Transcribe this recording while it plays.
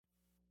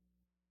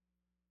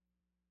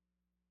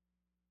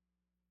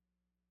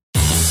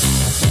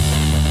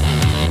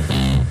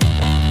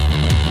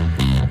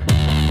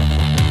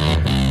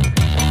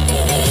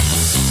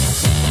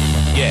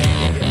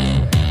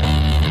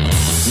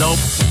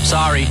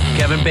Sorry,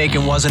 Kevin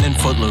Bacon wasn't in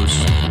Footloose.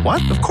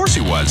 What? Of course he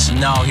was.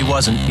 No, he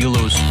wasn't. You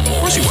lose. Of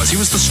course he was. He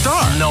was the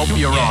star. Nope,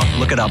 you're wrong.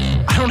 Look it up.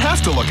 I don't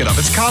have to look it up.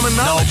 It's common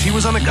knowledge. He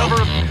was on the cover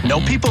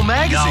of People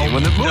magazine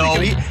when the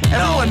movie.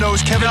 Everyone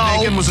knows Kevin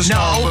Bacon was a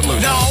star of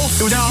Footloose.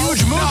 It was a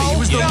huge movie. He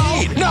was the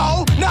lead.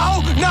 No.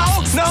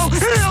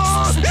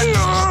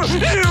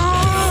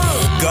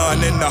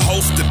 Gun in the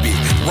holster be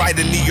right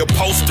in the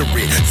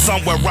upholstery,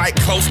 somewhere right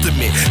close to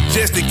me,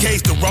 just in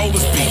case the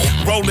rollers be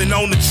rolling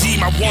on the G.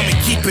 My woman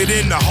keep it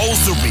in the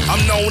hosiery. I'm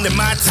known in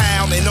my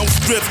town and on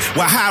strips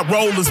where high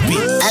rollers be.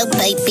 Oh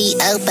baby,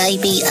 oh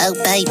baby, oh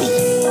baby.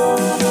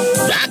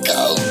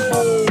 Rocco.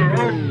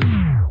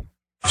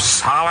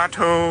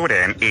 Solitude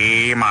in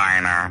E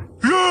minor.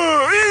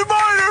 Yeah, E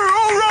minor,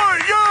 all right,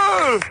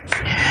 yeah.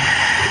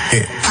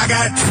 I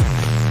got.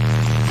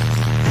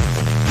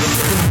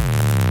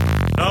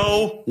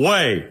 No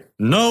way.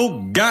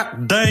 No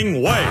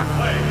goddamn way.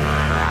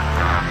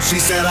 She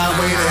said I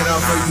waited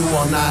up for you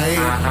all night.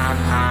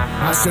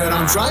 I said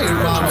I'm trying,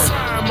 mama.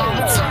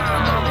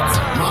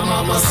 My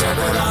mama said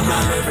that I'm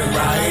not living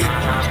right.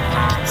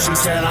 She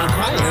said I'm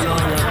crying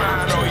on you.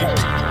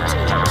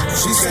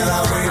 She said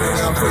I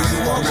waited up for you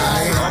all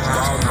night.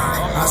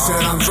 I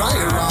said I'm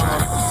trying,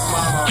 mama.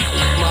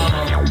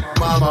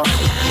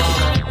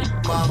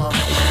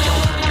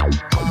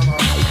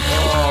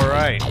 All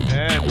right,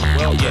 and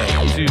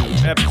welcome to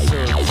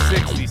episode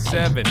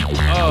 67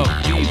 of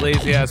the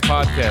Lazy Ass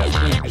Podcast.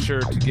 Please be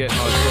sure to get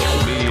on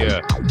social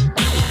media.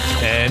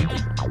 And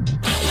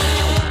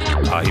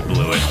he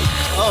blew it.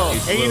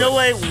 Oh, and you know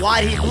what?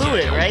 Why he blew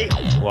it, right?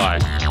 Why?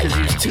 Because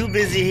he was too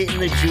busy hitting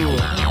the jewel.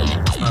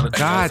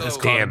 God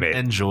damn it.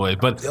 Enjoy,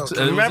 but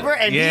Remember?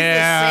 And he's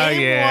the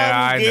same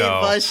one who gave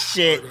us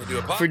shit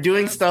for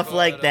doing stuff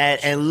like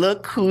that. And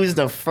look who's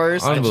the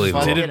first.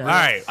 Unbelievable. To fuck it All up.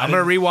 right, I'm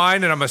going to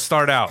rewind and I'm going to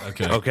start out.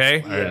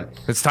 Okay? All right.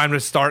 It's time to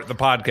start the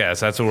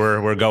podcast. That's what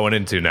we're going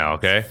into now,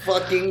 okay?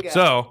 Fucking guy.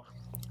 So,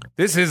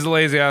 this is the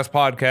Lazy Ass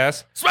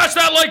Podcast. smash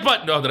that like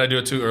button. Oh, did I do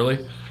it too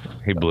early?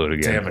 He blew it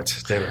again.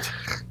 Damn it.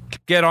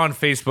 Get on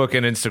Facebook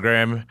and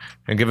Instagram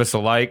and give us a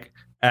like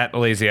at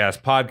Lazy Ass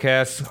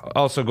Podcast.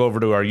 Also, go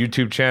over to our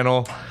YouTube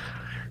channel.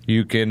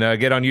 You can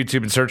get on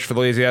YouTube and search for the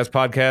Lazy Ass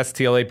Podcast,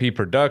 TLAP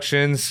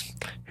Productions.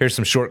 Here's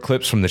some short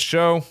clips from the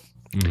show.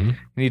 You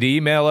need to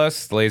email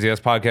us,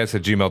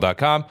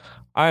 lazyaspodcast@gmail.com.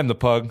 I am the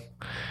Pug.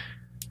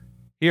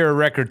 Here, a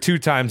record 2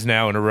 times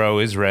now in a row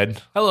is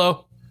Red.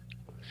 Hello.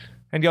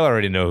 And y'all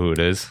already know who it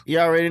is. You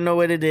already know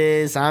what it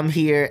is. I'm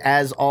here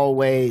as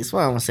always.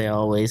 Well, I won't say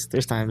always.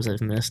 There's times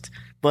I've missed.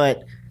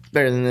 But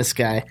better than this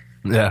guy.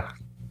 Yeah.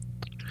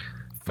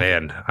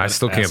 Man, I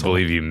still can't Asshole.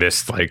 believe you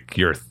missed, like,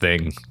 your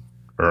thing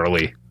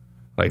early.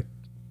 Like,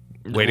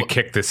 way to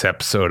kick this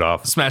episode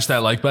off Smash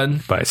that like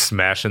button. by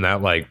smashing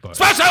that like button.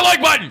 Smash that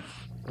like button.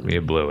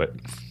 You blew it.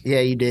 Yeah,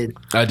 you did.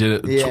 I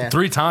did it Yeah.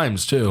 3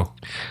 times too.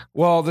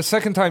 Well, the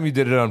second time you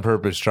did it on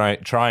purpose, trying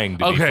to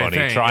be funny,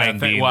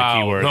 being the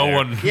keyword. No there.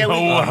 one, Yeah,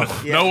 no we- one,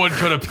 yeah. no one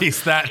could have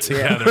pieced that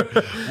together.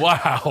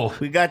 Wow.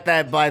 We got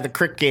that by the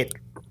cricket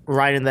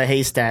right in the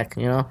haystack,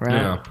 you know? Right?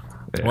 Yeah.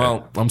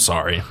 Well, I'm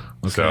sorry.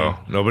 So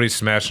nobody's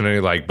smashing any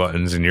like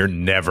buttons, and you're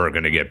never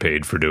going to get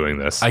paid for doing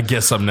this. I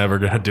guess I'm never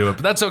gonna do it,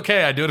 but that's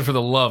okay. I do it for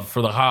the love,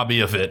 for the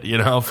hobby of it.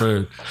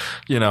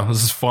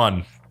 This is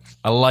fun.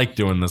 I like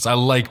doing this. I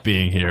like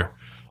being here.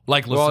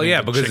 Like listening. Well, yeah,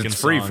 to because chicken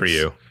it's free songs. for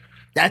you.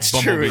 That's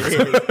true. Bumblebee.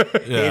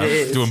 It is. Yeah, It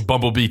is. doing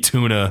Bumblebee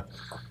tuna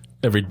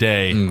every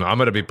day. I'm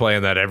going to be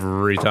playing that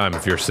every time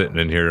if you're sitting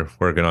in here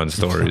working on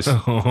stories.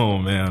 Oh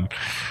man,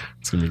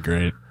 it's gonna be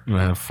great. I'm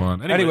gonna have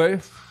fun. Anyway,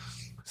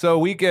 so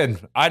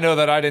weekend. I know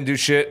that I didn't do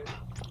shit.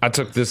 I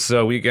took this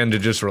weekend to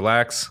just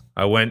relax.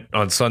 I went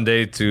on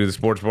Sunday to the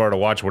sports bar to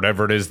watch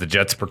whatever it is the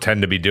Jets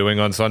pretend to be doing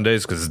on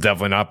Sundays, because it's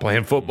definitely not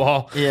playing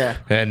football. Yeah.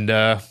 And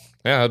yeah,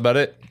 that's about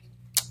it.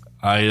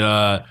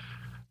 I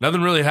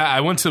nothing really. I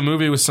went to a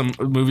movie with some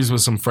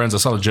friends. I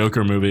saw the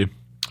Joker movie,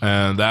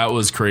 and that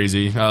was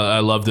crazy. I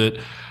loved it.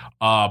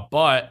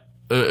 But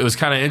it was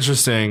kind of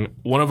interesting.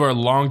 One of our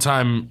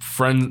longtime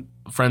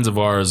friends of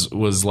ours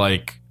was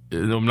like,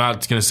 I'm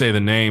not going to say any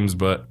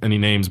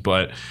names,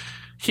 but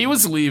he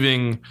was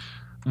leaving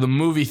the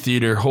movie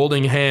theater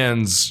holding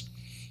hands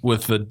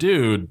with the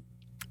dude.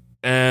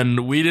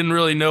 And we didn't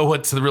really know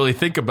what to really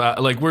think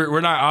about. Like,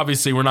 we're not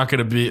going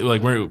to be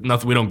like,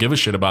 we don't give a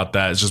shit about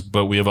that. It's just,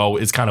 but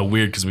it's kind of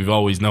weird because we've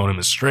always known him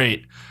as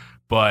straight.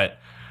 But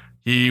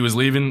he was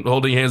leaving,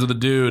 holding hands with the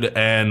dude,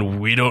 and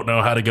we don't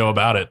know how to go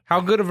about it. How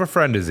good of a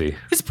friend is he?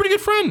 He's a pretty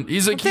good friend.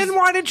 He's like, Then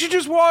why didn't you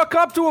just walk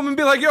up to him and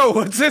be like, yo,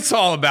 what's this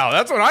all about?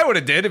 That's what I would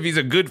have did if he's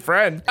a good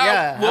friend.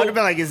 Yeah, I would have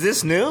been like, is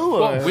this new?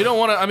 Or? well, we don't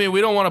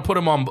want to put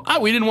him on.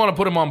 We didn't want to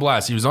put him on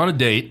blast. He was on a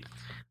date.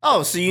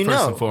 Oh, so you First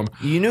know. and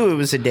foremost. You knew it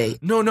was a date.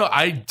 No,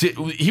 I did.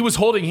 He was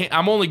holding.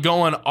 I'm only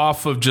going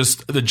off of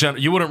just the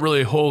you wouldn't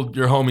really hold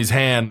your homie's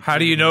hand. How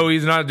do you know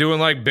he's not doing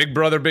like Big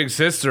Brother, Big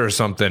Sister or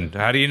something?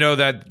 How do you know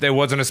that there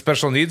wasn't a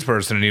special needs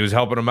person and he was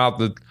helping him out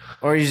the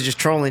Or he's just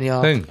trolling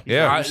y'all. thing?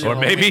 Yeah. Or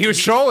maybe he was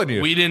trolling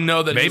you. We didn't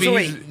know that. Maybe So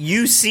he's- wait,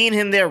 you seen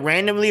him there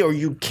randomly or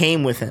you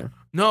came with him?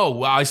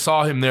 No, I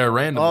saw him there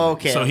randomly. Oh,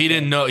 okay. So he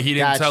didn't know. He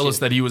didn't tell us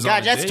that he was on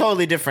a that's date.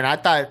 totally different. I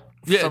thought.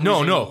 Yeah,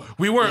 no.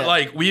 We weren't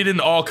like, we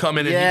didn't all come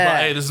in and be like,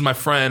 hey, this is my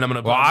friend. I'm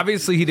going to. Well,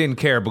 obviously he didn't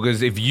care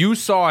because if you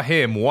saw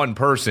him, one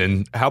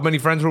person, how many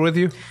friends were with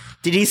you?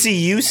 Did he see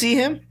you see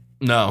him?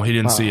 No, he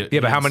didn't see it.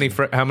 Yeah, but how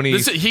many?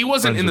 He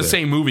wasn't in the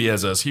same movie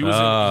as us. He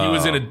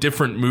was in a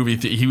different movie.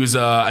 He was.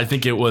 I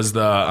think it was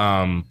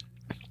the.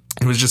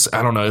 It was just.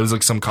 I don't know. It was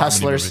like some comedy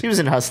Hustlers. movie. He was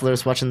in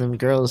Hustlers, watching them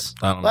girls.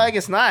 I don't know. Well, I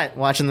guess not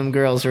watching them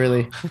girls.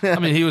 Really. I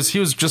mean, he was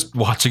just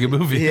watching a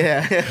movie.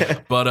 Yeah.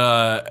 But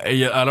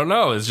yeah, I don't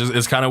know.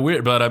 It's kind of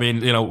weird. But I mean,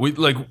 we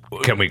like.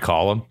 Can we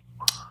call him?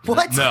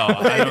 What? No,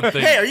 I don't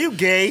think. Hey, are you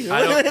gay?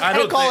 I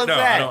don't call him no,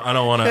 that. I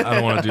don't want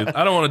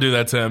to do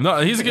that to him. No,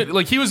 he's a good.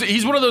 Like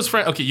he's one of those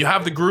friends. Okay, you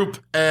have the group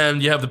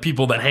and you have the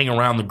people that hang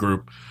around the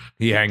group.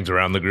 He hangs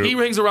around the group. He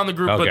hangs around the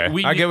group. Okay,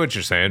 but I get what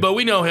you're saying. But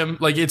we know him.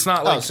 Like it's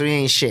not like. Oh, so he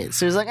ain't shit.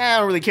 So he's like, I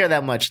don't really care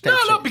that much.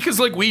 No, because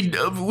like we've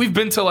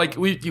been to like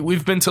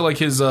we've been to like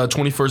his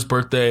 21st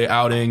birthday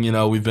outing.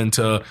 We've been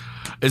to.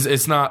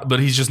 It's not, but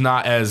he's just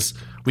not as.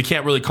 We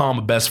can't really call him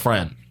a best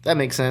friend. That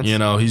makes sense.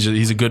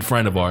 He's a good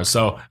friend of ours.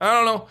 So I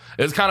don't know.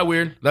 It's kind of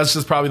weird. That's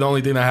just probably the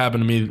only thing that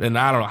happened to me. And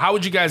I don't know. How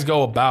would you guys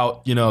go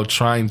about,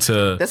 trying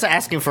to? That's an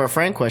asking for a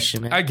friend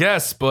question, man. I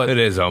guess, but it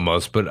is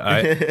almost. But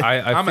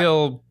I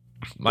feel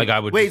like I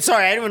would. Wait,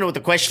 sorry, I didn't even know what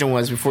the question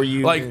was before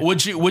you. Like,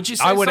 would you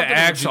say I would something,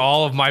 ask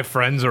all of my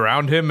friends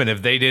around him, and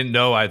if they didn't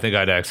know, I think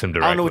I'd ask him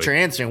directly. I don't know what you're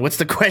answering. What's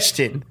the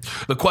question?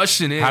 The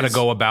question is how to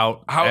go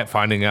about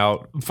finding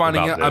out.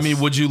 I mean,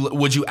 would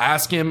you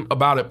ask him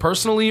about it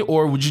personally,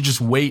 or would you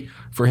just wait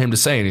for him to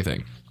say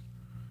anything?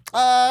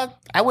 I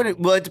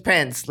wouldn't. Well, it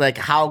depends. Like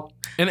how.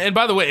 And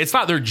by the way, it's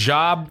not their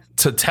job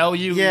to tell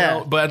you.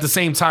 Yeah. But at the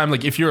same time,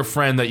 like if you're a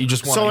friend that you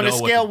just want to know. So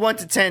on a scale 1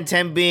 to 10,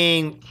 10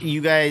 being you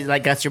guys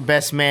like that's your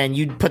best man,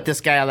 you'd put this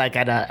guy like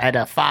at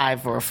a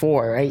 5 or a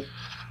 4, right?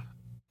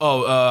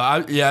 Oh,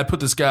 I put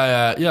this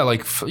guy at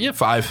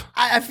 5.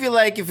 I feel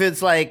like if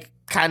it's like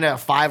kind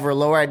of 5 or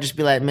lower, I'd just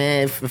be like,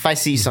 man, if I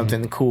see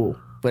something, cool.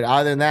 But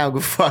other than that,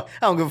 I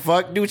don't give a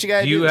fuck. Do what you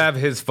gotta do. You have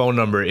his phone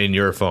number in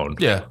your phone.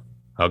 Yeah.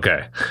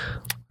 Okay.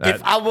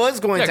 If I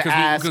was going to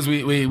ask, because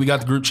we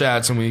got the group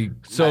chats and we.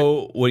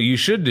 So what you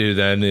should do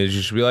then is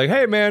you should be like,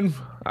 hey man,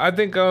 I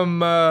think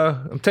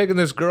I'm taking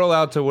this girl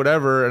out to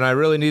whatever, and I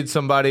really need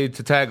somebody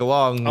to tag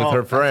along with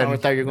her friend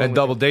and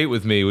double date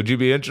with me. Would you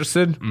be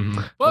interested? Mm-hmm.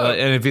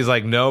 And if he's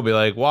like no, be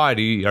like, why? Are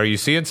you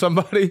seeing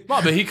somebody?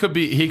 Well, but he could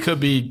be. He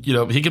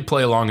could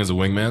play along as a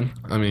wingman.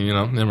 I mean,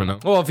 never know.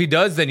 Well, if he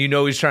does, then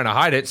he's trying to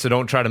hide it. So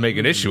don't try to make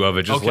an issue of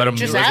it. Just let him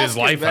live his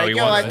life how he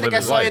wants. I think I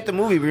saw you at the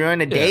movie. We were on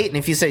a date, and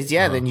if he says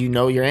then you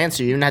know your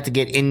answer. You don't have to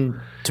get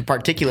into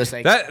particulars.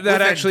 Like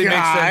that actually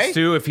makes sense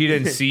too. If he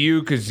didn't see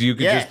you, because you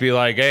could just be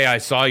like, hey, I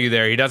saw you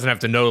there. He doesn't have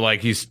to know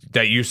like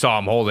that you saw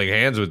him holding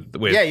hands with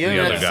yeah, you don't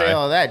the have other to guy. say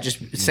all that.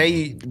 Just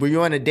say were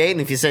you on a date,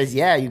 and if he says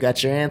yeah, you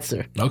got your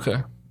answer.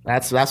 Okay,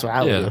 that's what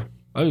I would do.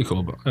 That'd be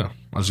cool. But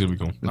that's gonna be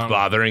cool. It's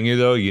bothering you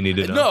though. You need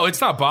to know. No, it's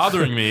not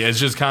bothering me. It's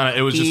just kind of.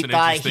 It was just an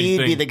interesting thing. He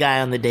thought he'd be the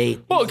guy on the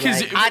date. Well,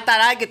 because I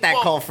thought I'd get that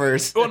call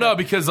first. Well, no,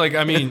 because like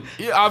I mean,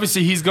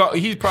 obviously he's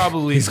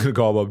probably gonna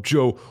call him up.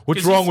 Joe,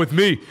 what's wrong with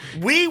me?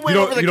 We went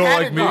over the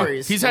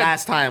categories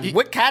last time.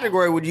 What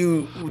category would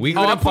you? We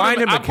couldn't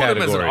find him a category. I put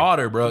him as an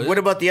otter, bro. What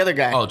about the other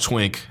guy? Oh,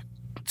 twink.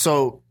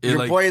 So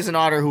your boy is an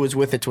otter who was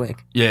with a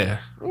twink. Yeah.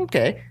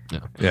 Okay.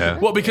 Yeah.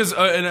 Well, because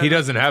he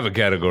doesn't have a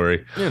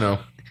category.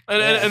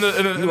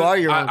 And you are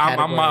your own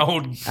category. I'm my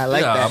own. I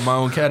like that. I'm my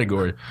own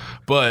category.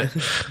 But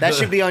that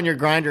should be on your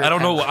Grindr. I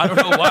don't know why. I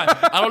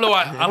don't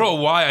know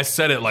why I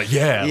said it like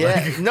yeah.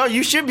 Like, no,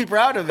 you should be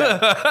proud of it.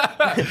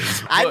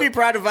 I'd be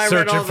proud if I read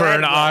all that. Searching for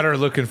an otter,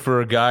 looking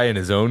for a guy in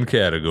his own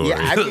category.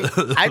 Yeah,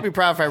 I'd be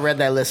proud if I read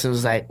that list and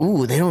was like,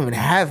 ooh, they don't even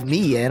have me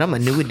yet. I'm a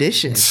new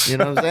addition. You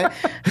know what I'm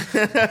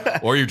saying?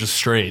 Or you're just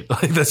straight.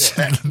 Like that's.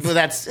 Well,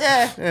 that's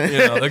that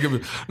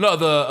could be,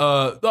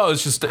 no.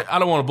 It's just I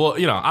don't want to blow.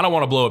 I don't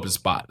want to blow up his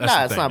spot.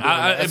 That's it's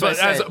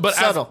not. But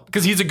subtle.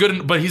 Because he's a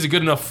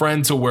good enough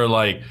friend to where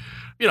like.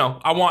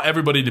 I want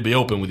everybody to be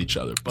open with each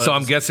other. But so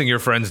I'm guessing your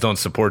friends don't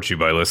support you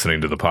by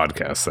listening to the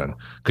podcast then,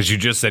 because you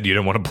just said you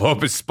didn't want to blow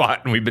up his spot,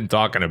 and we've been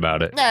talking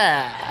about it.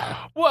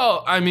 Nah.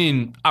 Well, I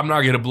mean, I'm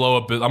not going to blow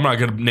up. I'm not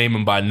going to name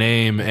him by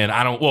name, and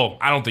I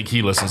don't think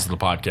he listens to the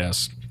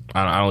podcast.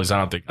 I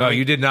don't think. Oh,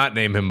 you did not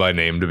name him by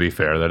name. To be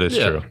fair, that is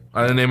true.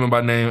 I didn't name him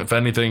by name. If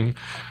anything,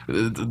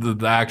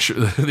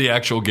 the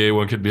actual gay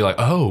one could be like,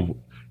 oh.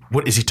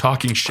 What is he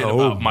talking shit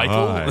about,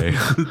 Michael?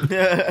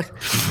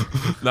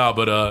 No,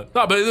 but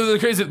the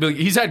crazy.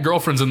 He's had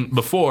girlfriends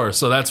before,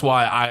 so that's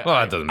why Well,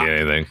 that doesn't mean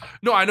anything.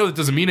 No, I know that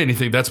doesn't mean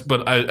anything. At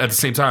the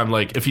same time,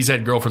 like if he's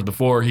had girlfriends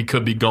before, he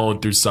could be going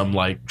through some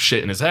like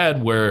shit in his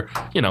head where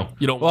you don't.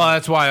 Well,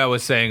 that's why I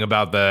was saying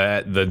about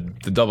the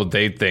double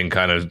date thing.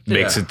 Kind of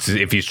makes it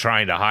if he's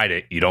trying to hide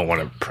it, you don't want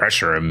to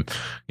pressure him,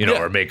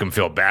 or make him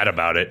feel bad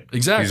about it.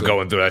 Exactly, he's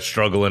going through that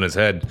struggle in his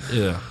head.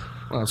 Yeah.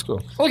 Well, that's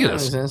cool. Look at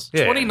this.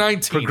 Yeah.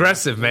 2019.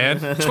 Progressive, man.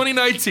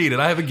 2019,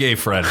 and I have a gay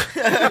friend.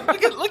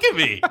 look at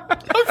me.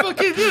 I'm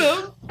fucking,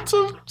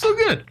 so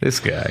good. This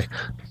guy.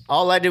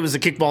 All I did was a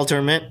kickball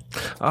tournament.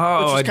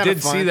 Oh, I did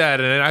fun. see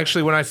that. And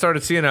actually, when I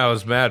started seeing it, I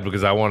was mad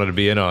because I wanted to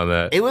be in on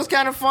that. It was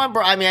kind of fun,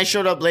 bro. I mean, I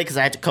showed up late because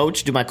I had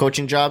to do my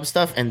coaching job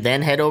stuff, and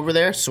then head over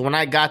there. So when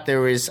I got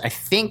there, was I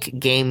think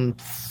game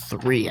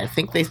 3. I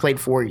think they played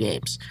 4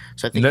 games.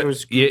 So I think there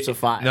was groups of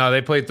 5. No,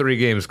 they played 3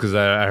 games because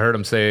I heard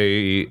them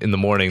say in the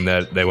morning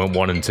that they went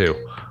 1 and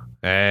 2.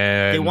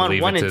 And they won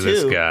leave 1 it to and 2.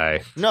 This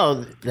guy.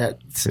 No,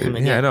 that's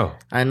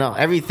I know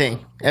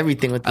everything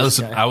with this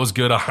guy. I was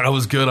good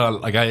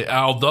on like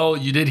although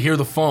you did hear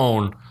the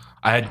phone,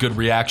 I had good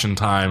reaction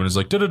time, and it's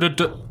like and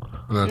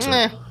that's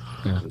it.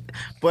 Yeah.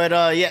 But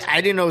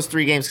I didn't know it was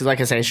 3 games because,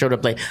 like I said, I showed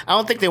up late. I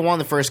don't think they won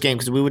the first game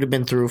because we would have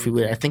been through if we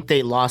would. I think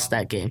they lost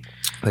that game.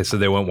 They said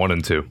they went 1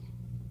 and 2.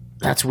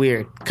 That's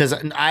weird because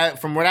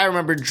from what I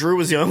remember, Drew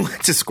was the only one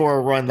to score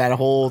a run that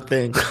whole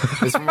thing.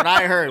 That's from what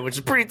I heard, which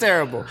is pretty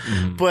terrible.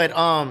 Mm-hmm. But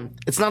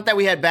it's not that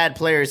we had bad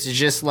players. It's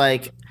just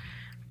like.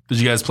 Did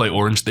you guys play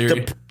Orange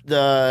Theory?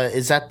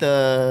 Is that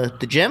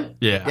the gym?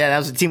 Yeah, that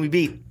was the team we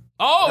beat.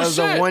 Oh, that was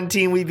shit. the one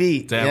team we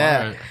beat. Damn,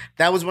 yeah, right.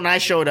 That was when I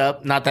showed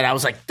up. Not that I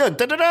was like da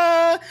da da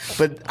da,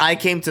 but I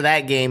came to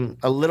that game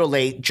a little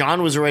late.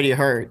 John was already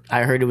hurt.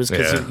 I heard it was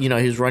because he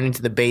was running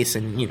to the base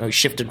and he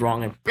shifted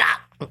wrong and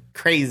blah,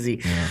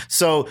 crazy. Yeah.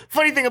 So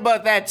funny thing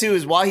about that too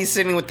is while he's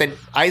sitting with the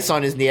ice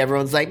on his knee,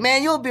 everyone's like,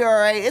 "Man, you'll be all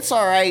right. It's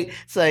all right."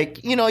 It's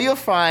like you're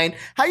fine.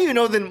 How do you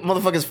know the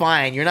motherfucker's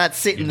fine? You're not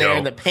sitting there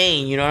in the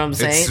pain. You know what I'm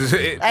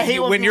saying? I hate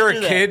when you're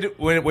a kid.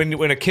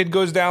 When a kid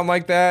goes down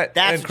like that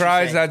and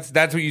cries,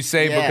 that's what you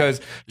say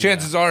because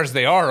chances are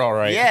they are all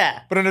right.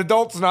 Yeah, but an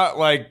adult's not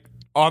like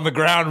on the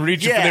ground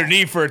reaching for their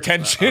knee for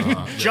attention.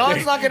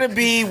 John's not going to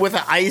be with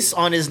an ice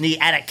on his knee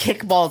at a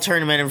kickball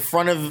tournament in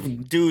front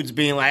of dudes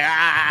being like,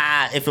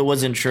 if it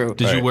wasn't true.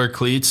 Did you wear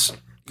cleats?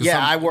 Yeah,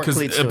 I wore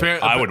cleats too.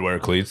 I would wear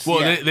cleats.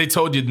 Well, they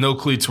told you no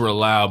cleats were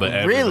allowed, but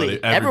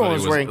everyone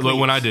was wearing cleats. Like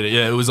when I did it,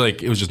 it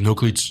was just no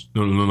cleats.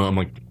 No. I'm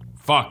like,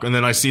 fuck. And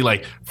then I see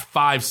like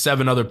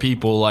 5-7 other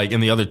people like in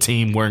the other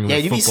team wearing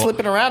you'd be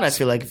slipping around, I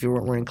feel like, if you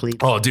weren't wearing cleats.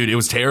 Oh, dude, it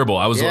was terrible.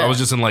 I was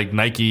just in like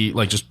Nike,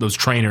 like just those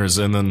trainers,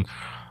 and then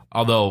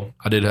although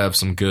I did have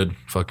some good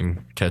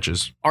fucking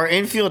catches. Our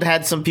infield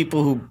had some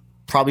people who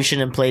probably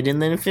shouldn't have played in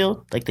the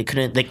infield. Like they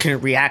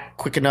couldn't react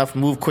quick enough,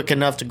 move quick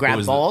enough to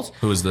grab balls.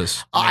 Who is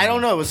this? I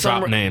don't know. It was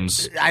Drop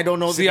names. I don't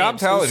know. See, I'm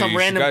telling you, some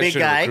random big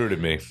guy.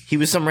 Recruited me. He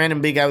was some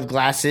random big guy with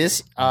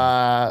glasses.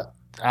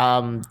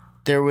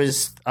 There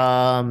was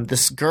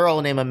this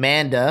girl named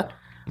Amanda.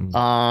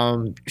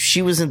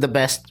 She wasn't the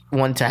best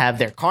one to have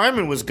there.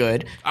 Carmen was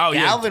good.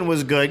 Galvin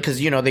was good because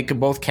they could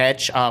both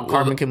catch.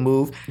 Carmen can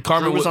move.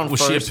 Carmen was on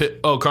first.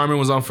 Carmen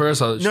was on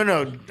first.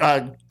 No.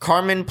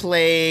 Carmen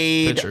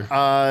played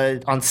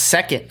on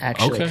second.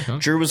 Actually, Okay.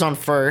 Drew was on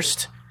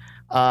first.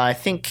 I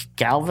think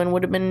Galvin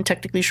would have been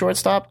technically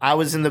shortstop. I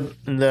was in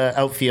the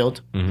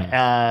outfield.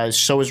 Mm-hmm.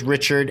 So was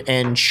Richard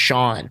and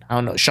Sean. I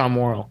don't know, Sean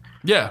Morrill.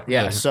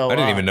 Yeah. So I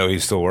didn't even know he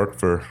still worked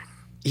for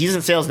he's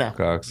in sales now.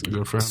 Cox.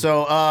 Good for him.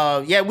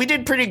 So we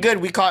did pretty good.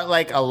 We caught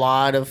like a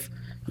lot of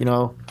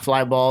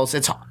fly balls.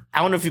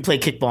 I don't know if you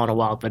played kickball in a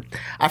while, but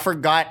I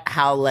forgot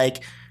how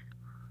like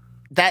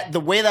that the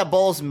way that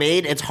ball's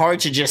made. It's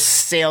hard to just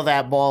sail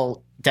that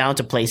ball down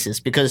to places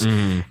because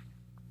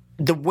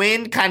the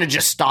wind kind of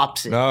just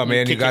stops it. No,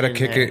 man, you gotta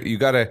kick it. You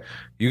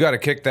gotta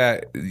kick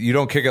that. You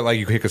don't kick it like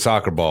you kick a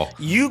soccer ball.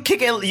 You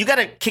kick it. You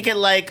gotta kick it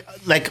like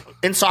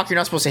in soccer. You're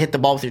not supposed to hit the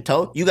ball with your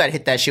toe. You gotta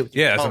hit that shit with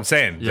your toe. That's what I'm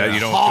saying. Yeah. You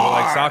don't do it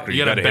like soccer.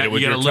 You gotta hit it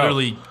with your toe.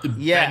 Literally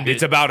bend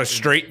It's about a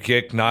straight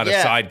kick, not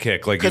a side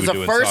kick like you would do in soccer.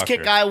 Because the first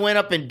kick I went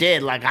up and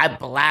did, like I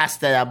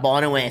blasted that ball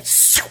and it went,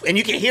 and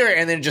you can hear it,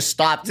 and then it just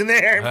stopped in the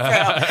air.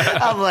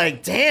 I'm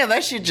like, damn,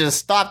 that shit just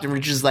stopped. And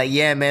Richard's like,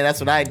 yeah, man, that's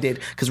what I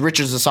did. Because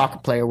Richard's a soccer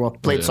player. Well,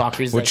 played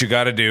soccer. He's what like, you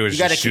got to do is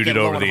just shoot it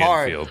over the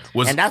infield.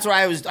 And that's what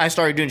I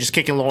started doing, just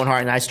kicking low and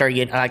hard. And I started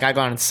getting, like, I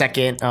got in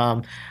second.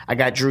 I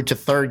got Drew to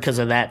third because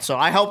of that. So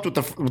I helped with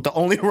the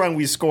only run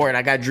we scored.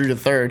 I got Drew to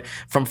third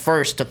from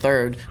first to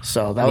third.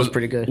 So that was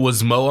pretty good.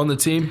 Was Mo on the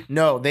team?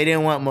 No, they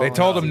didn't want Mo. They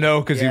told him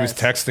no because he was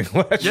texting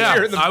last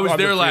year. I was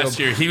there last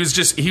year. He was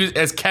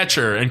as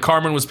catcher, and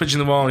Carmen was pitching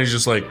the ball, and he's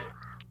just like,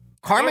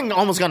 Carmen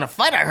almost got in a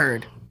fight, I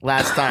heard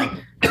last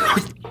time.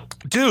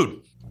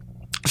 Dude,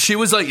 she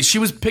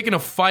was picking a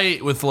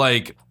fight with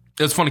like.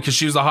 It's funny because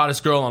she was the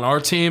hottest girl on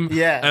our team.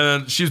 Yeah.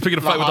 And then she was picking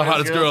a fight with the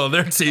hottest girl on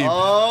their team.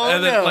 Oh,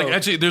 and then, no. like,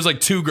 actually, there's like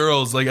 2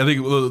 girls. Like, I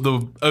think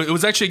it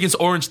was actually against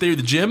Orange Theory,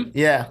 the gym.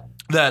 Yeah.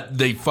 That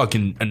they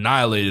fucking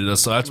annihilated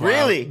us. So that's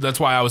why that's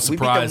why I was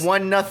surprised. We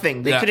beat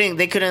them 1-0.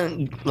 They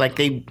couldn't, like,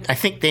 I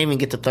think they didn't even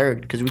get to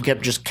third because we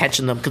kept just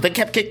catching them because they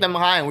kept kicking them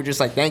high and we're just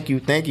like, thank you.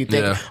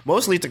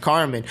 Mostly to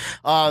Carmen.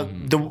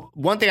 The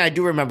one thing I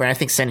do remember, and I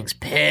think Senning's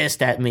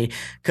pissed at me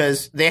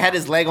because they had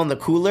his leg on the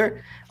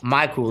cooler.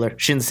 My cooler.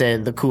 Shouldn't say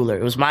the cooler.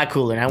 It was my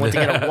cooler. And I went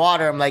to get a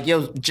water. I'm like,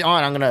 yo,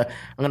 John, I'm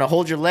gonna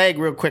hold your leg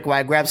real quick while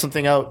I grab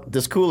something out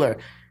this cooler.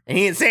 And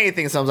he didn't say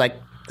anything, so I was like,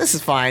 this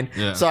is fine.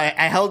 Yeah. So I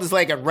held his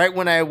leg, and right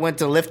when I went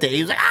to lift it,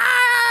 he was like,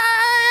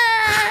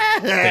 ah!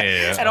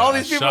 And all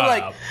these people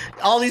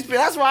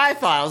that's what I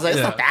thought. I was like,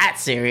 it's not that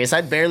serious.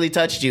 I barely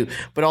touched you.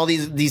 But all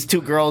these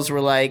two girls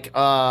were like,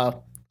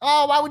 oh,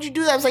 why would you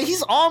do that? I was like,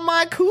 he's on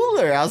my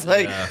cooler. I was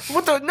like,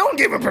 what the? No one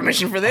gave him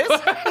permission for this.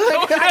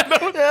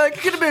 It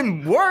could have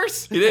been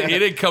worse. He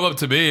didn't come up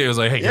to me. He was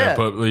like, hey, can I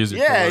put his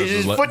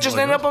foot just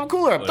ended up on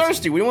cooler. I'm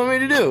thirsty. What do you want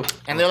me to do?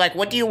 And they're like,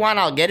 what do you want?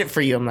 I'll get it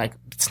for you. I'm like,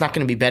 it's not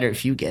going to be better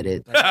if you get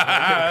it.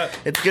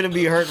 It's going to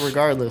be hurt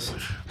regardless.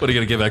 What, are you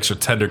going to give extra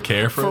tender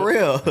care for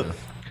real.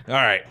 All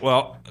right.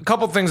 Well, a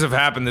couple things have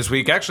happened this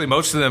week. Actually,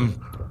 most of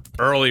them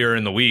earlier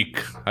in the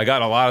week. I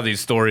got a lot of these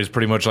stories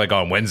pretty much like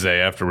on Wednesday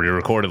after we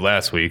recorded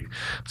last week.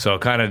 So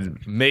it kind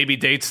of maybe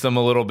dates them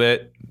a little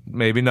bit,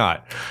 maybe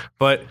not.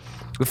 But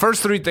the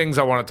first three things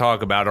I want to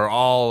talk about are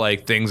all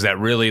like things that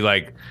really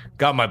like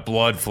got my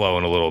blood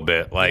flowing a little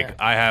bit.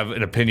 Like I have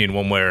an opinion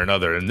one way or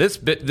another. And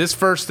this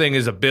first thing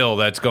is a bill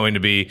that's going to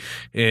be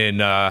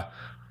in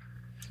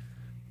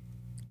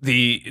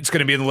it's going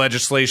to be in the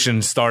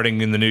legislation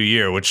starting in the new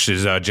year, which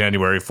is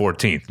January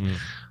 14th.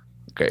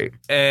 Okay.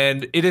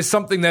 And it is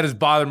something that has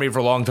bothered me for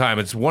a long time.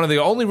 It's one of the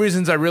only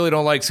reasons I really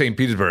don't like St.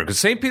 Petersburg. Because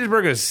St.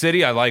 Petersburg is a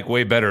city I like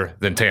way better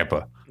than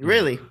Tampa.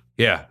 Really?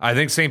 Yeah. I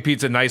think St.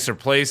 Pete's a nicer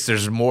place.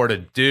 There's more to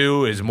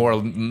do. There's more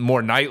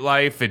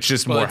nightlife. It's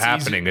just more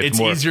happening. It's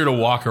more easier to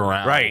walk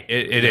around. Right.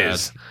 It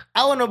is.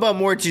 I don't know about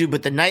more to do,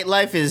 but the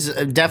nightlife is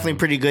definitely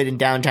pretty good in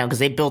downtown because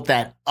they built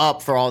that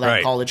up for all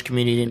that college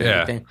community and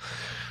everything.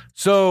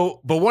 So,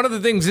 but one of the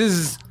things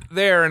is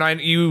there, and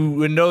you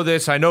would know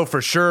this. I know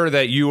for sure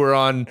that you were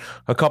on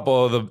a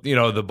couple of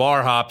the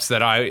bar hops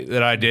that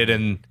I did,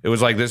 and it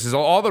was like this is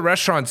all the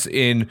restaurants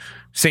in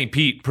St.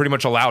 Pete pretty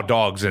much allow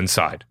dogs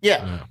inside.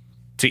 Yeah.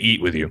 To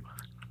eat with you.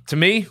 To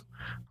me,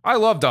 I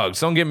love dogs.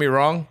 Don't get me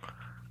wrong,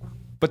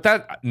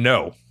 but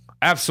no,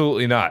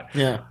 absolutely not.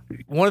 Yeah.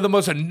 One of the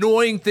most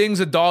annoying things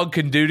a dog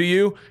can do to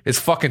you is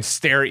fucking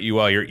stare at you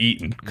while you're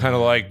eating, kind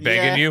of like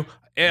begging you.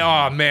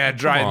 Oh man,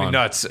 driving me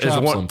nuts.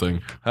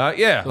 Something.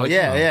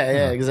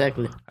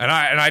 Exactly. And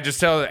I just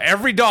tell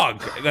every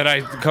dog that I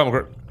come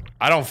across,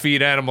 I don't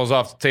feed animals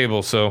off the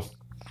table, so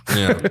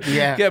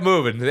get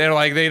moving. They're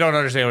like, they don't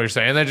understand what you're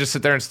saying. And they just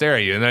sit there and stare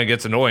at you, and then it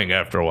gets annoying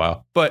after a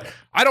while. But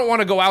I don't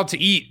want to go out to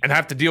eat and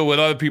have to deal with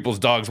other people's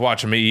dogs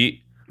watching me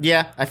eat.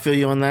 Yeah, I feel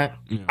you on that.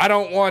 I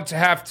don't want to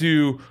have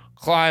to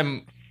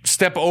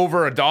step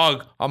over a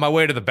dog on my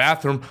way to the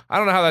bathroom. I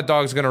don't know how that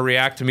dog's going to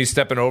react to me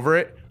stepping over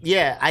it.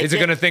 Yeah. Is it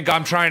going to think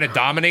I'm trying to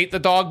dominate the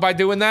dog by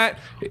doing that?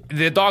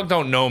 The dog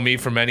don't know me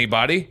from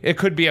anybody. It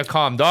could be a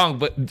calm dog,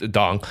 but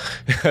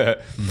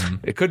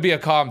it could be a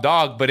calm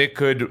dog, but it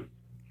could,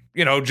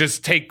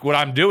 just take what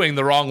I'm doing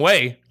the wrong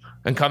way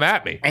and come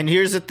at me. And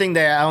here's the thing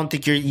that I don't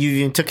think you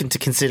even took into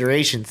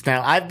considerations.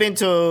 Now, I've been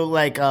to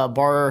like a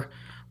bar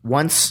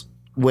once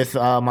with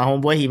my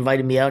homeboy. He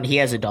invited me out, and he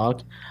has a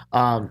dog.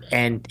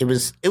 And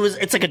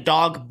it's like a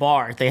dog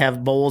bar. They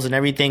have bowls and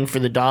everything for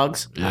the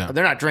dogs. Yeah.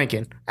 They're not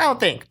drinking, I don't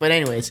think. But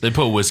anyways, they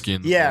put whiskey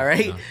in. Yeah,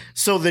 right. Yeah.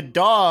 So the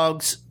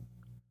dogs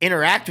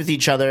interact with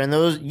each other, and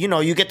those,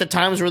 you get the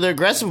times where the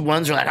aggressive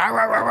ones are like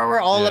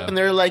all up, and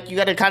they're like, you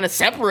got to kind of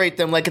separate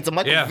them, like it's a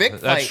Michael Vick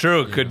fight. That's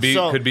true. It could be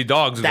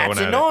dogs. That's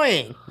going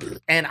annoying. At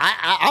it. And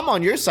I'm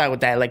on your side with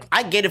that. Like,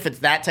 I get if it's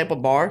that type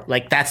of bar,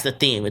 like that's the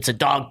theme. It's a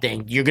dog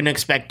thing. You're gonna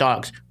expect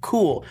dogs,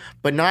 cool,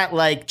 but not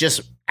like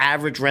just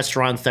average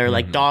restaurants that are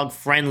like dog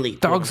friendly.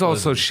 Dogs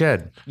also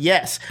shed.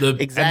 Yes,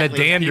 exactly. And the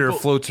dander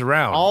floats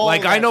around.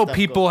 Like I know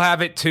people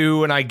have it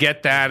too, and I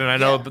get that, and I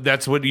know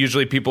that's what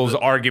usually people's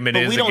argument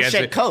is. We don't against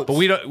shed it. coats. But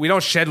we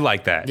don't shed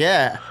like that.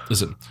 Yeah.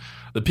 Listen,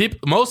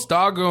 most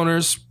dog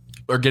owners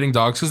are getting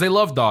dogs because they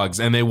love dogs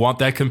and they want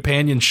that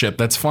companionship.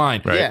 That's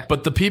fine. Right. Yeah.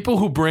 But the people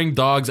who bring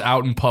dogs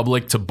out in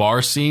public to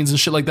bar scenes and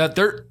shit like that,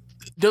 they're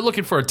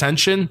looking for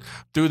attention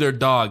through their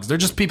dogs. They're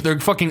just people. They're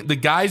fucking the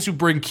guys who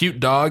bring cute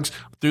dogs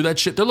through that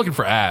shit. They're looking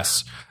for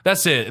ass.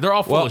 That's it. They're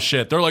all full of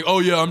shit. They're like, oh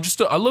yeah,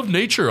 I love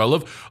nature.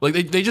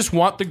 They just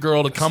want the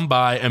girl to come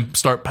by and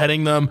start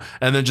petting them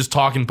and then just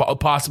talking,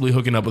 possibly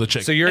hooking up with a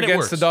chick. So you're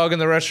against the dog in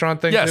the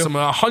restaurant thing? Yes, too?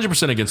 I'm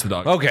 100% against the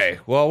dog. Okay,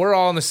 well, we're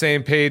all on the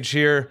same page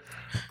here.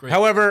 Great.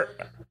 However,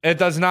 it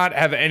does not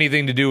have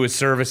anything to do with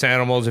service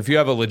animals. If you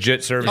have a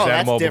legit service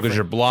animal because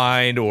you're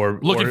blind or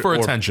looking for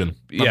attention.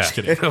 I'm just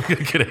kidding. I'm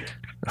kidding.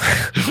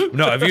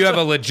 No, if you have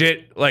a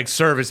legit like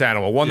service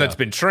animal, one that's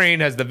been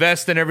trained, has the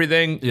vest and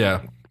everything.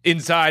 Yeah.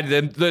 Inside,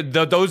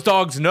 those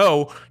dogs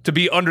know to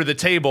be under the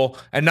table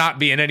and not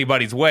be in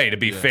anybody's way, to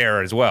be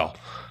fair as well.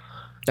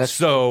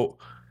 So,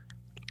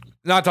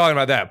 not talking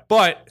about that.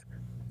 But,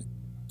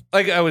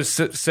 like I was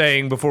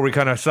saying before we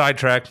kind of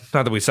sidetracked,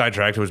 not that we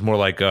sidetracked, it was more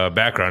like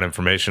background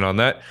information on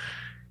that.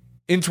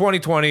 In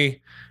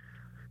 2020,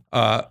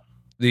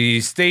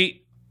 the state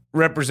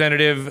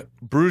representative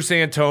Bruce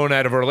Antone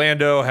out of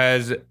Orlando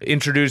has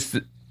introduced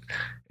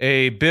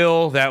a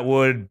bill that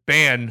would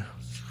ban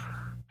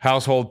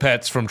household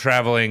pets from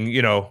traveling,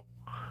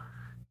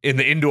 in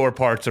the indoor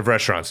parts of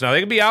restaurants. Now,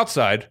 they can be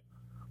outside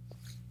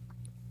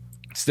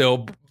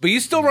still, but you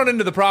still run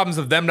into the problems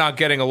of them not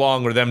getting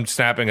along or them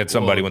snapping at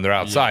somebody when they're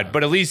outside. Yeah.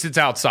 But at least it's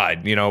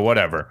outside,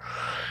 whatever.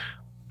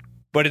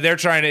 but they're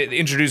trying to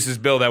introduce this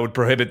bill that would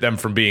prohibit them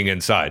from being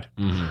inside.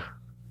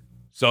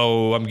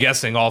 So I'm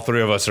guessing all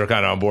three of us are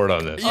kind of on board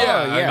on this.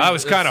 Yeah, I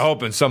was kind of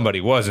hoping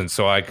somebody wasn't,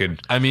 so I could.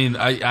 I mean,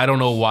 I don't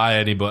know why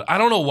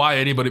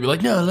anybody be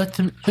like, no, let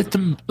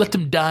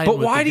them die. But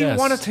why do you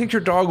want to take your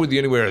dog with you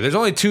anywhere? There's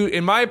only two,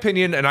 in my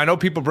opinion, and I know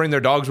people bring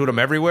their dogs with them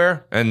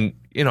everywhere, and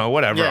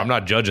whatever. Yeah. I'm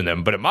not judging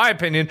them, but in my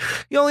opinion,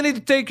 you only need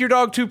to take your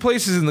dog 2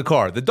 places in the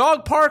car: the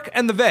dog park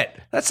and the vet.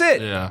 That's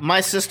it. Yeah. My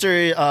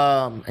sister,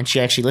 and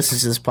she actually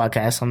listens to this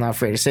podcast. I'm not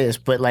afraid to say this,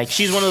 but like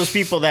she's one of those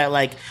people that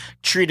like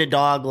treat a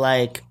dog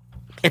like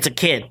it's a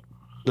kid.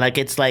 Like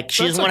it's like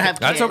she doesn't want to have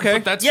kids. That's okay.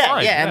 But that's Yeah,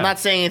 fine. yeah, I'm not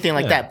saying anything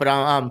like that,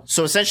 but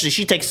so essentially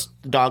she takes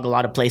the dog a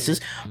lot of places,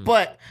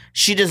 but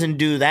she doesn't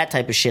do that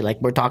type of shit.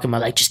 Like we're talking about,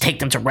 like just take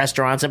them to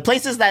restaurants and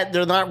places that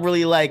they're not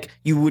really like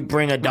you would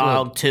bring a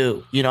dog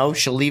to.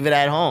 She'll leave it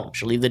at home.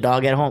 She'll leave the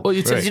dog at home. Well,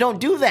 you because you don't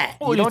do that.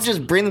 You don't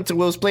just bring them to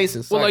those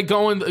places. Well, Sorry. like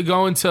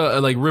going to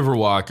like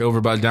Riverwalk over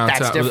by downtown.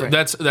 That's different.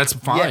 That's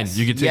fine. Yes,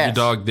 You can take your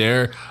dog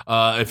there.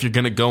 If you're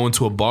gonna go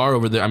into a bar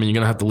over there, I mean, you're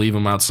gonna have to leave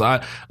them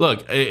outside.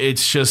 Look,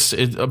 it's just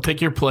pick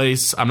your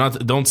place. We're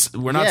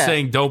not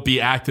saying don't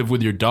be active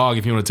with your dog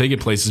if you want to take it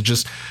places.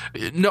 Just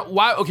no.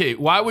 Why? Okay.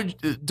 Why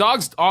would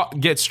dogs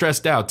get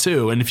stressed out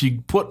too? And if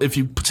you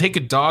take a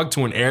dog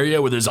to an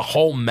area where there's a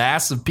whole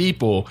mass of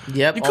people,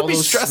 Yep, you could all be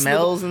those stressed.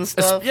 smells and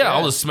stuff. Yeah,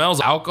 all the smells,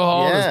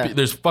 alcohol. Yeah.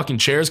 There's fucking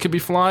chairs could be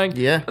flying.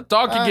 Yeah. A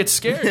dog could get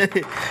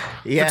scared.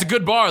 Yeah. It's a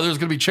good bar. There's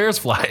gonna be chairs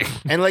flying.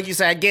 And like you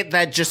said, I get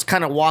that just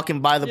kind of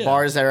walking by the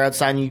bars that are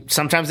outside. And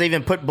sometimes they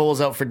even put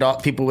bowls out for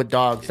people with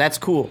dogs. That's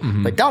cool.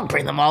 But don't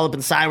bring them all up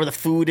inside where the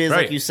food is,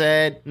 Right. like you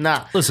said.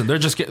 Nah. Listen, they're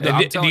just getting.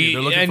 I'm telling you,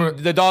 they're looking for.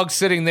 The dog's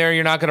sitting there.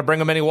 You're not going to bring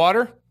them any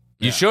water.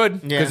 You should,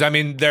 Yeah. because I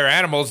mean they're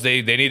animals.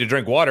 They need to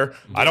drink water.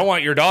 I don't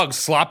want your dog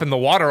slopping the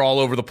water all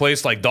over the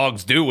place like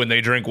dogs do when they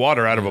drink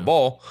water out of a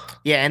bowl.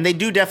 Yeah, and they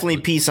do definitely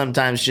pee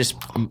sometimes. Just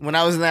when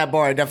I was in that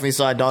bar, I definitely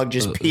saw a dog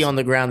just pee on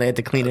the ground. They had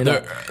to clean it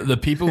up. The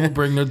people who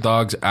bring their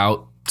dogs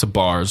out to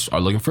bars are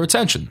looking for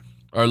attention.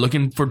 Are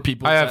looking for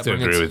people. I have to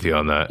bring agree with you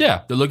on that.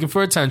 Yeah, they're looking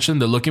for attention.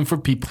 They're looking for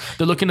people.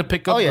 They're looking to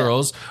pick up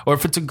girls, or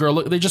if it's a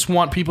girl, they just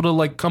want people to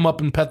like come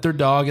up and pet their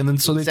dog, and then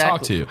so they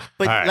talk to you.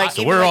 But All right, like,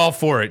 so even we're like- all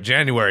for it.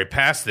 January,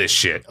 pass this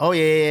shit. Oh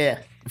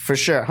yeah, for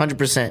sure,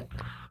 100%.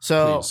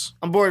 So Please.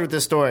 I'm bored with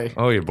this story.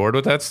 Oh, you're bored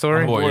with that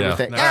story? I'm bored. Bored yeah. with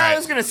it. All Yeah, I right.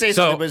 was gonna say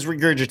So, something, but it's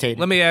regurgitated.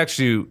 Let me ask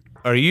you: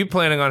 are you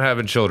planning on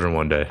having children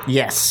one day,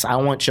 Yes, I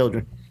want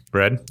children.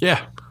 Red?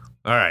 Yeah.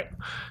 All right.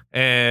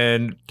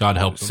 And God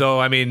help them. so,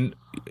 I mean,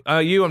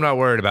 I'm not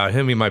worried about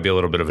him. He might be a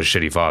little bit of a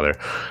shitty father.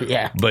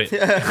 Yeah, But,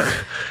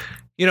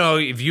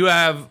 if you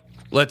have,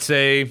 let's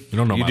say,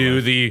 don't know you my do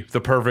life. the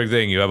perfect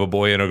thing, you have a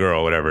boy and a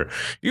girl, whatever.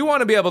 You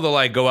want to be able to,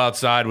 like, go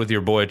outside with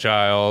your boy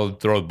child,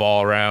 throw the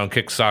ball around,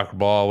 kick soccer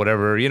ball,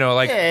 whatever,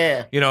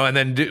 Yeah. and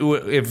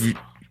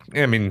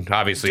then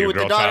obviously Do your with the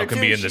girl daughter, child can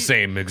too. be in the She-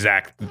 same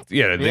exact, they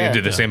Yeah.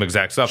 do the same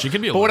exact stuff. She can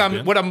be a But what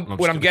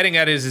lesbian. I'm getting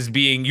at is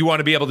being, you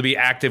want to be able to be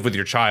active with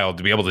your child,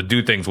 to be able to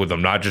do things with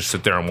them, not just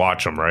sit there and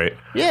watch them, right?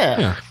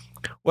 yeah.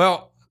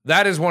 Well,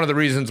 that is one of the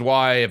reasons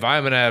why if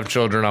I'm going to have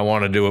children, I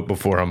want to do it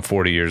before I'm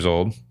 40 years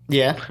old,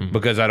 Yeah.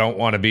 because I don't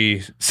want to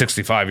be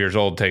 65 years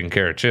old taking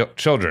care of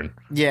children.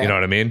 Yeah. You know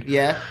what I mean?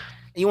 Yeah.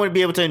 You want to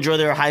be able to enjoy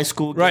their high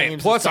school games. Right.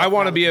 and Plus, stuff I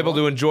want to rather be than able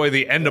to enjoy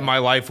the end of my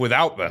life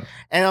without them.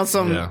 And on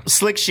some Yeah.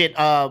 slick shit,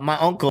 my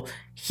uncle,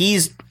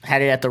 he's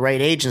had it at the right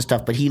age and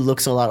stuff, but he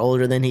looks a lot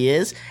older than he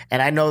is. And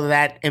I know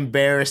that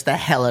embarrassed the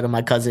hell out of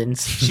my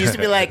cousins. She used to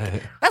be like,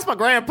 that's my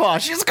grandpa.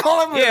 She used to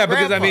call him Yeah,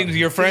 because grandpa. I mean,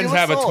 your He friends looks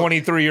have a old.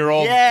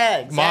 23-year-old Yeah,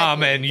 exactly.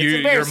 mom, and It's your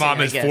embarrassing, mom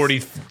I is guess.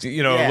 40,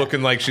 Yeah.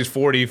 looking like she's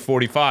 40,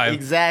 45.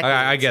 Exactly.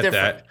 I It's get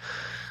different.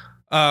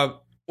 that.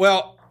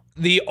 Well,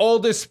 the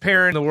oldest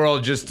parent in the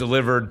world just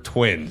delivered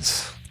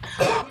twins.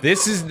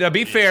 This is, to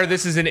be fair,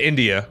 this is in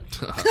India.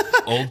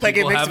 Old Like it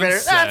people makes it having better.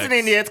 sex. That's in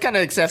India. It's kind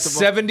of acceptable.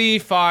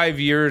 75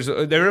 years.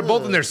 They were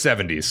both in their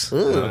 70s.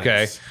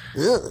 Okay.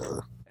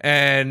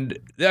 And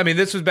I mean,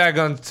 this was back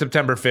on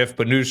September 5th,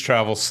 but news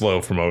travels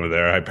slow from over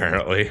there,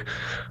 apparently.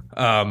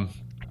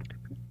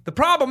 The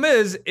problem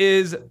is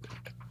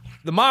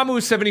the mom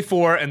who's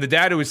 74 and the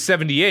dad who is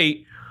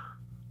 78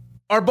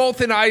 are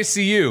both in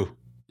ICU,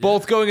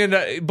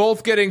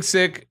 both getting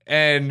sick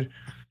and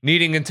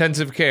needing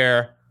intensive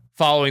care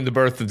following the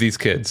birth of these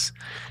kids.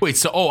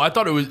 Wait, I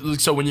thought it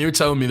was. So when you were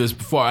telling me this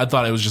before, I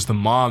thought it was just the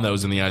mom that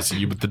was in the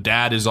ICU, but the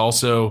dad is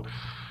also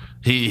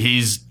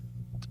he's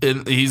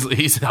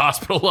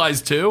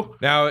hospitalized too.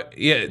 Now,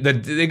 yeah,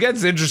 it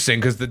gets interesting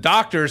because the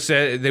doctor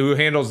said who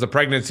handles the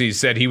pregnancy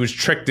said he was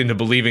tricked into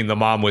believing the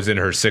mom was in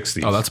her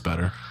 60s. Oh, that's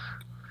better.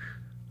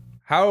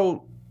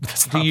 How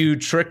do you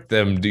trick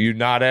them? Do you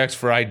not ask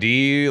for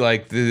ID?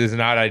 Like, there's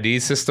not ID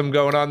system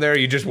going on there?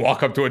 You just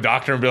walk up to a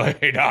doctor and be like,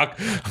 hey, doc,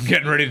 I'm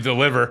getting ready to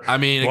deliver. I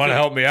mean, want to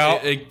help me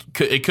out?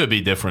 It could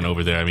be different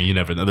over there. I mean, you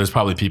never know. There's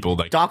probably people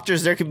like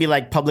Doctors, there could be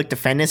like public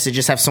defendants that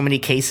just have so many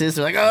cases.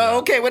 They're like, oh,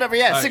 okay, whatever.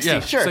 Yeah, 60, yeah,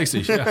 sure. 60,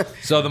 yeah.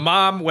 So the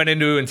mom went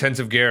into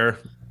intensive care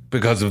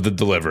because of the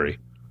delivery.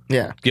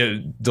 Yeah.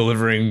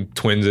 Delivering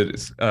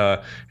twins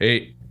at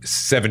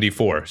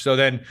 74. So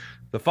then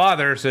The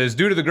father says,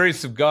 due to the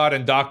grace of God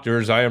and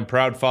doctors, I am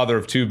proud father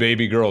of 2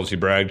 baby girls, he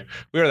bragged.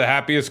 We are the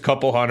happiest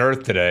couple on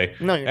earth today.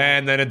 No, you're not.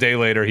 And then a day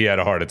later, he had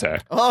a heart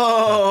attack.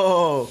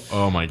 Oh.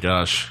 Oh, my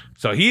gosh.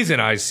 So he's in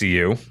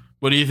ICU.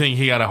 What do you think?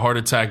 He got a heart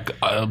attack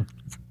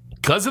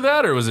because of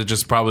that? Or was it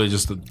just probably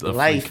just a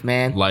Life, freak?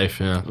 man. Life,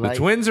 yeah. The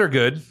twins are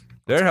good.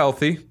 They're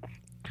healthy.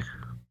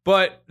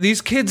 But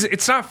these kids,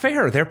 it's not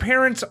fair. Their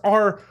parents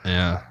are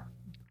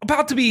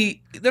about to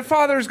be, their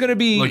father's going to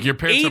be Like, your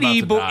parents are 80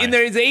 about to die. in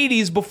their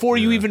 80s before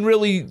you even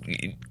really,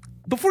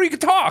 before you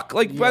could talk.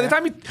 Like by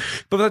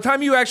the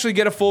time you actually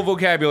get a full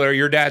vocabulary,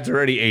 your dad's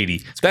already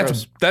 80.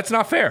 That's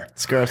not fair.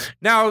 It's gross.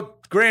 Now,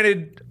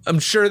 granted, I'm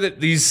sure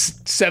that these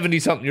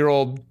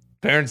 70-something-year-old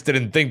parents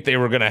didn't think they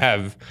were going to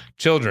have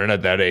children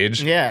at that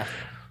age. Yeah.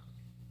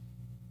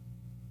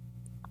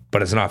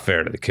 But it's not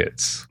fair to the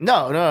kids.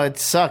 No, it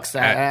sucks.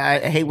 I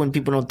hate when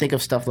people don't think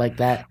of stuff like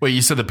that. Wait,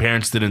 you said the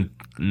parents didn't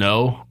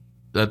know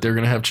that they're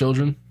going to have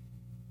children?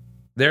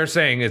 They're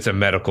saying it's a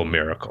medical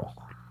miracle.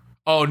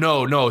 Oh,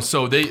 no.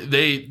 So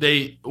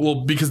they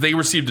because they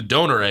received a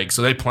donor egg,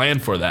 so they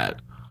planned for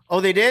that.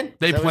 Oh, they did?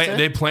 They plan.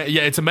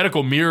 Yeah, it's a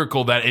medical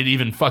miracle that it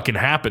even fucking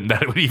happened,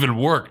 that it even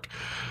worked.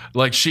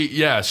 Like she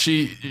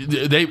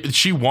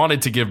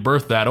wanted to give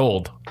birth that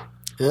old.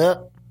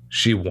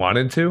 She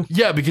wanted to?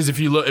 Yeah, because if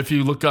you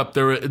look up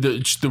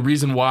the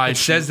reason why it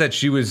says that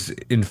she was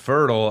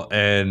infertile,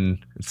 and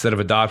instead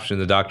of adoption,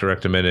 the doctor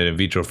recommended in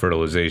vitro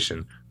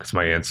fertilization because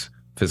my aunt's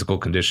physical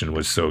condition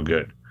was so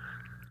good.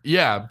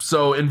 Yeah,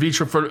 so in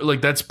vitro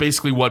that's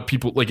basically what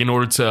people like in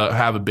order to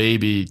have a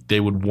baby, they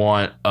would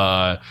want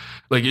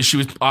she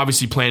was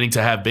obviously planning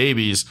to have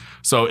babies,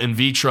 so in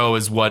vitro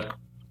is what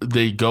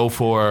they go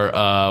for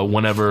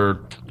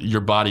whenever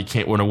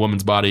when a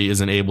woman's body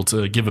isn't able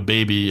to give a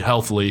baby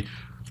healthily.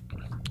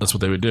 That's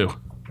what they would do.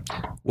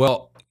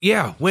 Well,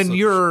 yeah, when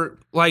you're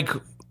like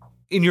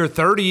in your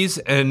 30s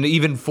and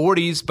even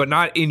 40s, but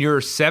not in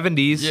your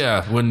 70s.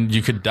 Yeah, when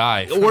you could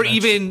die. Or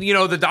even,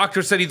 the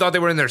doctor said he thought they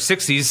were in their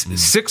 60s.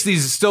 60s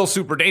is still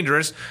super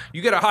dangerous.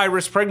 You get a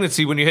high-risk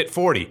pregnancy when you hit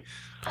 40.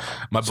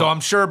 So I'm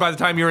sure by the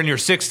time you're in your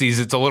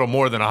 60s, it's a little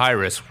more than a high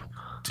risk.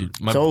 Dude,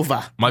 it's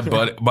over. My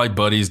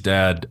buddy's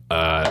dad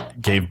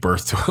gave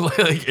birth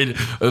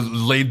to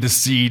laid the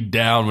seed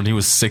down when he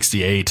was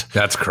 68.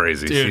 That's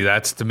crazy. Dude, See,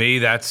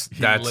 that's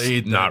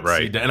not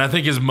right. And I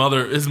think his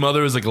mother is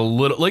like a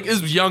little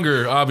is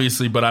younger,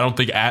 obviously, but I don't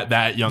think at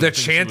that young. The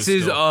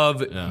chances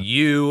of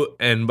you,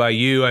 and by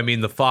you I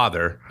mean the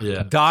father,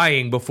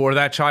 dying before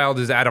that child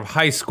is out of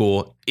high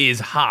school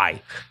is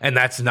high, and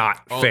that's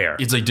not fair.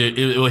 It's like,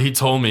 dude, he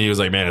told me, he was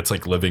like, man, it's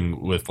like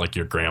living with like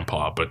your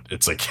grandpa, but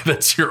it's like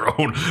that's your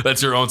own.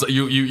 So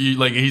you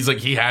like, he's like,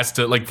 he has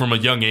to, like, from a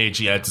young age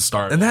he had to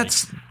start, and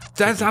that's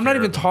I'm not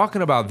even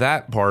talking about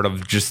that part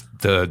of just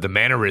the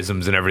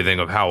mannerisms and everything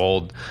of how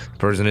old the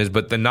person is,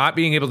 but the not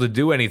being able to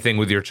do anything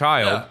with your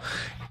child,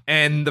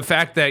 and the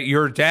fact that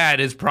your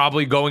dad is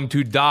probably going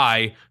to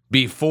die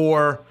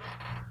before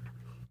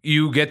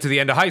you get to the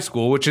end of high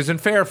school, which isn't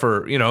fair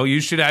for,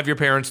 you should have your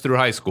parents through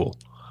high school.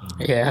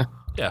 Yeah.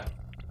 Yeah.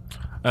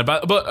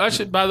 But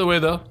actually, by the way,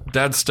 though,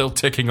 Dad's still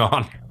ticking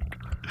on.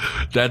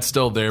 Dad's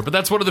still there. But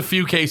that's one of the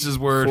few cases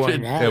where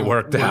it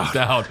worked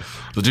out.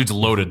 The dude's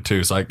loaded,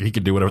 too, so he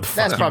can do whatever the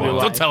fuck he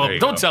wants.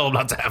 Don't tell him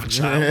not to have a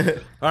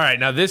child. All right,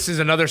 now this is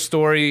another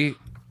story,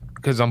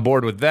 because I'm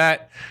bored with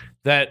that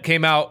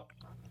came out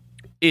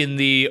in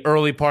the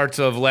early parts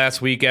of last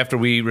week after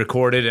we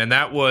recorded, and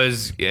that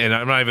was, and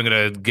I'm not even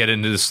going to get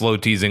into the slow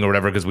teasing or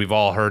whatever because we've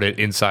all heard it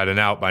inside and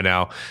out by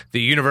now.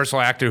 The Universal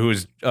actor who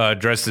was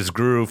dressed as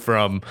Gru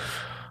from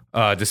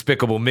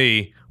Despicable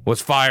Me was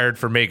fired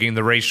for making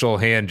the racial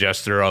hand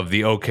gesture of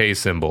the OK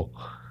symbol.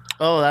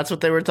 Oh, that's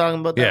what they were talking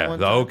about? Yeah,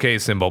 the OK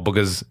symbol,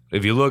 because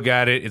if you look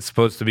at it, it's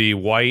supposed to be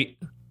white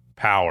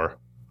power.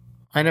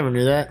 I never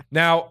knew that.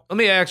 Now, let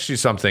me ask you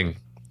something.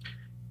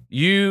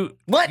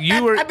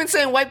 I've been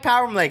saying white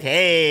power. I'm like,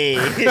 hey,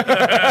 hey,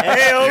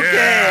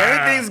 okay,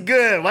 everything's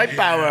good. White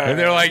power. And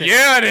they're like,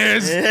 yeah, it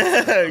is.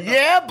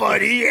 Yeah,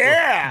 buddy,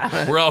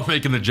 yeah. We're all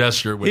making the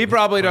gesture. He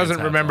probably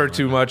doesn't remember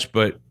too much,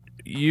 but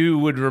you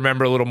would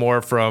remember a little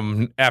more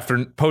from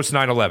post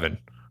 9/11,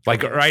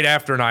 like right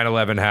after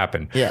 9/11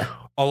 happened. Yeah.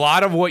 A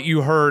lot of what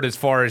you heard as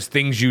far as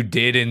things you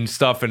did and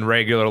stuff in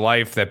regular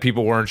life that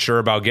people weren't sure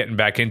about getting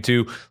back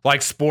into,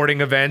 like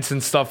sporting events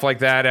and stuff like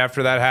that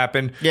after that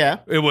happened. Yeah.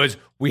 It was,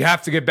 we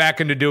have to get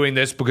back into doing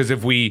this because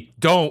if we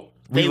don't,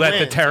 we let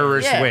the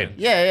terrorists win.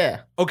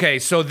 Yeah. Okay,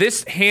 so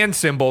this hand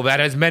symbol that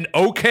has meant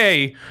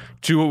okay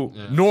to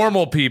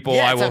normal people,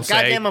 I will say. It's a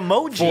goddamn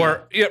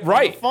emoji.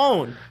 Right. On the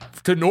phone.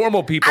 To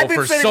normal people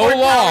for so white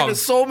power long. to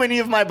so many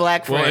of my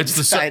black friends.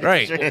 Well, it's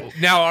right.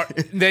 Now,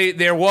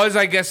 there was,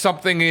 I guess,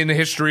 something in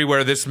history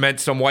where this meant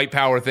some white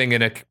power thing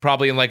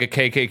probably in like a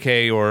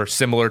KKK or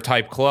similar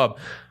type club.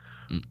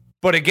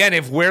 But again,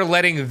 if we're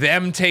letting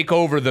them take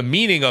over the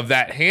meaning of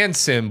that hand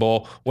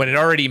symbol when it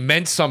already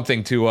meant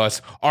something to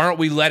us, aren't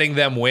we letting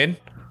them win?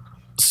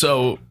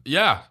 So,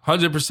 yeah,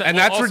 100%. And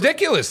that's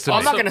ridiculous to me.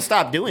 I'm not going to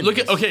stop doing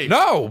this. Okay.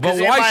 No, but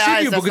why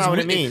should you? That's not what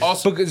it means.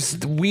 means. Because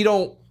we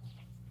don't...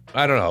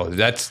 I don't know.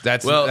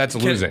 That's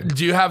losing.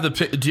 Do you have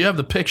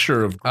the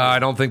picture of? I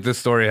don't think this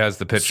story has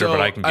the picture,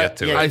 but I can get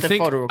to it. I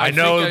think I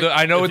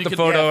know with the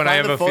photo, and I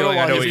have a feeling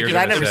I know what you're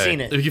going to say. I've never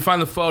seen it. If you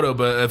find the photo,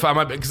 but if I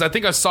might, because I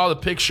think I saw the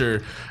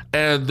picture,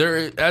 and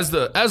there, as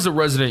the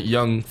resident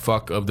young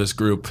fuck of this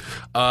group,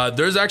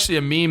 there's actually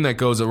a meme that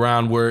goes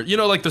around where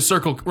like the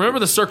circle. Remember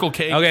the Circle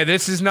K? Okay,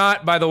 this is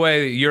not, by the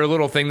way, your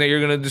little thing that you're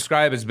going to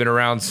describe has been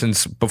around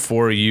since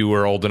before you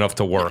were old enough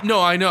to work. No,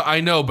 I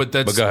know, but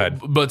that's. But go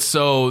ahead. But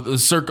so the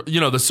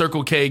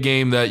Circle K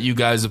game that you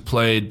guys have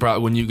played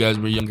probably when you guys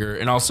were younger,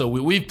 and also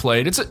we've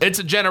played. It's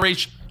a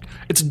generation.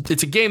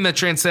 It's a game that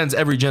transcends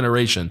every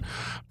generation.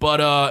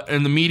 But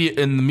in the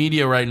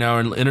media right now,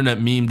 and internet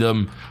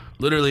memedom,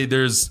 literally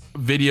there's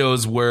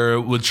videos where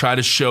it would try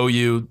to show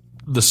you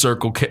the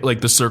Circle K, like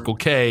the Circle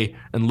K,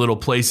 in little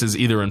places,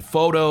 either in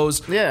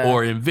photos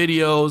or in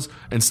videos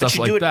and stuff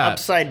like that. You do it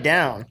upside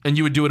down, and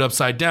you would do it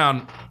upside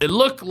down. It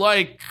looked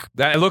like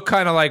that. It looked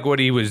kind of like what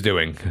he was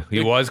doing.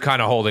 He was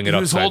kind of holding it upside down.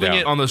 He was holding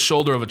it on the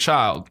shoulder of a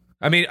child.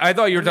 I mean, I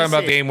thought you were talking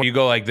about the game where you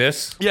go like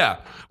this. Yeah.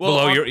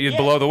 Well,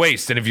 below the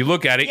waist, and if you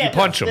look at it, you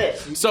punch him.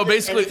 So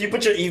basically, if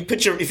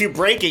you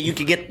break it, you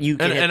can get you.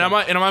 And I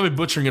might be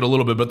butchering it a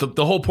little bit, but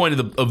the whole point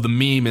of the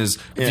meme is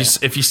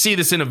if you see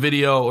this in a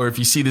video or if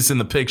you see this in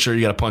the picture,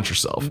 you got to punch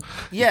yourself.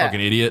 Yeah, you fucking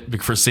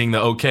idiot for seeing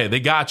they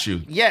got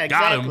you. Yeah,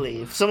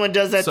 exactly. If someone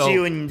does that to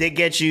you and they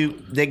get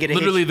you, they get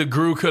literally the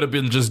Gru could have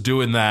been just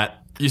doing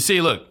that. You see,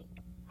 look.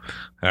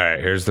 All right,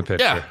 here's the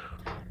picture. Yeah,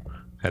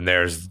 and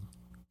there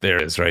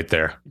it is right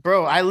there.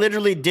 Bro, I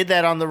literally did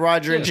that on the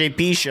Roger and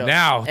JP show.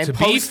 Now, to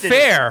be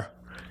fair,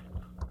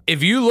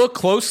 if you look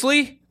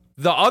closely,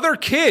 the other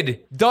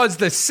kid does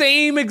the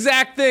same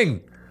exact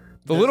thing.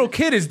 The little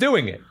kid is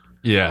doing it.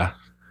 Yeah.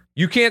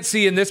 You can't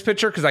see in this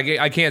picture because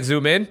I can't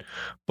zoom in,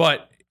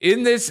 but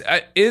in this,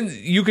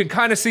 you can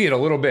kind of see it a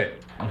little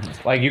bit.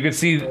 Like you can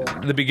see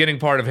the beginning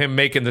part of him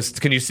making this.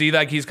 Can you see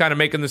like he's kind of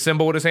making the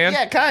symbol with his hand?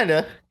 Yeah, kind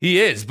of. He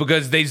is,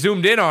 because they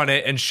zoomed in on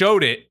it and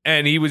showed it,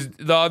 and he was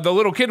the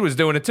little kid was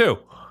doing it too.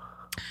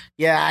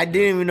 Yeah, I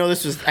didn't even know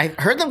this was. I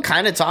heard them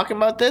kind of talking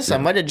about this. I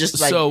might have just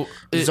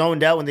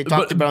zoned out when they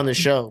talked about it on the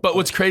show. But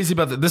what's crazy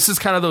about this is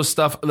kind of those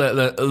stuff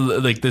that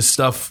like this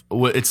stuff.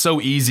 It's so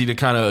easy to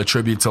kind of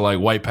attribute to like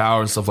white power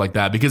and stuff like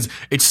that, because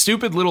it's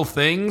stupid little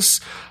things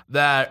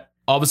that.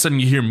 All of a sudden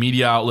you hear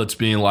media outlets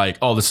being like,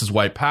 oh, this is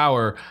white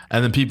power.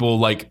 And then people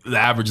like the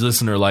average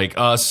listener like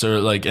us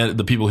or like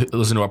the people who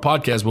listen to our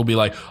podcast will be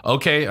like,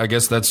 okay, I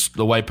guess that's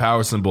the white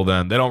power symbol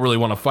then. They don't really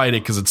want to fight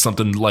it because it's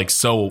something like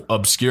so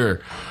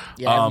obscure.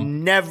 Yeah, I've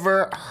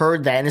never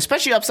heard that. And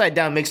especially upside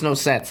down makes no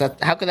sense.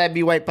 How could that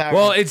be white power?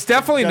 Well, it's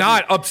definitely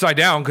not upside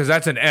down because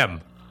that's an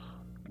M.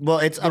 Well,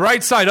 it's the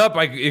right side up.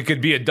 It could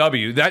be a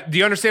W. Do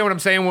you understand what I'm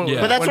saying?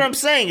 But that's what I'm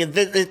saying.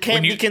 It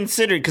can't be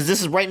considered because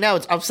this is right now.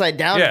 It's upside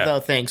down. The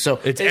thing. So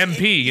it's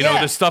MP. You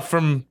know, the stuff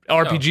from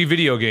RPG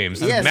video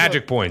games.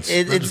 Magic points.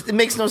 It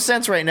makes no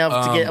sense right now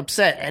to get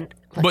upset. And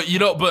but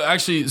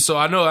actually, so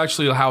I know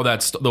actually how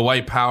that's the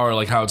white power,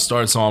 like how it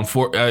starts on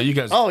you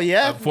guys. Oh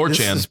yeah, 4chan.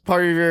 This is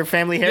part of your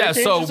family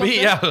heritage.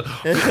 Yeah,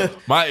 so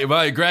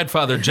my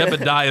grandfather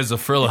Jebediah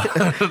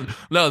Zafrilla.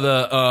 No,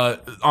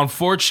 on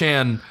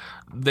 4chan.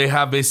 They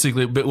have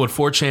basically what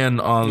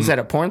 4chan on. Is that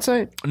a porn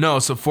site? No,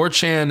 so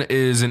 4chan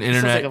is an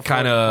internet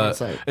kind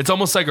of. It's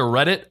almost like a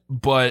Reddit,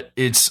 but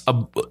it's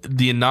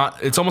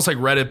almost like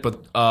Reddit,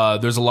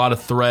 but there's a lot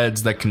of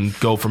threads that can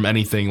go from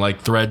anything,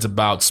 like threads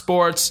about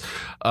sports,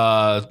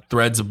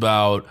 threads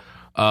about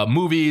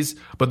movies,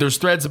 but there's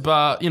threads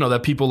about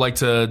that people like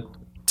to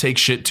take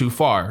shit too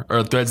far,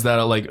 or threads that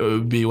are like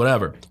be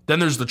whatever. Then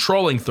there's the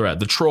trolling thread,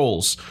 the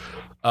trolls.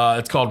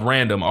 It's called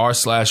random,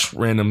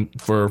 r/random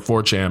for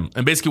 4chan.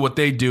 And basically what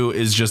they do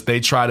is just they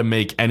try to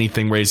make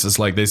anything racist.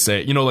 Like they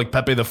say, like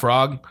Pepe the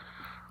Frog,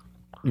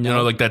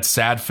 like that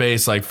sad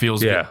face, like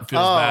feels bad,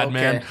 okay.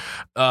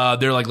 Man.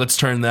 They're like, let's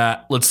turn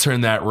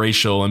that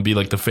racial and be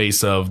like the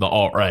face of the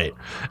alt-right.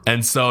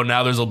 And so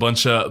now there's a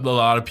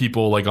lot of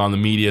people like on the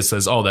media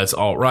says, oh, that's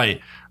alt-right.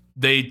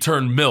 They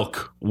turn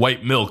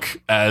white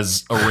milk,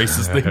 as a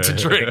racist thing to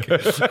drink.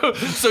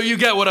 So you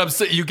get what I'm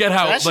saying. You get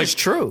how that's just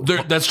true.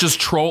 That's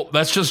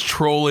just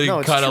trolling,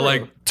 kind of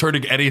like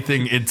turning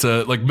anything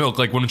into like milk.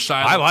 Like when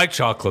I like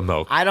chocolate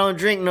milk. I don't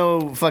drink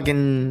no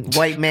fucking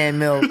white man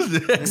milk.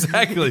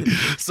 Exactly.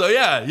 So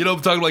yeah, I'm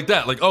talking like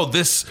that. Like, oh,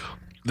 this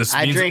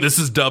means this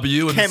is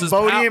W and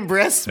Cambodian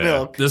breast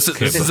milk. This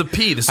is a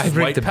P. This is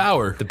white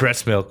power. The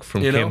breast milk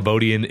from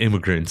Cambodian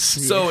immigrants.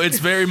 So it's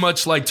very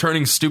much like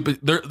turning stupid.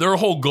 Their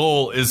whole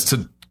goal is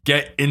to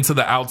get into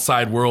the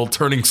outside world,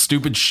 turning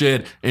stupid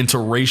shit into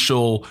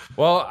racial.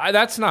 Well,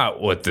 that's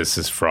not what this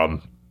is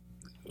from.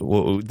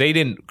 Well, they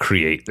didn't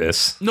create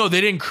this. No,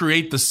 they didn't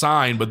create the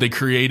sign, but they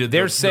created.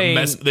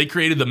 They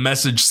created the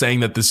message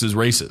saying that this is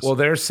racist. Well,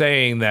 they're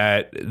saying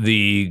that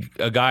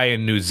a guy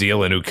in New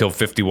Zealand who killed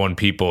 51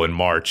 people in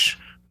March,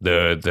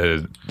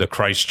 the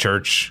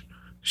Christchurch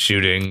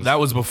shooting, that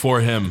was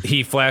before him.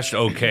 He flashed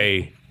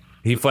OK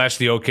He flashed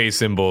the OK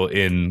symbol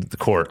in the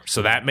court.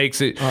 So that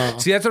makes it.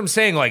 See, that's what I'm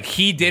saying. Like,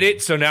 he did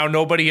it, so now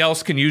nobody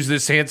else can use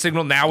this hand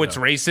signal. Now it's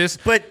racist.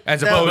 But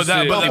as opposed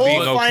to the whole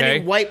being finding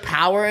okay. white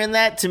power in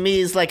that, to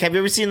me, is like, have you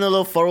ever seen the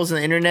little photos on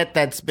the internet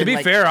that's been To be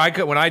like, fair,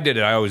 when I did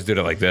it, I always did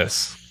it like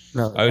this.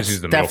 No, I always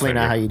use the middle definitely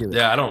not finger. how you do it.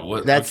 Yeah, I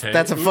don't.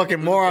 That's a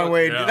fucking moron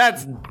way. Yeah.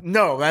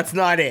 That's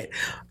not it.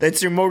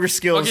 That's your motor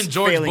skills.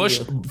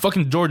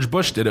 Fucking George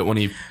Bush did it when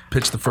he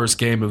pitched the first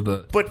game of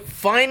the. But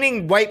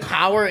finding white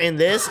power in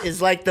this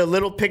is like the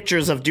little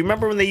pictures of. Do you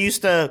remember when they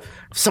used to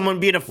someone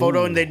be in a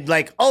photo and they'd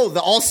like, oh,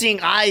 the all-seeing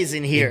eyes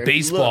in here. In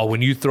baseball, Look.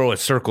 when you throw a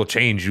circle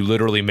change, you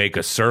literally make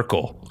a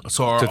circle to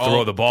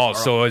throw the ball.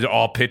 So are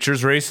all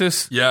pitchers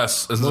racist?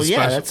 Yes. Well,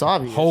 yeah, that's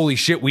obvious. Holy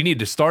shit, we need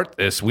to start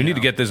this. We need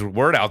to get this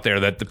word out there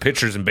that the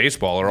pitchers in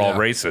baseball are all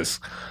racist.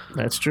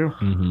 That's true.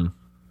 Mm-hmm.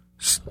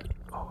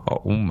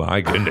 Oh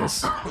my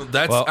goodness.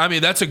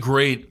 That's a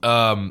great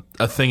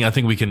a thing. I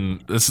think we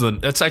can.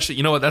 That's actually,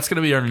 you know what? That's going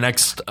to be our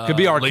next. Could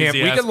be our camp.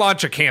 We could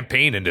launch a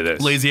campaign into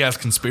this. Lazy ass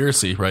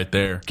conspiracy right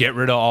there. Get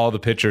rid of all the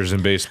pitchers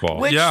in baseball.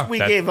 Which we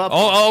gave up.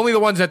 Only the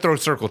ones that throw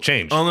circle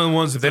change. Only the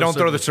ones if they don't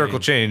throw the circle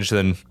change,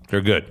 then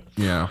they're good.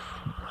 Yeah.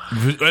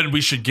 And we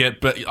should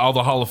get all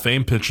the Hall of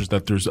Fame pitchers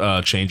that there's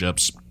change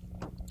ups.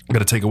 Got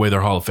to take away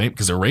their Hall of Fame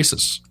because they're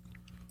racist.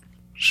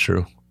 It's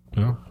true.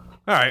 Yeah. All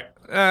right.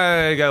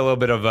 I got a little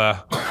bit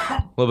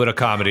of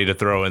comedy to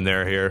throw in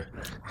there here.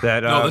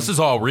 No, this is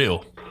all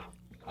real.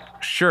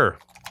 Sure.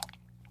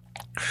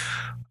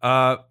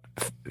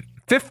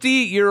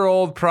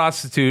 50-year-old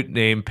prostitute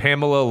named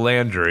Pamela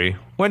Landry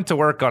went to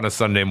work on a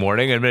Sunday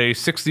morning and met a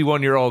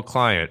 61-year-old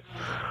client,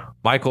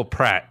 Michael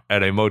Pratt,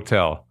 at a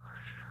motel.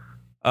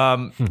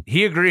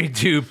 He agreed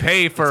to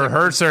pay for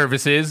her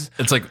services.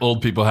 It's like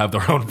old people have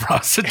their own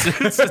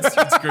prostitutes.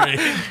 It's great.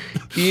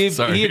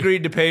 He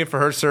agreed to pay for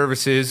her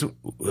services.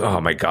 Oh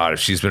my god, if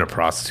she's been a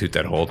prostitute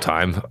that whole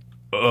time.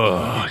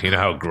 Ugh, you know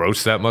how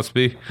gross that must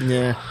be?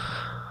 Yeah.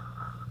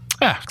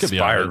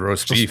 Expired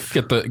roast beef.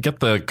 Get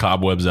the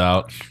cobwebs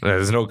out.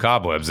 There's no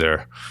cobwebs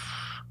there.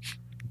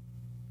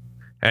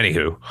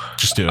 Anywho.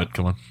 Just do it.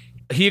 Come on.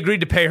 He agreed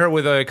to pay her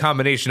with a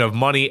combination of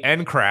money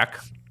and crack.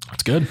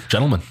 That's good.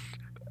 Gentlemen.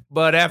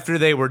 But after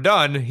they were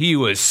done, he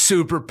was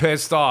super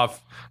pissed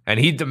off, and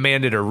he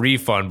demanded a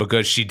refund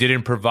because she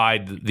didn't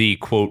provide the,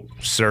 quote,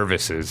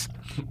 services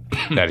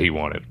that he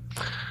wanted.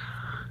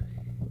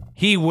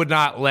 He would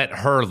not let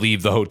her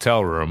leave the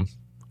hotel room.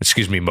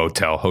 Excuse me,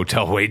 motel.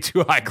 Hotel way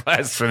too high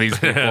class for these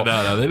people.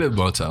 No, they did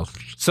motel.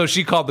 So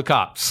she called the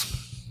cops.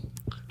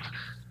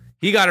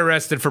 He got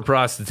arrested for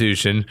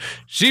prostitution.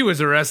 She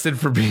was arrested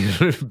for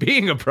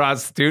being a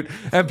prostitute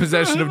and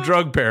possession of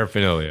drug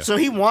paraphernalia. So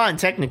he won,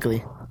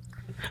 technically.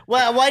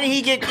 Well, why did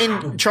he get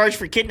in charge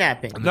for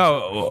kidnapping?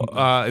 No,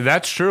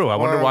 that's true. I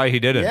wonder why he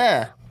didn't.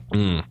 Yeah.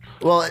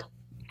 Well,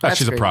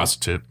 she's a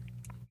prostitute.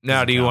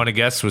 Now, do you want to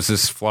guess? Was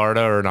this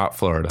Florida or not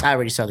Florida? I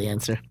already saw the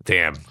answer.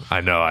 Damn,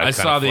 I know. I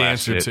saw the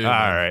answer too. All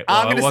right.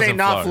 I'm going to say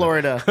not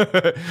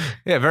Florida.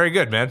 Yeah, very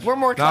good, man. We're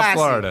more classy. Not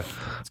Florida.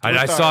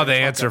 I saw the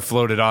answer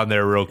floated on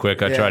there real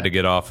quick. I tried to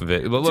get off of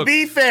it. But look, to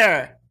be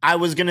fair, I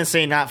was going to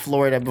say not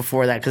Florida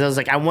before that because I was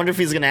like, I wonder if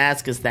he's going to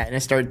ask us that. And I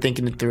started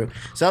thinking it through.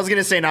 So I was going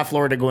to say not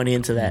Florida going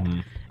into that. Mm-hmm.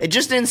 It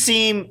just didn't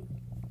seem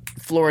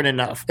Florida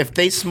enough. If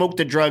they smoked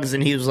the drugs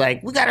and he was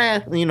like, we got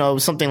to,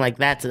 something like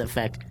that to the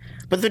effect.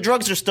 But the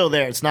drugs are still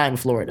there. It's not in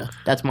Florida.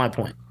 That's my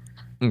point.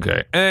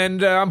 Okay.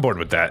 And I'm bored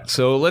with that.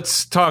 So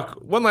let's talk.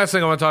 One last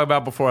thing I want to talk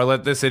about before I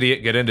let this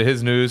idiot get into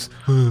his news.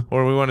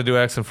 Or we want to do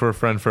Asking for a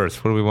Friend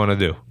first. What do we want to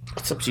do?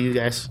 It's up to you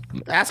guys.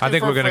 I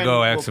think we're going to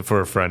go Asking for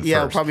a Friend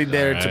yeah, first. probably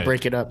better to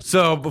break it up.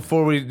 So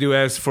before we do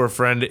Ask for a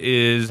Friend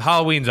is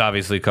Halloween's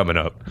obviously coming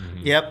up.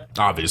 Yep.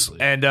 Obviously.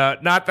 And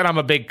not that I'm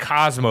a big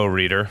Cosmo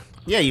reader.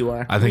 Yeah, you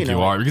are. I think you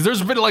are because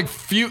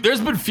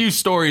there's been few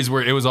stories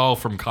where it was all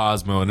from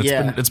Cosmo, and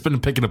it's been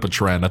picking up a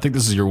trend. I think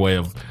this is your way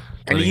of.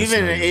 And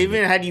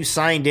even had you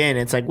signed in,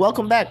 it's like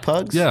welcome back,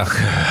 Pugs. Yeah.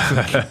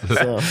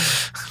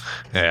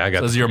 Hey, I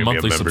got your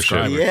monthly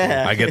subscriber.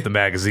 Yeah, I get the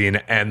magazine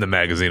and the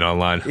magazine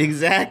online.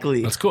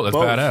 Exactly. That's cool. That's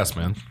badass,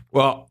 man.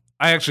 Well,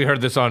 I actually heard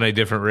this on a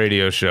different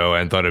radio show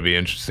and thought it'd be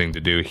interesting to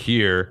do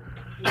here.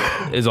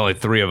 There's only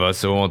 3 of us,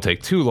 so it won't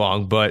take too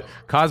long. But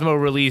Cosmo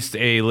released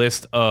a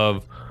list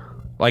of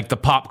like the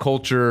pop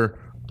culture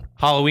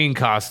Halloween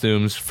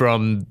costumes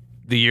from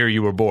the year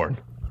you were born.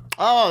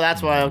 Oh,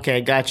 that's why.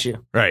 Okay, got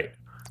you. Right.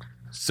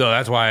 So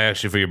that's why I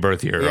asked you for your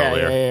birth year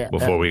earlier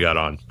before we got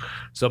on.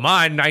 So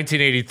mine,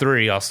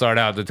 1983, I'll start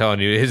out to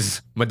telling you,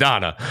 is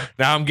Madonna.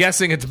 Now, I'm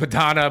guessing it's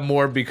Madonna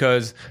more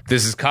because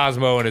this is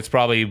Cosmo and it's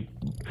probably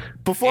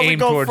before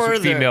aimed towards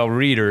female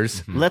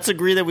readers. Let's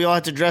agree that we all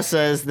have to dress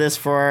as this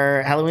for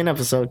our Halloween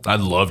episode.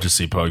 I'd love to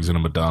see Pugs in a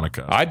Madonna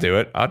costume. I do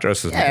it. I'll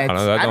dress as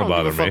Madonna. That don't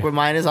bother me. Fuck what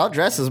mine is. I'll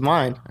dress as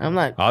mine. I'm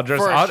not. I'll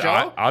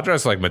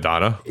dress like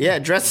Madonna. Yeah,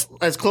 dress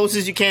as close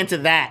as you can to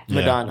that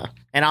Madonna.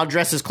 And I'll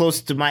dress as close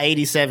to my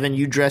 87.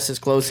 You dress as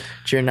close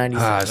to your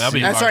 96.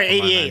 Sorry,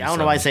 88. I don't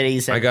know why I said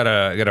 87. I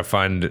gotta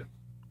find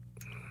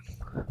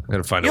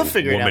You'll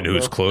figure woman it out,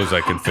 whose clothes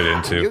I can fit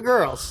into. Your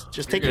girls.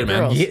 Just take your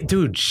girls. Yeah,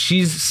 dude,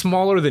 she's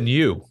smaller than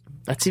you.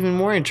 That's even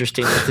more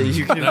interesting.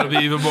 You can That'd be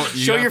even more.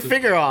 show your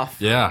figure off.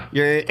 Yeah.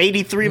 Your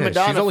 83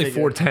 Madonna. She's only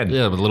figure. 4'10".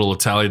 Yeah, but little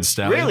Italian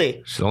stallion.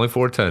 Really? She's only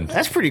 4'10".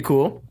 That's pretty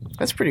cool.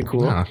 That's pretty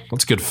cool. Yeah,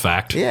 that's a good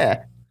fact.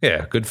 Yeah.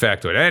 Yeah, good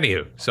factoid.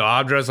 Anywho, so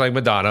I'm dressed like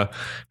Madonna,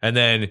 and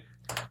then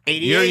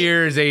 88? your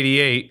year is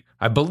 88.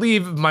 I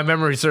believe, if my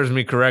memory serves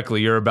me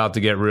correctly, you're about to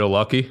get real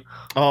lucky.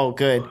 Oh,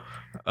 good.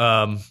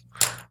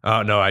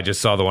 Oh, no, I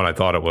just saw the one I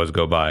thought it was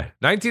go by.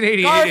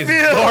 1988 is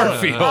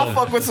Garfield. I'll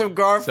fuck with some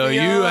Garfield. So you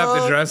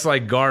have to dress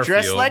like Garfield.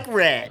 Dress like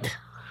red.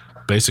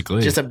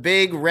 Basically. Just a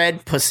big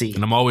red pussy.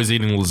 And I'm always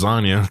eating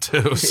lasagna,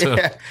 too, so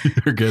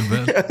you're good,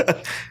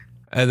 man.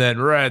 And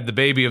then Red, the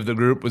baby of the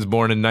group, was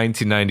born in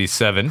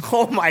 1997.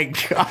 Oh, my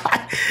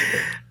God.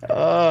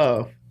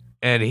 Oh.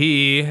 And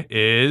he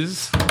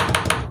is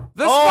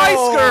the Spice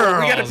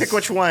Girls. We got to pick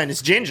which one.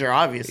 It's Ginger,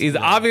 obviously. He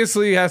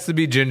obviously has to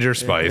be Ginger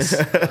Spice.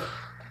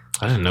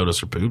 I didn't notice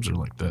her boobs are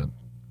like that.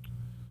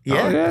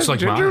 Yeah. It's like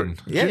Ginger, mine.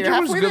 Yeah, Ginger you're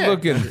was halfway good there.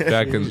 looking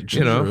back in,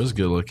 Ginger is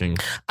good looking.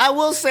 I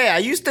will say, I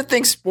used to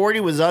think Sporty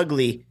was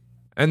ugly.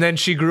 And then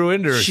she grew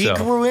into herself.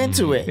 She grew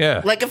into it.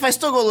 Yeah. Like, if I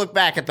still go look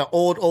back at the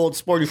old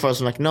Sporty photos,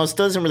 I'm like, no, it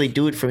doesn't really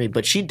do it for me.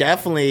 But she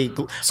definitely,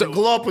 the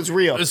glow up was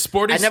real.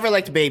 Sporty's- I never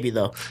liked Baby,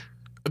 though.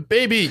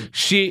 Baby.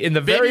 She in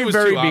the Baby was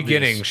very too obvious.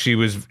 beginning, she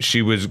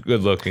was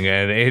good looking,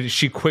 and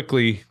she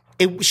quickly.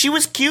 She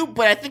was cute,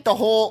 but I think the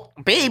whole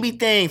baby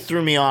thing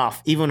threw me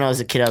off. Even when I was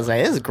a kid, I was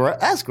like,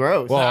 that's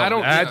gross. Well, I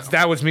don't-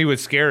 that was me with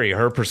Scary.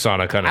 Her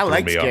persona kind I of threw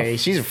like me Scary. off.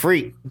 She's a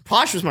freak.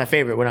 Posh was my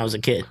favorite when I was a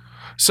kid.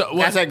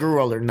 So As I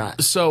grew older,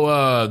 not. So,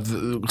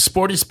 the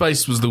Sporty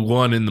Spice was the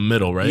one in the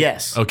middle, right?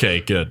 Yes. Okay,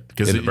 good.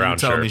 Because In the you brown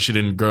telling shirt. me she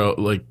didn't grow,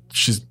 like,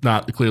 she's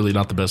clearly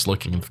not the best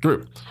looking in the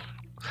group.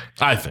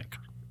 I think.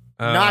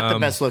 Not the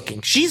best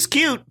looking. She's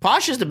cute.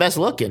 Posh is the best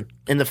looking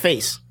in the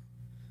face.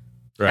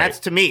 Right That's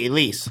to me, at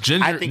least.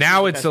 Ginger- I think now,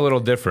 she's the it's best. a little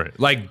different.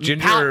 Like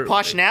Ginger,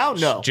 Posh now?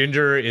 No.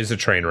 Ginger is a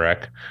train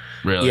wreck.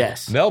 Really?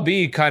 Yes. Mel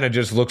B kind of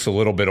just looks a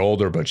little bit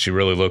older, but she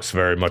really looks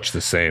very much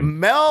the same.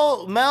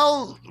 Mel,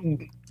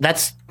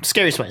 that's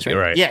Scary Spice, right?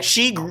 Right. Yeah,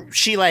 she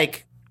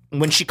like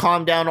when she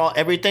calmed down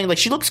everything, like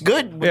she looks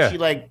good when Yeah. she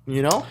like,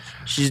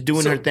 she's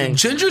doing her thing.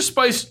 Ginger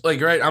Spice, like,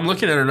 right, I'm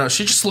looking at her now.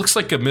 She just looks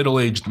like a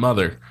middle-aged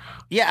mother.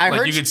 Yeah, I Like,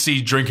 heard. you could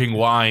see drinking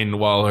wine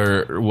while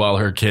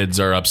her kids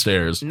are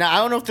upstairs. Now I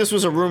don't know if this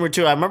was a rumor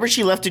too. I remember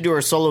she left to do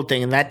her solo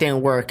thing, and that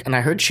didn't work. And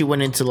I heard she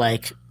went into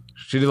like,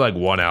 She did like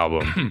one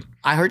album.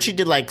 I heard she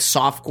did like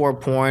softcore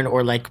porn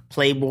or like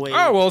Playboy.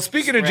 Oh well,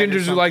 speaking of Spread or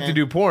gingers who like to something.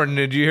 do porn,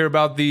 did you hear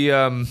about the?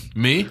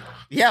 Me?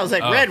 Yeah, I was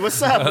like, Red,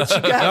 what's up? What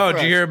you got? Oh, for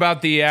did you us? hear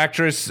about the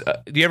actress?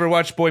 Do you ever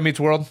watch Boy Meets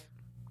World?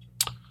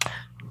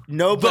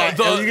 No, but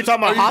you're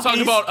talking about Are you Hoppies?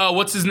 talking about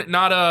what's his name?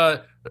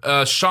 Not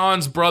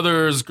Sean's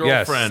brother's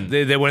girlfriend.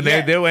 Yes. When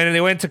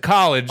they went to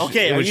college,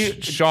 Okay, it are was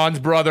you- Sean's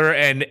brother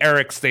and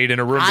Eric stayed in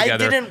a room I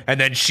together, didn't- and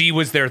then she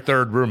was their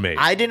third roommate.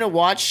 I didn't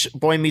watch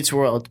Boy Meets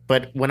World,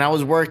 but when I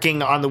was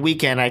working on the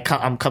weekend,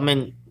 I'm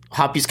coming.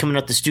 Hoppy's coming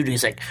up the studio.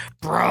 He's like,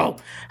 "Bro,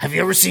 have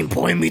you ever seen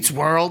Boy Meets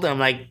World?" I'm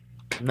like,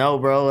 "No,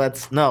 bro.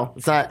 It's not.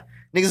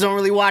 Niggas don't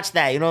really watch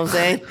that. You know what I'm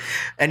saying?"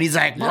 And he's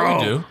like, "Bro, Yeah,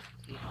 we do.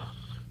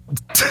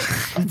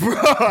 bro,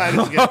 I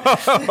was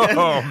gonna-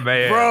 oh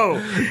man,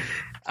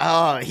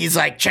 bro." He's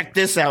like, "Check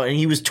this out," and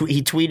he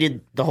tweeted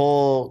the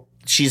whole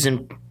she's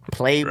in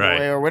Playboy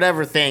Right. or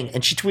whatever thing,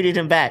 and she tweeted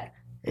him back,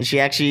 and she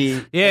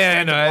actually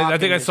Yeah, no, I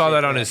think I saw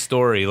that on his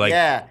story. Like,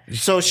 yeah.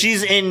 So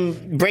she's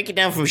in. Break it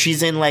down from.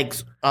 She's in like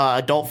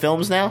adult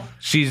films now.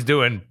 she's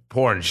doing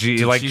porn. She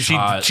she's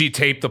hot. she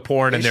taped the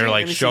porn, and Is they're she?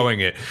 like Let me see. showing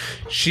it.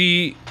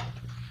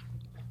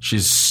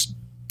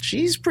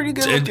 She's pretty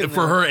good looking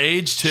for her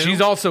age too.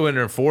 She's also in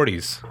her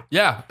 40s.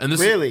 Yeah, and this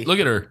Really? look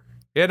at her.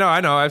 Yeah, no,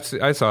 I know.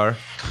 I saw her.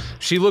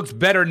 She looks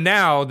better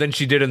now than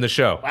she did in the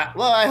show.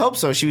 Well, I hope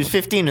so. She was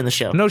 15 in the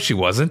show. No, she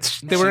wasn't.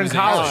 They were in was in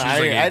college. college. I,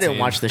 She was like I didn't 18.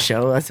 watch the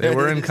show. They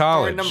were in Throwing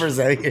college. Numbers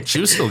out here. She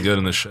was still good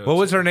in the show. What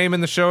was her name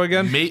in the show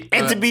again?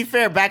 And to be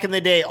fair, back in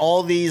the day,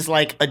 all these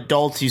like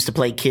adults used to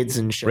play kids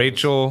in shows.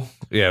 Rachel.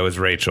 Yeah, it was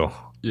Rachel.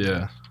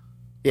 Yeah,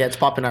 Yeah, it's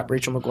popping up.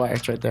 Rachel McGuire.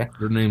 It's right there.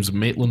 her name's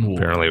Maitland Ward.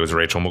 Apparently, it was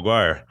Rachel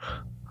McGuire.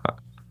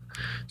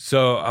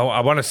 So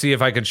I want to see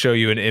if I can show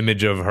you an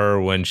image of her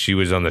when she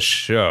was on the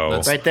show.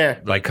 Right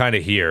there. Like kind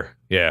of here.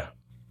 Yeah.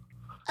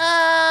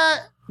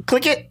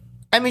 Click it.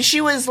 I mean,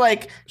 she was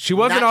like. She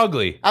wasn't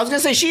ugly. I was gonna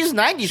say she's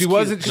 90s. She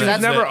wasn't. She was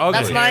That's never ugly.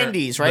 That's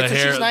 90s, right? The So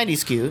hair- she's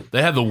 90s cute.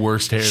 They had the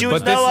worst hair. She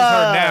was But this no, is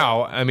her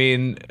now. I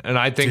mean, and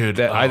I think Dude,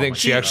 that I oh think my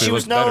she actually She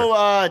looks was no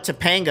better.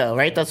 Topanga,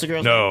 right? That's the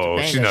girl's No,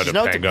 name. she's no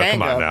Topanga.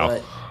 Come on now.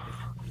 but-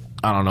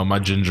 I don't know. My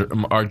ginger.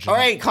 Our ginger. All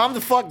right, calm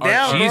the fuck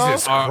down,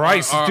 Jesus bro.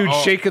 Christ, this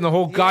dude's shaking the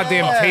whole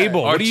goddamn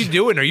table. What are you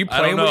doing? Are you I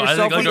playing don't know. with I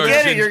yourself? think, like, We our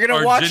get it. gin- You're gonna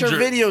our watch her ginger-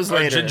 videos Our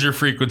later. ginger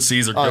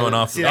frequencies are going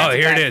off. see, Oh, that's a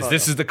here it bad is. photo.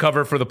 This is the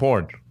cover for the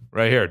porn.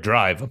 Right here.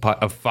 Drive. A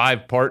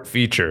 5-part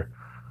feature.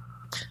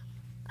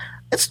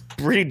 It's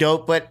pretty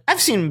dope, but I've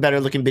seen better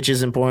looking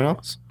bitches in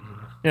pornos.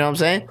 You know what I'm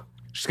saying?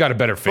 She's got a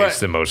better face But-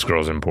 than most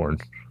girls in porn.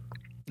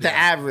 The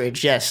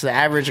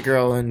average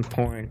girl in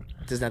porn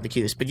is not the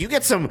cutest. But you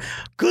get some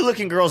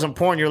good-looking girls in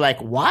porn, you're like,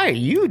 why are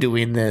you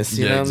doing this?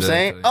 You know what I'm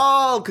saying?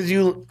 Oh, because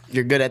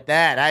you're good at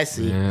that. I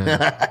see.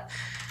 Yeah.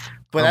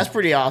 But that's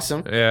pretty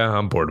awesome. Yeah,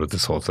 I'm bored with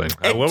this whole thing.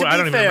 Hey, I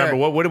don't even remember.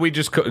 What did we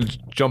just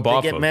jump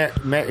off of? We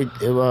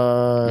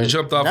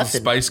jumped off of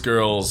Spice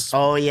Girls.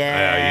 Oh, yeah.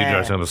 Yeah, you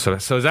dressing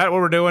up. So is that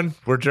what we're doing?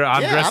 I'm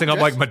dressing up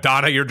like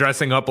Madonna. You're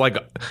dressing up like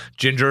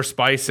Ginger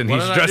Spice, and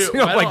he's dressing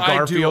up like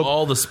Garfield. I do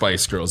all the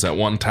Spice Girls at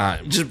one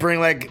time. Just bring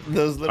like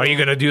those little... Are you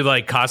going to do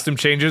like costume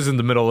changes in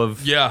the middle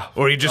of... Yeah.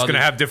 Or are you just going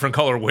to have different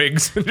color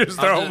wigs and just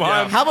throw them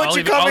on? How about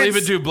I'll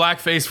even do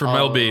blackface for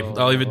Mel B.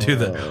 I'll even do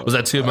that. Was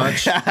that too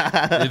much?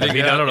 I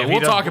don't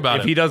know. We'll talk about it.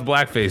 If he does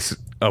blackface,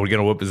 are we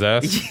gonna whoop his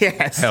ass?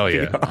 Yes. Hell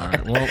yeah. All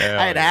right, well,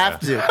 I'd have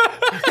to.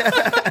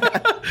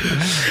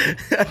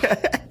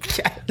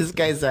 This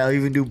guy's I'll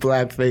even do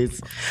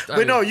blackface.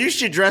 But no, you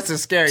should dress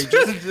as scary.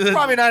 Just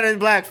probably not in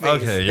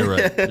blackface. Okay, you're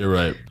right. You're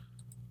right.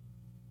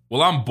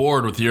 Well, I'm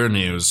bored with your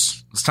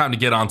news. It's time to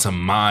get on to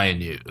my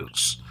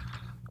news.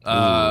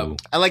 I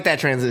like that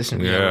transition.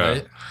 Yeah.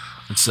 Right?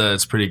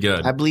 It's pretty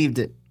good. I believed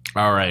it.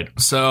 All right.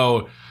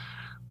 So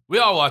we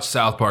all watched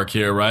South Park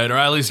here, right? Or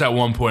at least at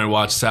one point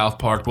watched South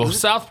Park. Well,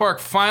 South Park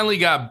finally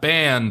got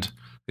banned.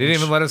 They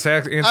didn't even let us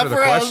answer the question.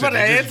 I was about to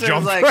answer. I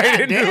was like,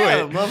 right into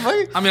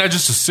it. I mean, I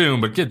just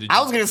assumed, but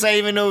I was going to say,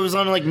 even though it was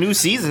on like new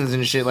seasons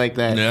and shit like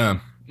that. Yeah.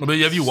 But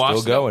have you watched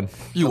Still going.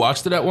 You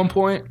watched it at one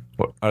point?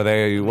 What are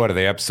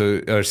they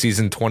episode or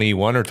season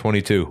 21 or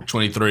 22?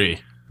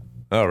 23.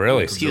 Oh,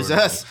 really? Excuse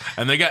us.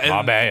 And they got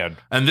my bad.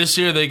 And this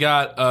year they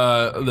got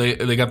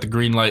they got the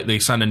green light. They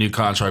signed a new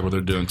contract where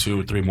they're doing 2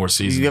 or 3 more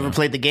seasons. You ever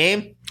played the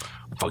game?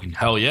 Fucking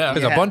hell yeah!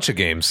 There's a bunch of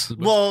games.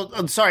 Well,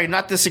 I'm sorry,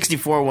 not the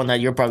 64 one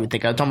that you're probably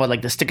thinking. I'm talking about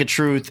like the Stick of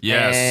Truth.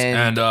 Yes,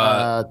 and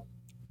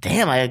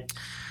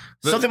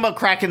something about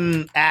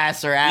cracking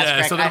ass or ass.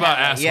 Yeah, something about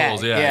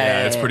assholes.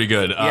 Yeah, it's pretty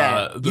good.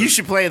 Yeah, you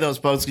should play those,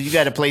 folks. Because you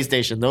got a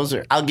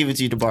PlayStation. I'll give it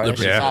to you to borrow.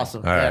 That's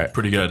awesome. All right,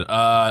 pretty good.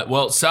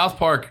 Well, South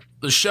Park,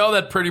 the show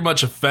that pretty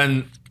much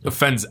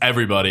offends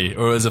everybody,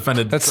 or is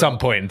offended at some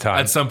point in time.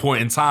 At some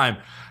point in time,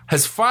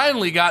 has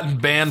finally gotten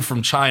banned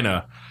from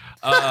China.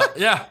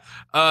 Yeah.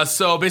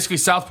 So basically,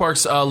 South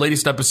Park's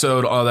latest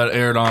episode that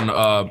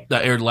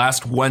aired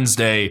last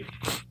Wednesday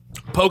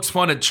pokes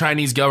fun at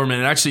Chinese government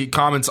and actually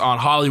comments on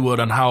Hollywood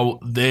on how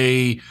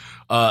they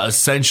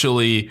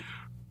essentially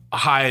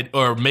hide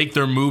or make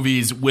their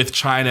movies with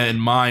China in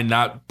mind,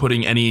 not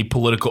putting any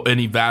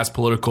vast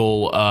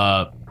political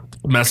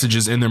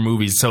messages in their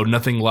movies. So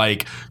nothing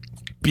like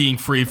being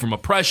free from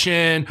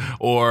oppression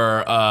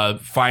or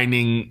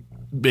finding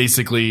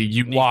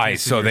basically why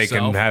so they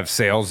can have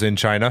sales in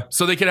China.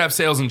 So they can have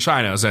sales in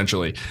China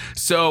essentially.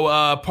 So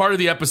part of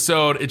the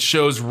episode, it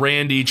shows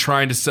Randy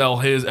trying to sell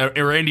his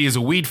Randy is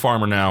a weed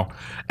farmer now,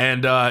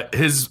 and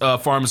his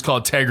farm is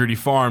called Tegrity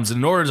Farms. And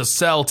in order to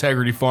sell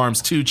Tegrity Farms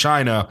to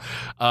China,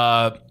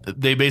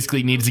 they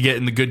basically need to get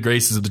in the good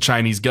graces of the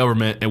Chinese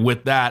government, and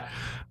with that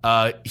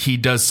he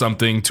does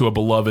something to a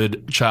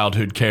beloved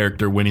childhood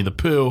character, Winnie the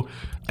Pooh.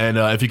 And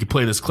if you could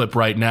play this clip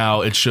right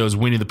now, it shows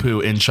Winnie the Pooh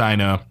in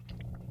China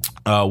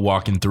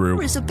walking through.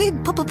 It's a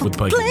big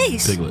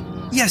place. Piglet.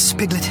 Yes,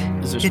 Piglet.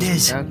 It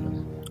is. Oh,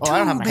 I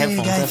don't have my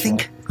headphones. I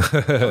think.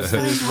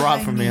 It's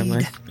robbed from me. I'm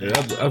like,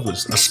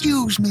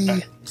 excuse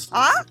me.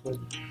 Huh?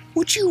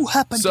 Would you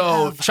happen to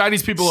have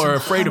Chinese people are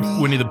afraid of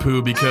Winnie the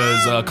Pooh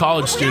because a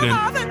college student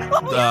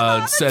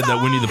said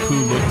that Winnie the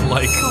Pooh looked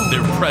like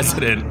their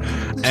president,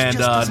 and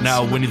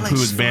now Winnie the Pooh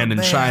is banned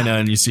in China,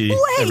 and you see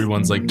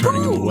everyone's like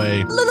turning him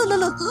away.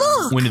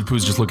 Look. Winnie the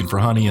Pooh's just looking for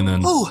honey, and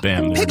then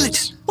bam.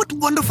 Piglet, what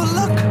wonderful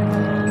luck.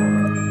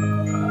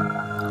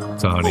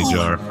 It's a honey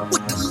jar.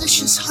 What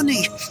delicious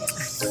honey.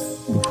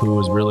 Pooh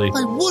is really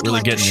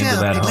like getting to into share,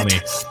 that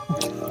Piglet.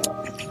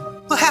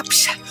 honey.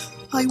 Perhaps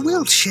I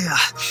will share.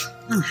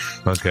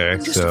 Okay,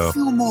 Just so a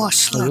few more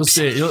slugs. You'll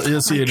see it.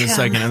 You'll see it in a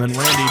second, and then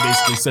Randy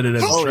basically set it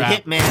as a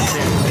trap.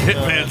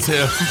 Hitman's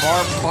him.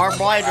 Barb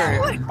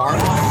wire.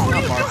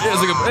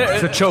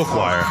 It's a choke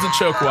wire. It's a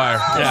choke wire.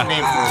 Yeah.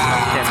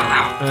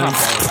 And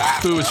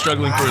Pooh is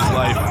struggling for his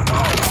life.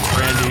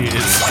 Randy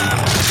is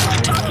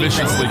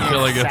viciously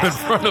killing him in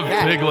front of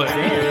Piglet. Look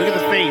at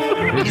the face.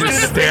 He's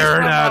just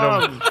staring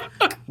at him.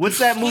 What's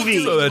that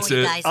movie? So that's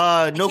it.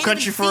 No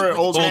Country for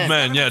Old Men. Old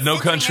Men, yeah. No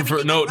Country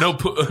for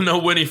no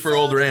Winnie for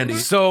Old Randy.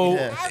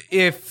 So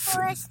if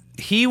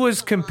he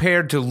was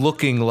compared to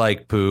looking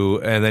like Pooh,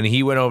 and then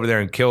he went over there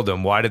and killed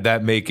him, why did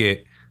that make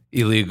it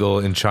illegal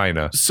in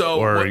China? So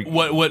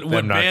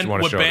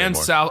what banned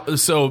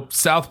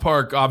South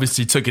Park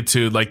obviously took it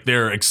to like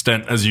their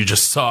extent, as you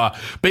just saw,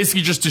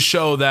 basically just to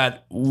show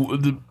that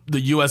the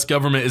U.S.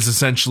 government is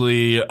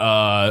essentially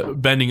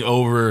bending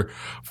over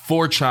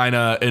for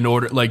China in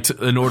order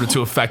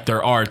to affect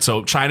their art.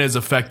 So China is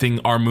affecting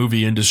our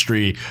movie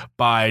industry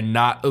by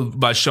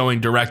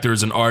showing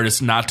directors and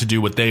artists not to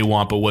do what they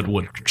want, but what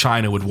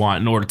China would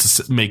want in order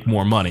to make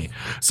more money.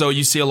 So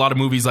you see a lot of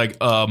movies like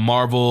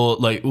Marvel,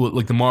 like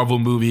the Marvel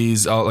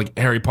movies, like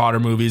Harry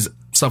Potter movies,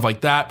 stuff like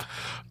that.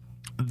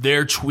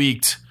 They're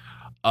tweaked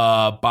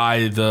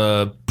by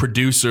the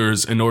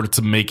producers in order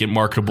to make it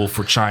marketable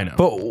for China.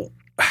 But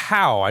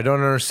how? I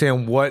don't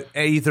understand what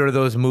either of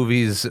those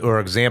movies or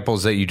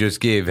examples that you just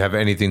gave have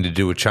anything to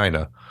do with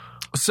China.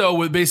 So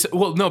with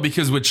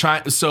because with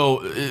China,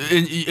 so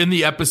in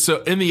the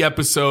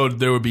episode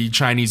there would be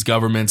Chinese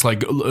governments,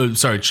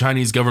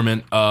 Chinese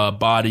government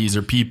bodies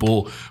or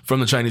people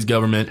from the Chinese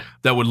government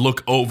that would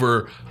look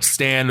over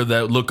Stan or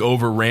that would look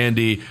over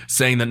Randy,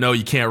 saying that no,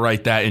 you can't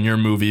write that in your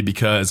movie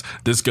because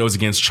this goes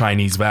against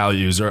Chinese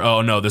values, or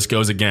oh no, this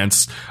goes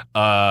against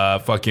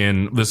this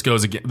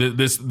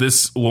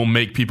will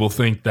make people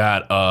think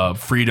that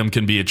freedom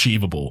can be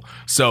achievable,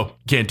 so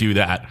can't do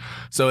that.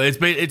 So it's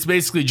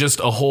basically just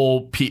the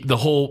whole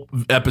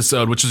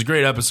episode, which is a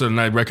great episode,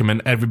 and I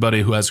recommend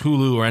everybody who has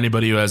Hulu or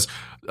anybody who has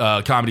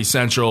Comedy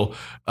Central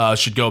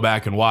should go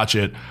back and watch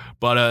it.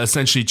 But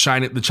essentially,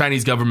 the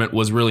Chinese government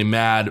was really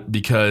mad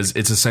because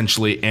it's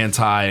essentially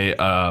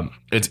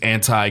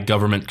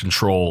anti-government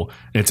control.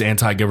 It's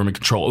anti-government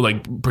control,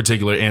 like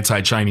particular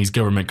anti-Chinese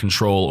government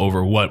control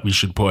over what we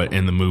should put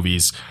in the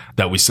movies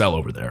that we sell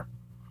over there.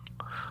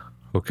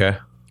 Okay.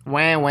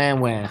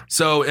 Wah.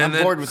 So I'm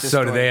bored with this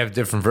So story. do they have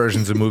different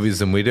versions of movies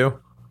than we do?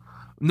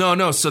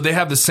 No. So they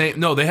have the same.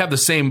 No, they have the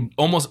same.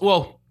 Almost.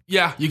 Well,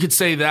 yeah, you could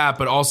say that,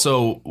 but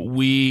also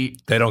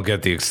they don't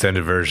get the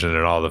extended version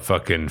and all the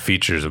fucking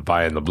features of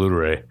buying the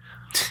Blu-ray.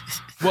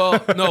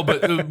 Well, no,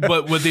 but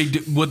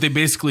what they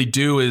basically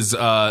do is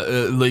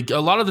like a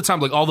lot of the time,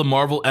 like all the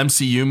Marvel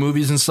MCU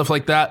movies and stuff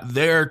like that,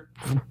 they're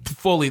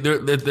fully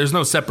there's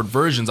no separate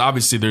versions.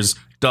 Obviously, there's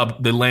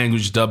the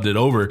language dubbed it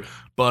over,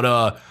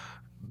 but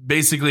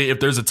basically, if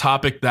there's a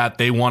topic that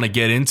they want to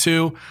get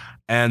into,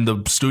 and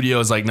the studio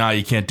is like, nah,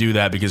 you can't do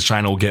that because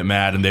China will get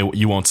mad and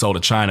you won't sell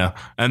to China.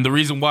 And the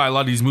reason why a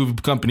lot of these movie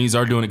companies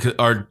are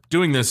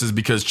doing this is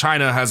because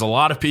China has a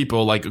lot of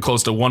people, like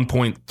close to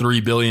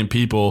 1.3 billion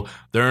people.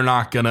 They're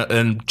not gonna,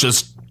 and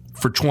just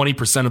for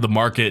 20% of the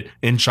market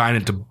in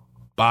China to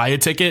buy a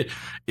ticket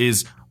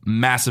is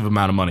massive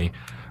amount of money.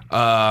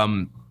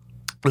 The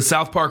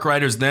South Park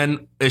writers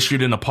then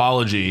issued an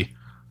apology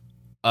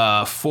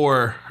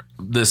for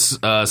this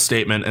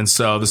statement, and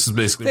so this is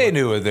basically they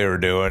knew what they were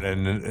doing,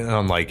 and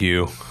unlike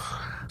you.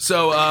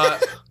 So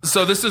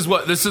this is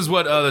what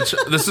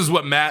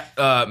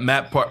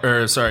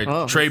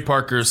Trey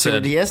Parker said.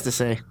 What he has to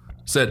say.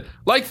 Said,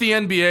 like the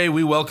NBA,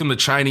 we welcome the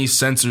Chinese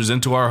censors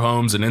into our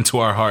homes and into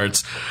our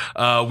hearts.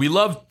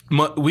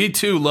 We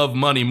too love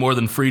money more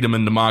than freedom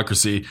and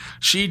democracy.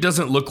 She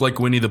doesn't look like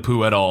Winnie the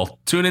Pooh at all.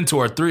 Tune into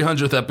our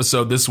 300th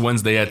episode this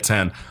Wednesday at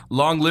 10.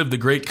 Long live the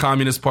great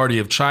Communist Party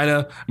of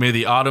China. May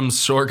the autumn's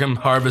sorghum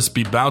harvest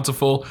be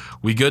bountiful.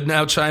 We good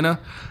now,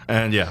 China?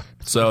 And yeah,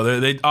 so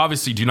they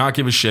obviously do not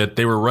give a shit.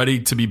 They were ready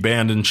to be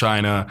banned in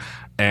China.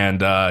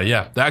 And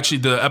yeah, actually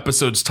the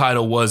episode's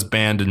title was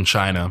Banned in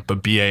China,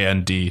 but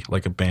B-A-N-D,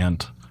 like a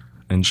band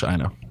in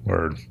China.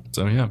 Word.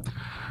 So yeah.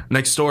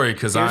 Next story,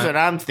 because here's what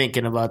I'm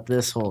thinking about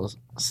this whole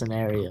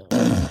scenario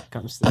when it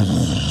comes to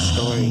this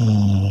story.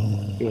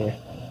 Yeah.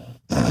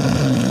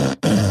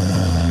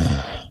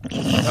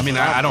 I mean,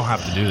 I don't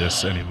have to do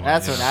this anymore.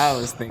 That's what I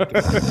was thinking.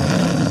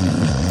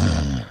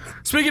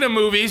 Speaking of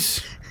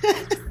movies,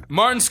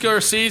 Martin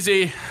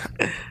Scorsese,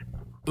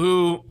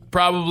 who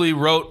probably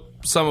wrote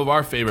some of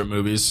our favorite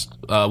movies,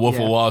 Wolf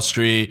of Wall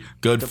Street,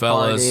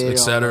 Goodfellas,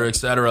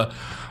 etc.,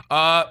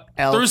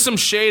 threw some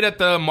shade at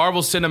the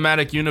Marvel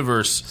Cinematic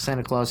Universe.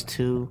 Santa Claus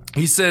 2.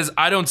 He says,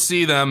 I don't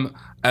see them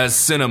as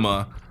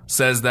cinema.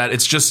 Says that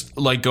it's just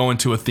like going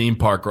to a theme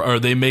park, or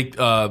they make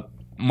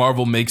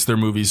Marvel makes their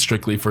movies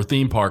strictly for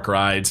theme park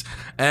rides,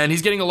 and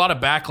he's getting a lot of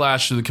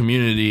backlash to the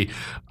community.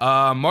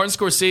 Martin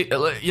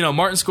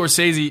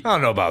Scorsese. I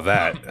don't know about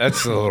that.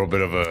 That's a little bit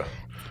of a.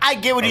 I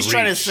get what he's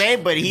trying to say,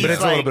 but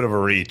it's a little bit of a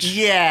reach.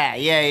 Yeah.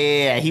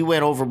 He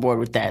went overboard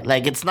with that.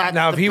 Like, it's not.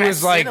 Now, if he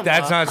was like, cinema.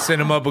 that's not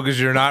cinema because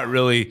you're not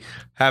really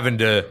having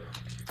to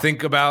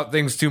think about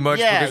things too much.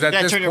 Yeah, because at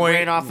this turn your point,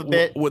 brain off a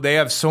bit. They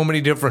have so many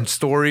different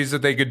stories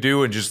that they could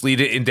do and just lead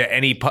it into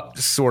any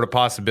sort of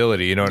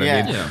possibility. You know what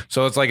I mean? Yeah.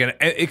 So it's like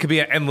it could be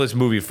an endless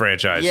movie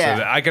franchise. Yeah.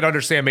 So I could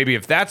understand maybe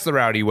if that's the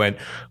route he went,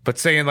 but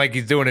saying like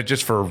he's doing it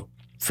just for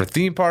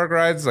theme park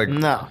rides, like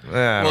no.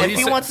 Well, if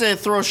he wants to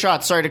throw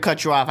shots, sorry to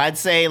cut you off, I'd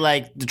say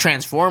like the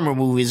Transformer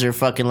movies are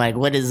fucking like,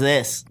 what is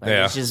this? Like,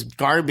 it's just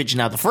garbage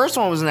now. The first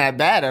one wasn't that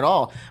bad at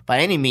all by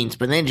any means,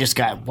 but then just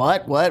got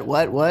what?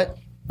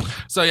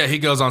 So yeah, he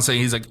goes on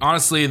saying, he's like,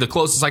 honestly, the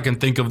closest I can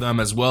think of them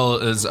as well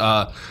as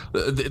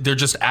they're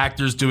just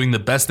actors doing the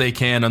best they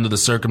can under the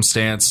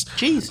circumstance.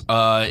 Jeez.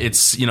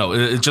 It's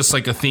it's just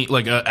like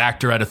an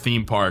actor at a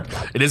theme park.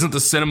 It isn't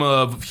the cinema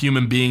of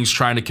human beings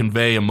trying to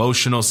convey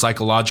emotional,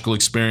 psychological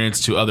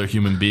experience to other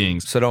human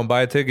beings. So don't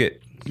buy a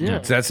ticket. Yeah.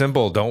 It's that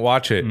simple. Don't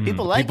watch it.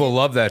 People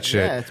love that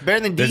shit. Yeah, it's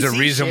better than DC There's a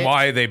reason shit.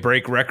 why they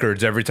break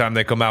records every time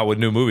they come out with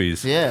new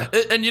movies. Yeah.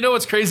 And you know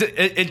what's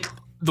crazy?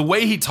 The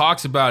way he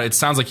talks about it, it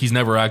sounds like he's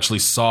never actually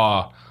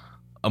saw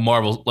a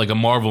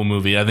Marvel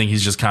movie. I think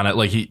he's just kind of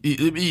like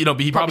he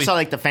probably saw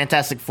like the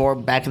Fantastic Four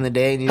back in the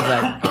day, and he's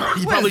like,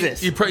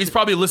 he's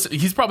probably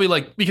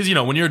like, because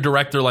when you're a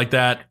director like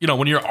that,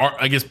 when you're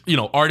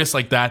artist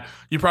like that,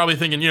 you're probably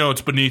thinking,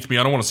 it's beneath me.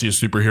 I don't want to see a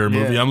superhero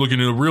movie. I'm looking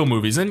at the real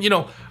movies, and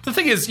the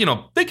thing is,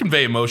 they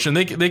convey emotion,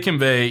 they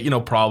convey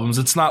problems.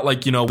 It's not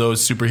like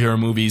those superhero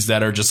movies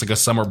that are just like a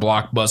summer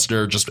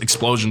blockbuster, just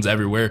explosions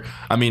everywhere.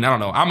 I mean, I don't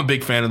know. I'm a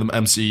big fan of the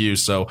MCU,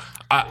 so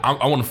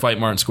I want to fight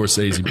Martin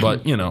Scorsese,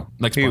 but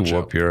next he punch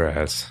whoop out. your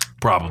ass.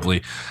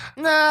 Probably.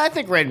 Nah, I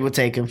think Red will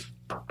take him.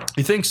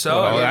 You think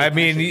so? Well, I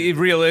mean,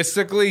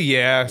 realistically,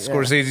 yeah.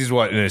 Scorsese's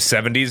in his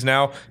 70s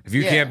now. If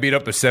you can't beat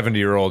up a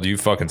 70-year-old, you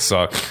fucking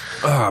suck.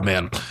 Oh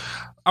man,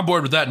 I'm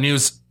bored with that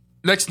news.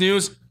 Next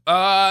news.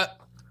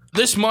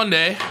 This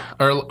Monday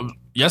or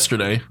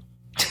yesterday,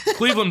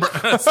 Cleveland.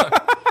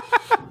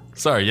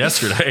 Sorry,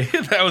 yesterday.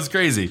 That was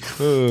crazy.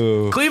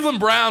 Ooh. Cleveland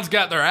Browns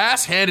got their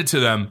ass handed to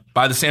them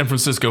by the San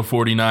Francisco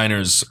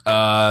 49ers.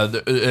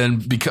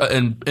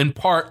 And in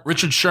part,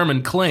 Richard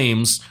Sherman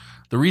claims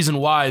the reason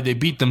why they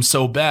beat them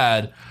so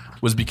bad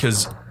was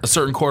because a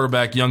certain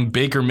quarterback, young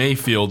Baker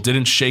Mayfield,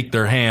 didn't shake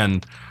their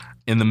hand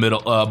in the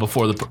middle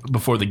before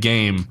the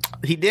game.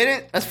 He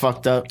didn't? That's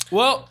fucked up.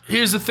 Well,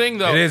 here's the thing,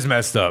 though. It is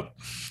messed up.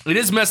 It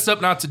is messed up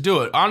not to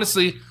do it.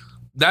 Honestly,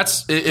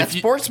 that's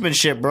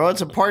sportsmanship, bro.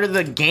 It's a part of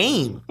the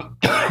game.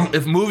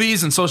 If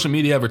movies and social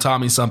media ever taught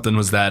me something,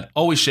 was that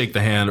always shake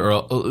the hand, or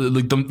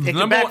like the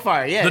number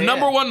backfire.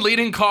 Number one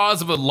leading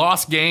cause of a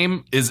lost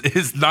game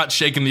is not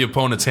shaking the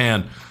opponent's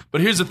hand.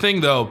 But here's the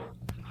thing, though.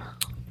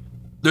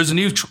 There's a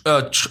new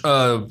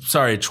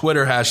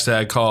Twitter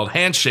hashtag called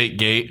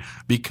HandshakeGate,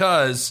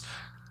 because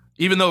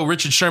even though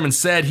Richard Sherman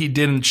said he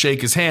didn't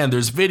shake his hand,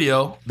 there's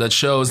video that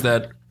shows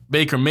that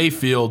Baker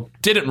Mayfield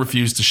didn't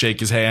refuse to shake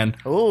his hand,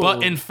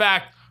 but in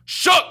fact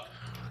shook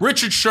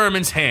Richard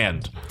Sherman's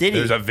hand. Did he?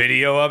 There's a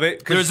video of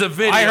it? There's a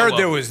video. I heard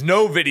there was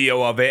no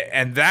video of it,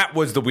 and that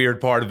was the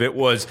weird part of it.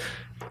 Was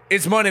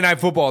it's Monday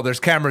Night Football. There's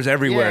cameras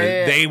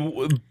everywhere.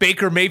 Yeah.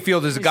 Baker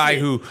Mayfield is a guy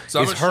who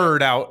is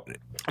heard out.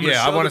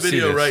 I want to see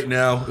this right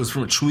now. It was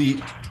from a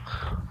tweet.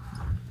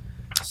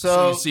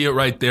 So you see it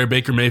right there.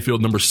 Baker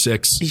Mayfield, number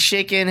 6. He's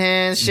shaking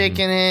hands.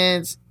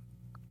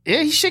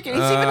 Yeah, he's shaking.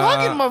 He's even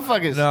hugging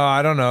motherfuckers. No,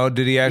 I don't know.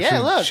 Did he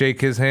actually shake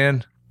his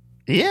hand?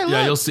 Yeah, look.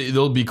 Yeah, you'll see.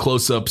 There'll be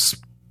close-ups.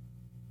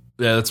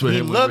 Yeah, that's what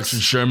he looks.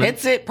 Richard Sherman.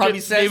 Hits it. Probably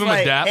says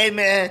like, "Hey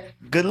man,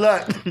 good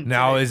luck."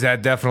 Now, is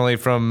that definitely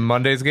from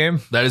Monday's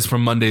game? That is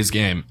from Monday's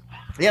game.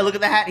 Yeah, look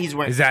at the hat he's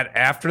wearing. Is that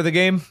after the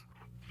game?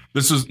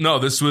 This was before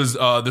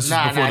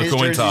the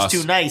coin toss.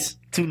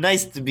 Too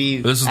nice to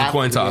be. This is the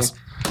coin toss.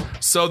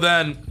 So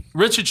then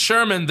Richard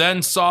Sherman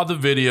then saw the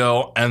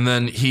video, and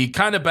then he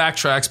kind of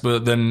backtracks,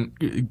 but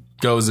then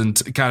goes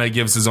and kind of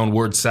gives his own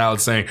word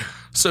salad, saying,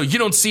 "So you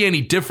don't see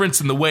any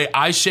difference in the way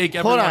I shake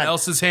everyone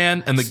else's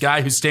hand and the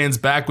guy who stands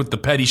back with the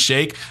petty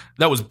shake?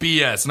 That was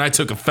BS, and I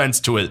took offense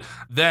to it."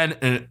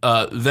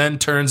 Then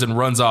turns and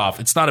runs off.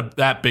 It's not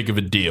that big of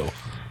a deal.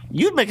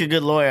 You'd make a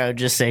good lawyer, I would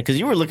just say, because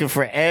you were looking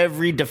for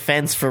every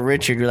defense for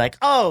Richard. You're like,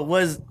 "Oh,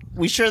 was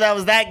we sure that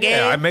was that game?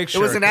 Yeah, I make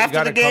sure it wasn't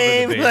after the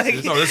game." No,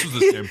 this was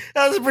this game.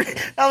 I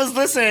was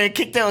listening and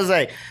kicked out. I was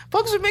like,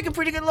 "Folks would make a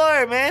pretty good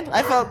lawyer, man."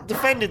 I felt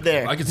defended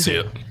there. I could see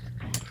it.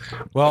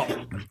 Well,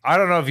 I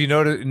don't know if you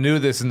knew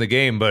this in the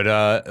game, but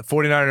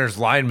 49ers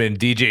lineman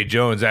DJ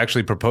Jones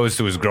actually proposed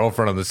to his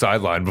girlfriend on the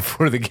sideline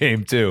before the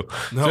game, too.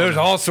 So there's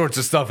all sorts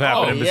of stuff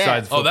happening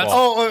besides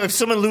football. If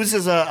someone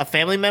loses a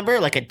family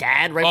member, like a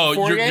dad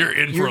before you're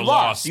in for a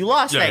loss. You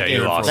lost that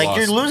game.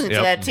 You're losing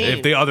to that team.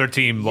 If the other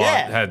team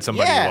had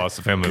somebody who lost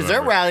a family member. Because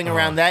they're rallying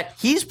around that.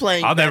 He's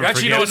playing. I'll never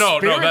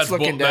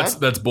forget.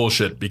 That's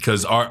bullshit,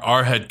 because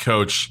our head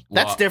coach.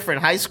 That's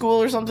different. High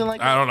school or something like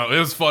that? I don't know. It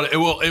was funny.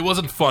 It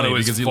wasn't funny. It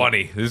was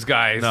funny. This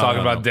guy is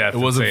talking about death. It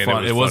wasn't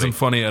funny. It wasn't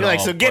funny at all. You're like,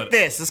 so get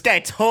this. This guy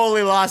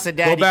totally lost a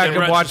dad. Go back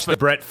and watch the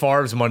Brett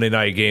Favre's Monday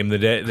night game the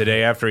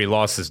day after he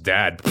lost his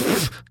dad.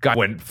 Guy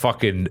went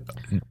fucking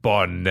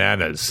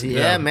bananas.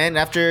 Yeah, man.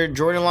 After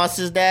Jordan lost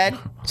his dad,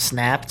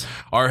 snapped.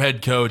 Our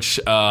head coach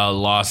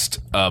lost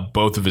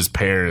both of his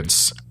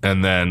parents,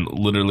 and then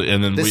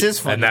this is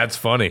funny. And that's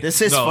funny.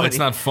 This is funny. It's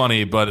not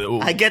funny, but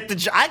I got the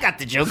joke.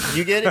 Did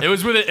you get it? It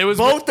was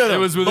both of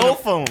them.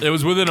 Both of them. It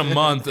was within a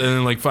month,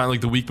 and then finally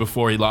the week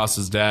before he lost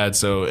his dad.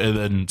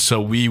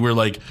 So we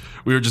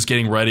were just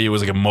getting ready. It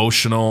was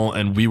emotional,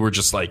 and we were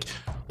just like,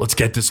 let's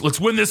get this.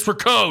 Let's win this for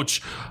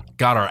coach.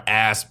 Got our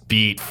ass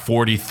beat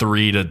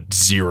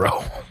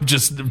 43-0.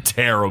 Just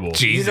terrible.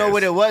 Jesus. You know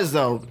what it was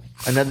though?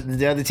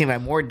 The other team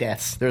had more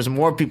deaths. There's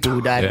more people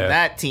who died in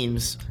that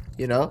team's.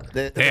 You know,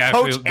 they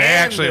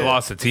actually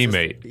lost a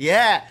teammate.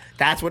 Yeah,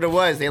 that's what it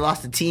was. They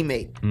lost a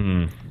teammate.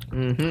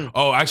 Mm-hmm.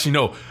 Oh, actually,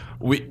 no.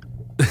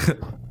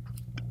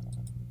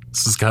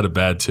 This is kind of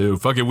bad too.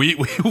 Fuck it. We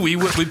played. We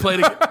played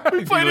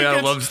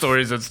against love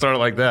stories that start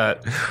like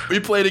that.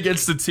 We played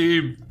against the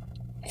team.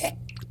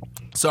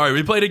 Sorry,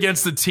 we played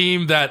against the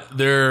team that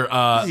they're.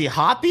 Is he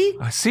Hoppy?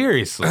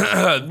 Seriously,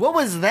 what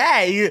was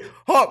that?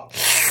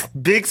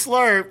 Big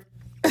slurp.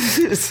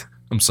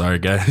 I'm sorry,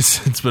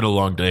 guys. It's been a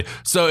long day.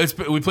 So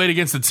we played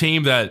against a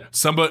team that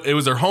it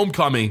was their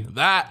homecoming,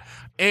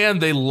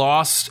 and they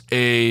lost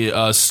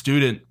a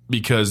student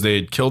because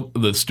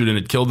the student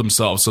had killed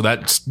themselves. So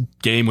that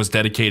game was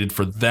dedicated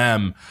for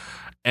them.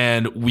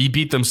 And we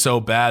beat them so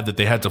bad that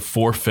they had to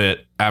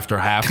forfeit after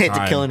halftime. They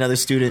had to kill another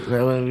student.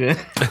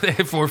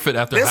 They forfeit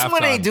after halftime. This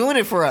one ain't doing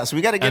it for us.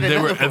 We got to get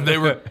another one. And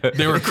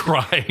they were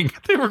crying.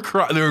 They were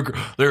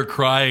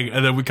crying.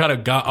 And then we kind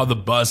of got on the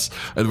bus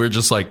and we are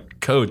just like,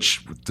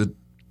 Coach,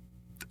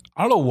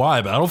 I don't know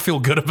why, but I don't feel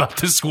good about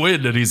this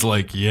win. And he's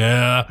like,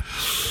 yeah.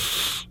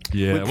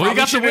 Yeah,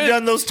 we should have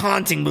done those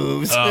taunting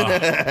moves.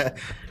 Yeah.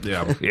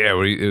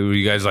 Were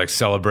you guys like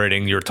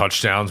celebrating your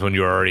touchdowns when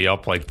you were already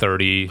up like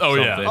 30? Oh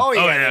something? yeah. Oh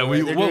yeah.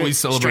 We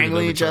celebrated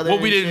strangling each other. Well,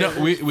 we didn't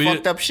know. We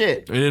fucked up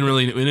shit. We didn't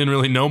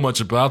really know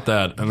much about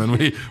that, and then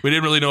we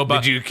didn't really know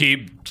about. Did you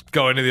keep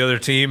going to the other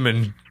team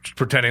and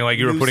pretending like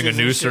you were putting a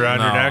noose around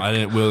your neck? I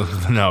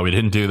didn't. No, we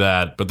didn't do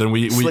that. But then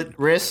we slit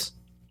wrists.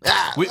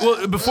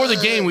 Before the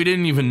game, we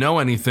didn't even know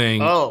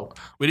anything. Oh,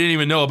 we didn't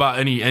even know about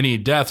any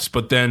deaths.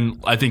 But then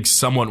I think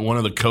one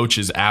of the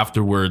coaches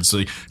afterwards,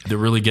 like, they're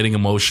really getting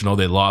emotional.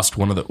 They lost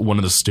one of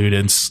the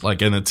students,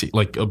 like in the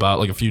about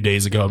like a few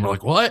days ago, and we're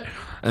like, what?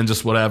 And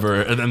just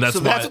whatever. And then that's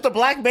what the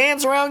black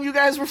bands around you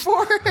guys were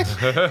for.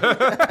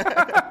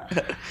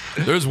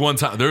 There was one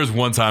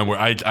time where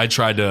I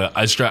sacked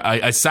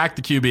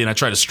the QB and I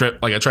tried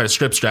to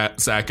strip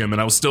sack him, and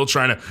I was still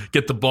trying to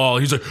get the ball.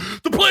 He's like,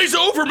 the play's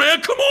over,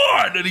 man, come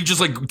on. And he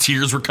just like,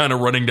 tears were kind of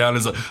running down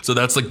his, so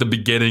that's like the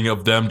beginning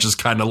of them just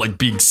kind of like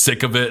being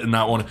sick of it and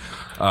not want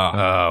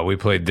to. We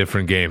played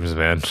different games,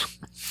 man.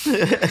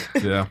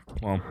 Yeah.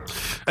 Well,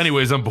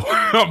 anyways, I'm bored.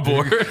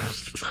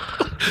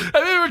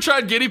 Have you ever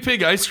tried guinea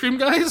pig ice cream,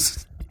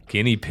 guys?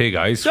 Guinea pig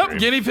ice cream. Yep,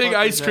 guinea pig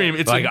ice cream.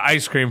 It's like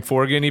ice cream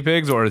for guinea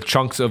pigs, or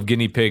chunks of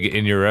guinea pig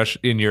in your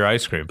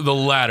ice cream. The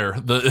latter.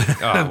 What?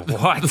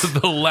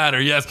 The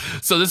latter. Yes.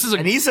 So this is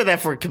and he said that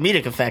for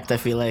comedic effect. I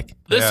feel like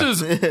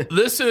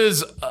this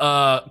is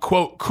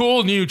quote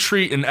cool new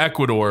treat in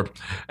Ecuador,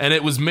 and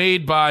it was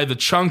made by the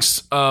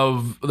chunks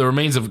of the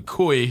remains of a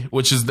cuy,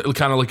 which is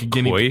kind of like a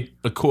guinea pig.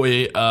 A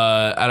cuy.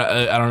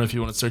 I don't know if you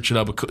want to search it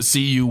up.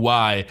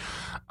 CUY.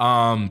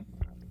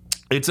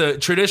 It's a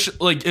tradition,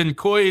 like in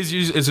cuy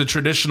is a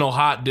traditional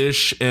hot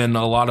dish in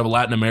a lot of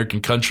Latin American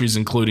countries,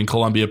 including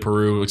Colombia,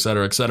 Peru, et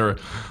cetera, et cetera.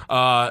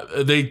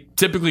 They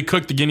typically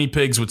cook the guinea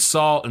pigs with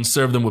salt and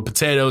serve them with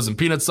potatoes and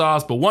peanut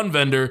sauce. But one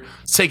vendor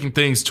is taking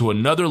things to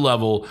another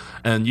level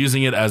and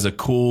using it as a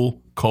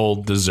cool,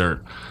 cold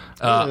dessert.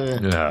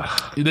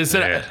 They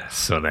said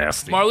so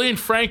nasty. Marlene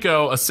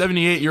Franco, a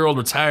 78-year-old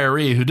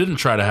retiree who didn't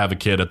try to have a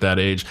kid at that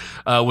age,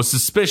 was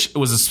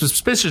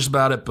suspicious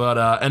about it,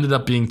 but ended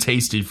up being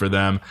tasty for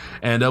them.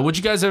 And would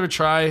you guys ever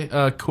try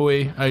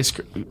cuy ice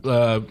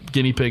cream,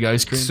 guinea pig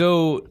ice cream?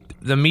 So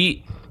the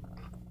meat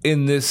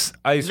in this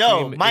ice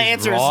cream, no, my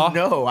answer raw? is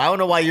no. I don't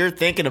know why you're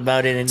thinking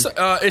about it. And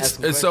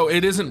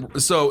it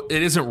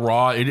isn't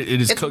raw. It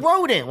is it's cooked.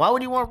 rodent. Why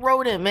would you want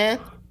rodent, man?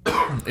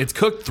 It's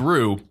cooked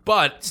through,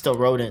 but still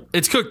rodent.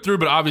 It's cooked through,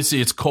 but obviously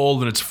it's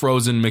cold and it's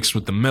frozen, mixed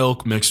with the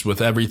milk, mixed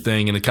with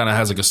everything, and it kind of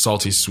has like a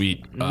salty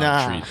sweet treat.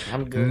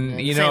 I'm good.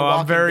 Man.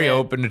 I'm very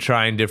open to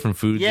trying different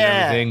foods and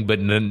everything,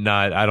 but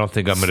not. I don't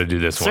think I'm going to do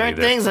this one either.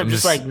 Certain things I'm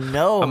just like,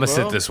 no. I'm going to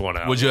sit this one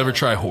out. Would you ever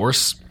try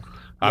horse?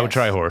 I would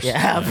try horse.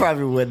 Yeah, I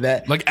probably would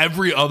that. Like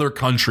every other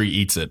country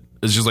eats it.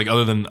 It's just like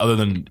other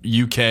than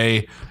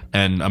UK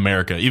and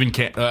America. Even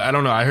I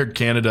don't know. I heard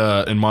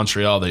Canada and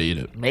Montreal they eat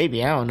it.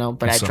 Maybe, I don't know,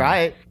 but I'd try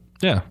it.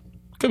 Yeah,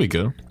 could be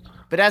good.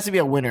 But it has to be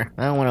a winner.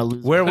 I don't want to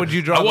lose. Where would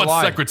you draw the line? I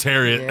want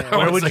Secretariat. Yeah.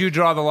 Where would you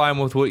draw the line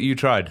with what you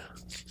tried?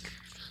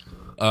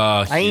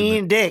 I ain't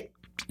eating dick.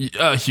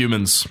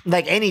 Humans.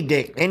 Like any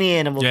dick, any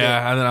animal dick.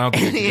 I don't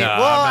think.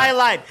 I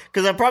lied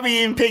because I'm probably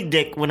eating pig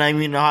dick when I'm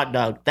eating a hot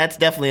dog. That's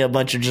definitely a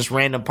bunch of just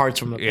random parts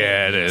from the pig.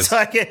 Yeah, it is. So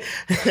I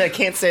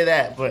can't say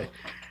that, but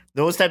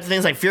those types of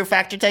things like Fear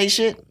Factor type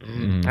shit,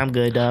 I'm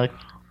good, dog.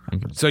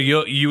 So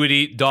you would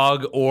eat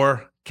dog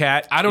or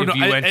cat? I don't know. If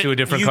you went to a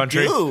different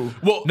country? Do.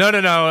 Well, no.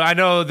 I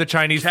know the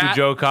Chinese food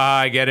joke.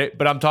 I get it,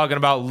 but I'm talking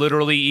about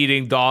literally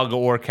eating dog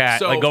or cat.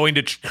 So, like going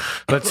to,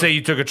 let's say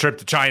you took a trip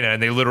to China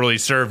and they literally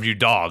served you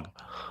dog.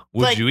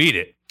 Would you eat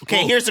it?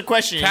 Okay, here's the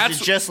question: is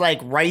it just like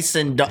rice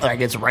and dog? Like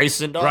it's rice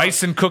and dog.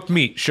 Rice and cooked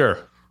meat, sure.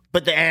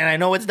 But and I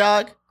know it's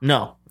dog.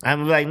 No,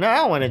 I'm like no, I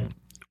don't want to.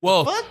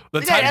 Well, what? The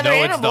We got type other know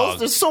it's animals. dog.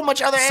 There's so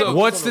much other animals.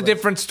 What's the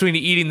difference between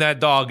eating that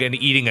dog and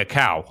eating a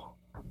cow?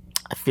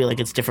 I feel like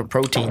it's different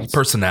proteins,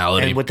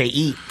 personality, and what they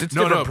eat. It's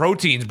different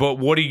proteins, but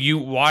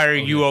why are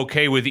you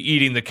okay with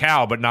eating the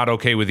cow but not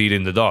okay with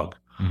eating the dog?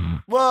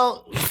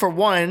 Well, for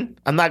one,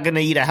 I'm not going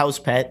to eat a house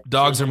pet.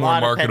 Dogs are more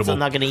marketable. I'm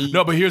not going to eat.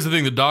 No, but here's the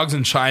thing: the dogs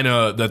in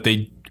China that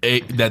they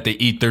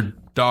eat,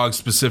 dogs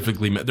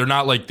specifically. They're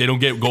not like they don't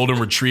get golden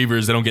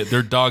retrievers.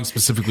 They're dogs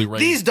specifically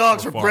raised. These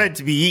dogs for were farm. bred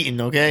to be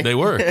eaten. Okay, They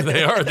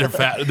are. They're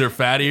fat. They're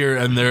fattier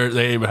and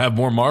they have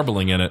more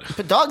marbling in it.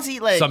 But dogs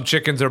eat like Some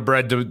chickens are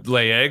bred to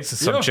lay eggs.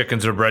 Some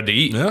chickens are bred to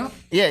eat.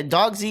 Yeah.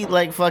 dogs eat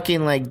like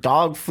fucking like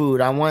dog food.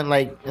 I want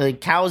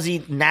like cows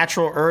eat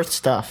natural earth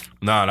stuff.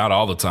 No, not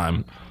all the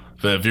time.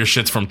 If your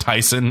shit's from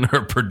Tyson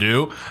or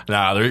Purdue,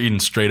 they're eating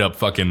straight up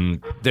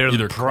fucking. They're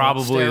either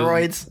probably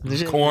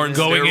Steroids. corn,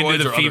 going steroids,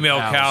 into the or female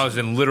other cows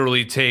and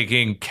literally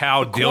taking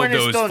cow corn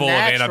is dildos still full natural, of that's what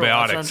I'm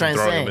antibiotics trying and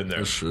to throwing say. them in there.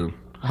 That's true.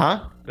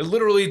 Huh? They're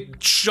literally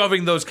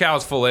shoving those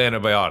cows full of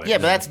antibiotics. Yeah,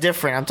 but that's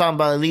different. I'm talking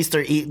about at least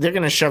they're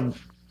gonna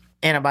shove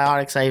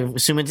antibiotics. I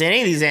assume into any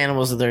of these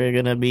animals that they're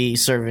gonna be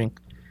serving.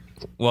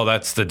 Well,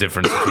 that's the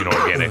difference between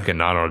organic and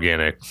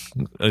non-organic.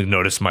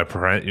 Notice my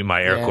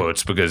air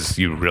quotes because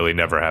you really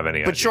never have any.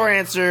 But idea. short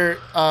answer,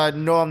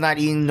 no, I'm not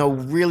eating no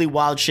really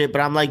wild shit.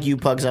 But I'm like you,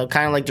 Pugs. I'm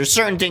kind of like there's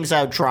certain things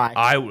I would try.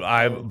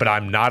 But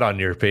I'm not on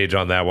your page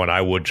on that one.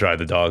 I would try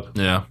the dog.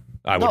 Yeah.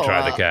 I would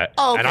try the cat.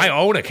 oh, okay. And I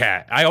own a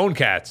cat. I own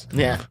cats.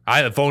 Yeah. I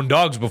have owned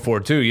dogs before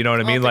too. You know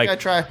what I mean? think Like I'd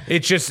try.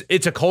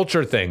 it's a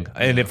culture thing.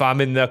 And if I'm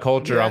in the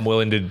culture, Yeah. I'm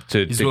willing to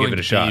He's give willing it a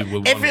to shot. be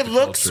with If one it with the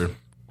looks culture.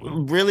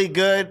 really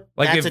good,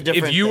 Like that's a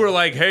different if you thing. were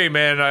like, hey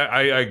man,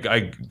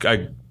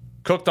 I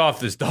cooked off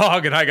this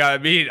dog and I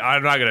got meat,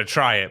 I'm not gonna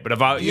try it. But if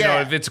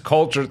if it's a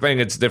culture thing,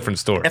 it's a different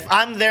story. If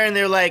I'm there and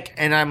they're like,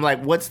 and I'm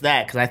like, what's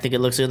that? Because I think it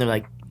looks good. And they're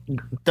like,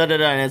 da da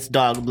da, and it's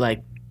dog. I'm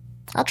like,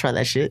 I'll try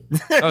that shit.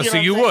 Oh, so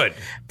you would?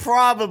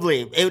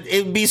 Probably.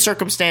 It would be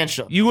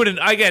circumstantial. You wouldn't.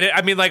 I get it.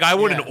 I mean, like I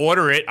wouldn't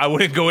order it. I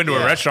wouldn't go into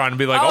a restaurant and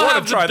be like, I'll I want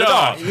have to try the the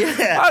dog.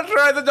 Yeah. I'll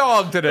try the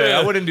dog today. Yeah.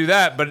 I wouldn't do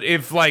that. But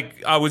if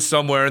like I was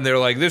somewhere and they're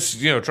like, this,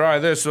 try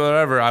this or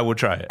whatever, I would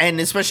try it. And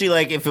especially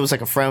like if it was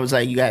like a friend was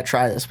like, you gotta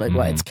try this. I'm like,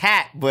 well, Mm-hmm. it's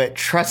cat, but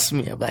trust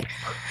me. I'm like,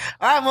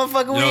 all right,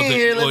 motherfucker, we in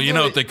here. You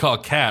know what they call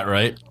cat,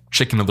 right?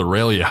 Chicken of the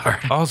rail yard.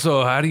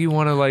 Also, how do you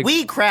want to like?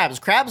 We eat crabs.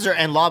 Crabs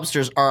and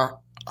lobsters are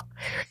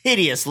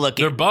hideous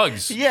looking. They're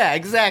bugs. Yeah,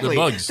 exactly.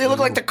 They're bugs. They look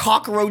like the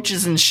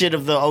cockroaches and shit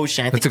of the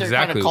ocean. I think That's they're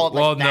kind exactly- of called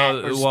like well, that no,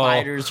 or well,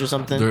 spiders or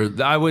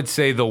something. I would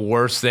say the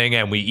worst thing,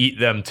 and we eat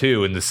them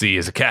too in the sea,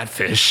 is a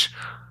catfish.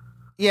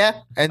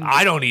 Yeah, and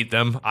I don't eat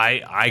them.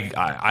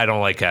 I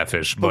don't like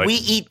catfish, but we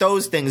eat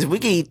those things. If we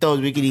could eat those,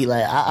 we could eat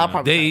like I'll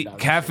probably.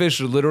 catfish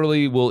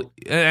literally will,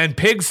 and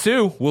pigs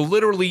too will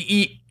literally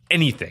eat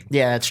anything.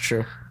 Yeah, that's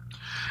true.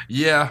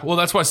 Yeah, well,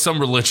 that's why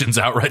some religions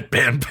outright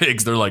ban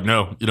pigs. They're like,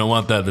 no, you don't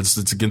want that. It's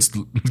against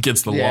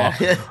the Yeah.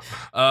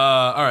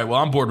 law. All right,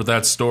 well, I'm bored with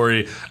that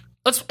story.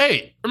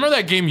 Hey, remember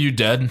that game You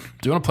Dead? Do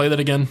you want to play that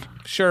again?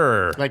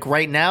 Sure. Like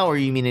right now, or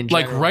you mean in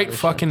general? Like right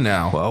fucking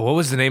now. Well, what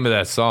was the name of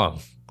that song?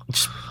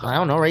 I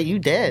don't know. Right, You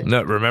Dead.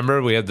 No,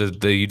 remember we had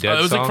the You Dead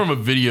It was song? like from a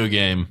video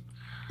game.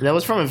 That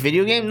was from a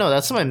video game. No,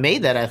 that's someone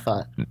made that. I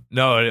thought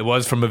No, it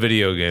was from a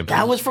video game.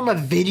 that was from a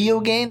video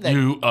game. That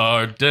You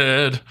are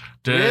dead,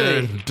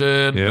 Really?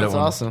 dead. Yeah. that's That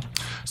one. awesome.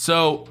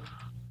 So,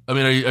 I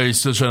mean, are you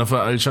still trying to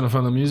find? Are you trying to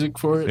find the music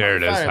for it? There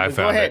it is. Fine, I but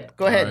found go ahead. it.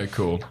 Go ahead. All right,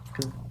 cool.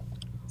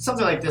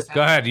 Something like this.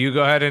 Go ahead. You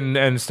go ahead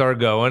and start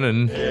going.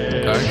 And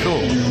All right, cool.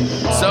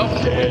 So,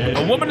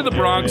 a woman in the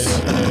Bronx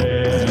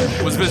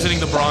was visiting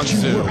the Bronx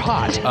Zoo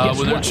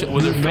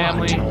with her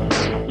family,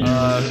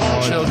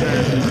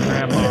 children,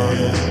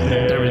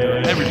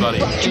 grandma, everybody.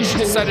 She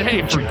decided,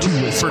 hey, for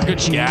good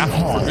gaff,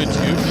 for good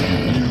tooth,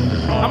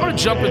 I'm gonna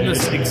jump in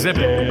this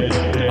exhibit,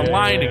 a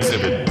lion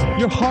exhibit.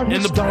 Your heart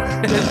in the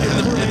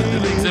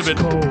exhibit.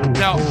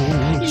 Now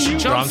she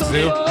jumps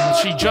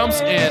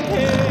in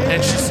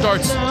and she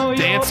starts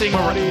dancing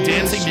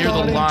near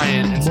the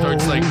lion and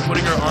starts like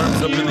putting her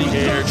arms up in the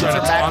air trying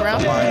to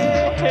taunt the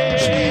lion.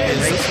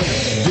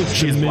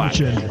 She's black.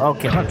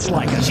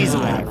 Okay, she's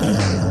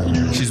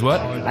alive. She's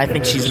what? I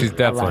think she's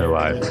definitely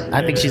alive.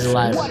 I think she's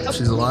alive.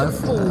 She's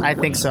alive? I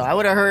think so. I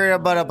would have heard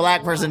about a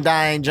black person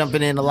dying,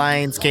 jumping in a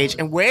lion's cage,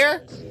 and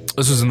where?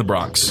 This was in the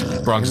Bronx.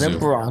 Bronx In Zoo. the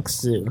Bronx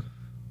Zoo.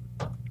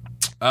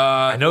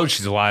 I know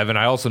she's alive, and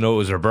I also know it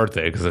was her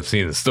birthday because I've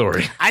seen the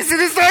story. I see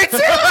the story too.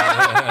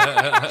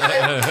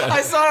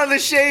 I saw it on the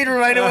shade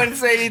room. I didn't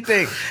say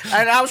anything,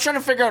 and I was trying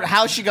to figure out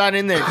how she got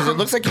in there because it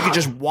looks like you could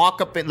just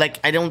walk up and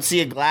like I don't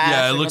see a glass.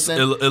 Yeah, it or looks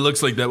nothing. it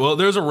looks like that. Well,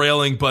 there's a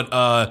railing, but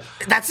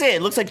that's it.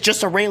 It looks like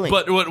just a railing.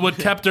 But what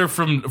kept her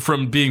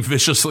from being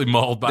viciously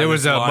mauled by There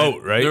was this a lion-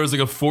 moat, right? There was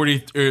like a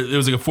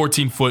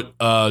 14-foot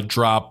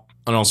drop,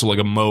 and also like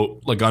a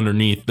moat like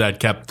underneath that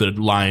kept the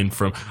lion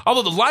from.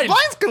 Although the lion,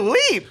 lions can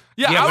leap.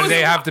 yeah, but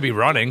they have to be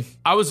running.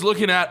 I was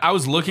looking at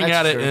That's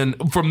it, true. and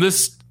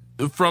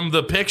from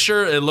the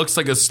picture, it looks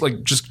like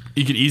just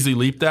you could easily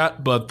leap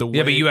that, but the way,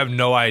 Yeah, but you have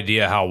no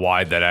idea how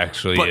wide that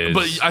actually is.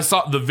 But I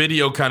saw the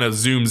video kind of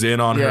zooms in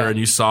on Yeah. her, and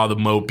you saw the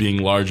moat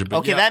being larger. But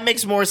Okay, yeah. that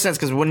makes more sense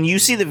because when you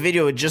see the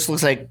video, it just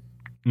looks like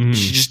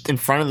she's just in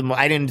front of them.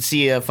 I didn't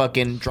see a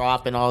fucking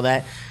drop and all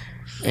that,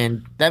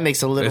 and that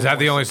makes a little. Is that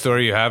the more only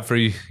story you have for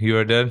You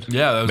Are Dead?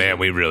 Yeah, that was- Man,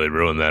 we really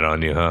ruined that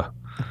on you, huh?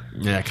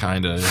 Yeah,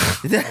 kind of.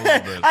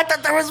 I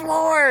thought there was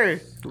more,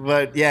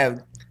 but yeah,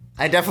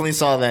 I definitely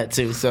saw that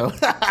too. So,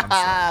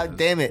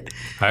 damn it.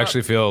 I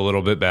actually feel a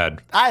little bit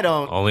bad. I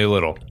don't. Only a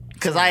little.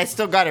 Because I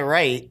still got it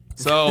right.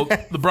 So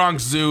the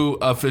Bronx Zoo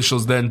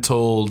officials then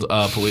told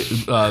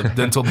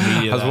the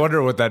media. I was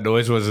wondering what that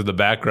noise was in the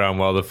background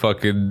while the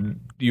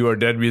fucking "You Are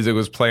Dead" music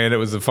was playing. It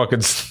was the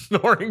fucking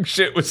snoring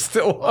shit was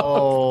still on.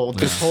 Oh,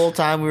 this whole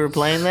time we were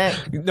playing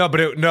that? No, but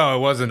it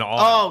wasn't on.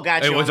 Oh,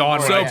 gotcha. It was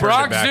on. So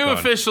Bronx Zoo on.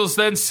 officials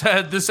then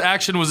said this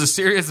action was a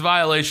serious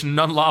violation, and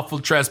unlawful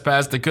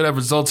trespass that could have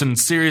resulted in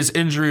serious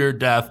injury or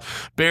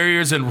death.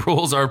 Barriers and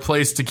rules are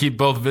placed to keep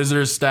both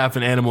visitors, staff,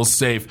 and animals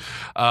safe.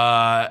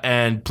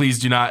 And please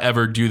do not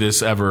ever do this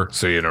ever.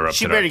 So you interrupted.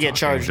 She better get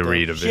charged.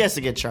 She has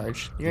to get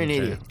charged. You're an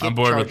idiot. I'm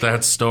bored with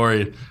that story.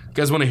 You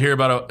guys want to hear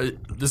about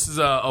this is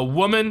a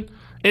woman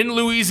in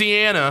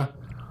Louisiana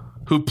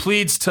who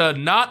pleads to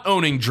not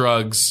owning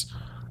drugs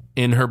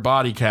in her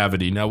body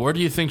cavity. Now, where do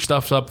you think she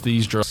stuffed up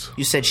these drugs?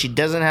 You said she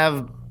doesn't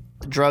have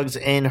drugs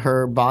in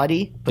her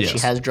body, but Yes. she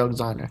has drugs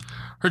on her.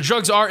 Her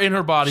drugs are in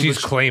her body. She's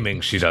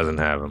claiming she doesn't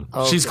have them.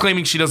 She's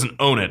claiming she doesn't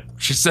own it.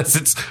 She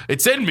says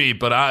it's in me,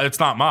 but it's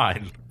not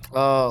mine.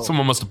 Oh,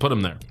 Someone must have put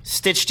them there.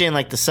 stitched in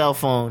like the cell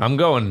phone. I'm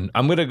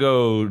gonna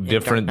go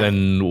different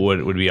than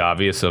what would be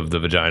obvious of the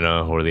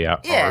vagina or the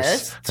arse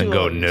that's and too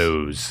go obvious.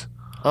 nose.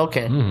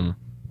 Okay.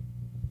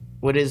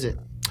 What is it?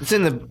 It's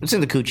in the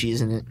coochie,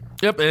 isn't it?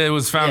 Yep, it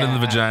was found in the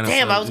vagina.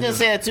 Damn, so- I was gonna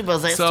say that too, but I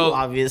was like, it's too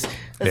obvious.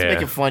 Let's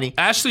make it funny.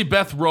 Ashley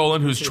Beth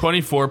Rowland, who's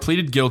 24,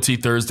 pleaded guilty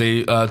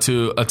Thursday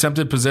to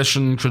attempted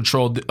possession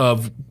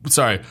of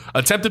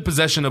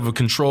a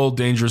controlled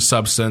dangerous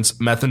substance,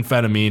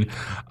 methamphetamine.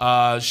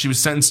 She was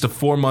sentenced to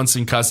 4 months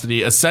in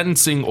custody. A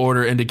sentencing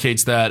order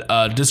indicates that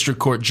a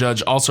district court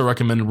judge also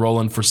recommended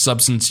Rowland for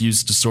substance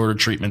use disorder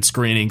treatment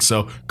screening,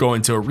 so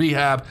going to a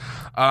rehab.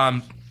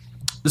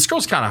 This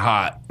girl's kind of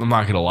hot. I'm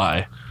not gonna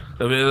lie.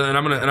 And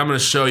I'm gonna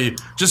show you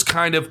just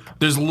kind of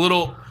there's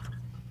little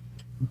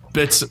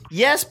bits.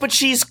 Yes, but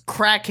she's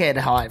crackhead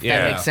hot, if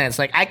that makes sense.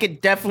 Like, I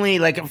could definitely,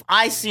 like, if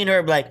I seen her,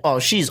 I'd be like, oh,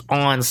 she's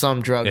on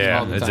some drugs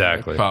all the time.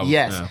 Exactly. Probably,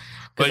 Yes. yeah.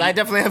 Because I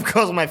definitely have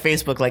girls on my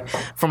Facebook, like,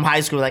 from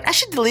high school, like, I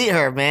should delete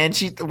her, man.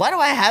 Why do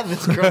I have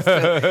this girl?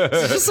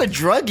 She's just a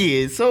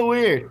druggie. It's so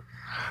weird.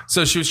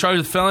 So she was charged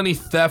with felony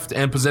theft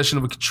and possession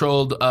of a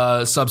controlled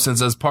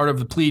substance. As part of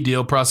the plea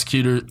deal,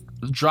 prosecutor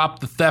dropped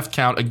the theft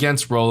count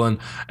against Rowland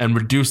and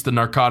reduced the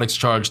narcotics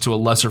charge to a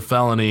lesser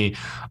felony.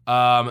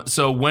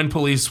 So when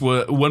police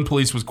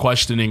was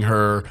questioning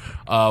her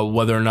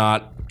whether or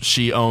not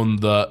she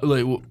owned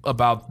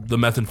about the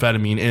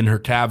methamphetamine in her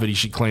cavity,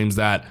 she claims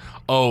that,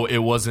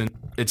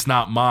 it's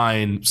not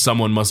mine.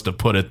 Someone must have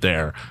put it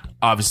there.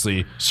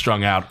 Obviously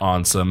strung out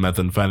on some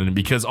methamphetamine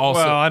because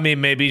also... Well, I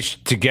mean, maybe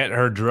to get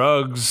her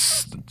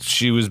drugs,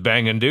 she was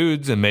banging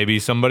dudes and maybe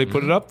somebody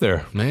put it up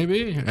there.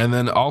 Maybe. And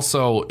then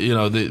also,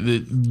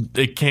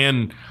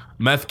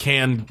 meth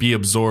can be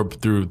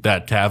absorbed through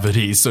that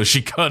cavity. So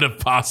she could have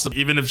possibly,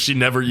 even if she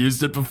never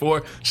used it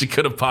before, she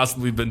could have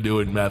possibly been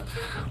doing meth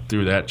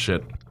through that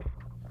shit.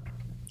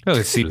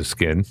 Let's see the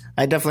skin.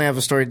 I definitely have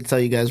a story to tell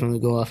you guys when we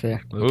go off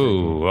air.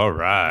 Ooh, all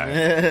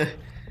right.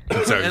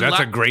 That's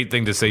a great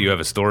thing to say you have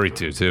a story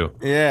to, too.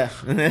 Yeah.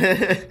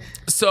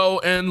 So,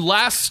 and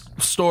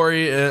last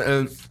story,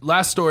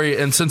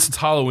 and since it's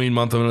Halloween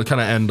month, I'm going to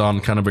kind of end on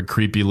kind of a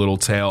creepy little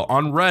tale.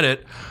 On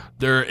Reddit,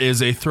 there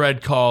is a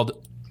thread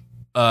called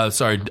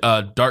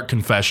Dark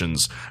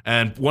Confessions,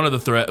 and one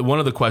of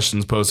the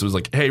questions posted was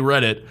like, "Hey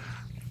Reddit,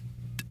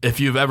 if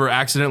you've ever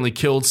accidentally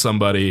killed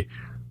somebody,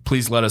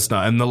 please let us know."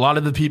 And a lot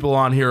of the people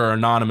on here are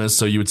anonymous,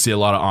 so you would see a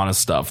lot of honest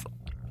stuff.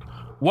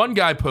 One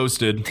guy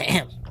posted,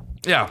 "Damn,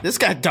 yeah, this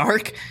got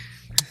dark."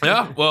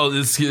 Yeah, well,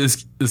 this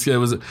guy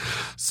was.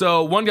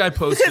 So one guy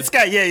posted. This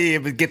guy, yeah,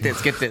 but get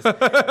this.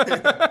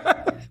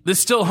 This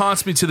still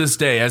haunts me to this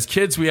day. As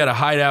kids, we had a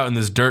hideout in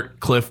this dirt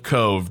cliff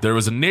cove. There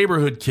was a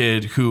neighborhood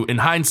kid who, in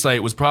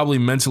hindsight, was probably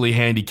mentally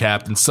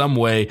handicapped in some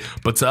way,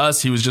 but to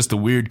us, he was just a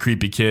weird,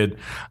 creepy kid.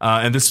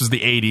 And this was the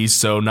 80s,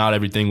 so not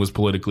everything was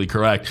politically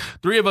correct.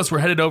 3 of us were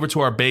headed over to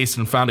our base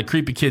and found a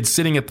creepy kid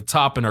sitting at the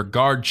top in our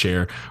guard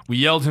chair. We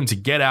yelled him to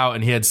get out,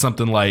 and he said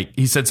something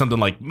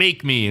like,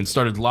 "Make me," and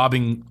started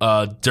lobbing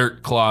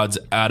dirt clods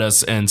at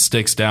us and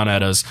sticks down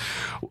at us.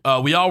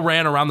 We all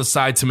ran around the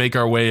side to make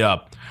our way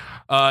up.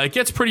 It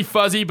gets pretty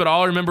fuzzy, but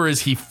all I remember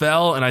is he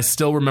fell, and I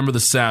still remember the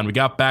sound. We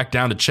got back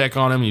down to check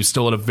on him, and he was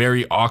still in a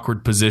very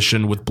awkward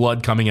position with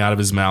blood coming out of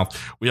his mouth.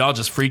 We all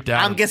just freaked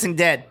out. I'm guessing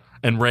dead.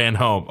 And ran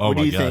home. Oh, what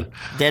do my you God. think?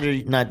 Dead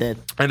or not dead?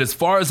 And as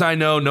far as I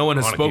know, no one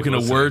has spoken a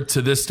word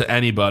to this to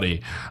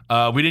anybody.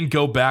 We didn't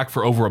go back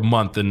for over a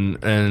month,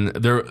 and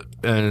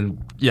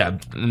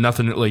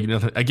nothing.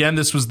 Again,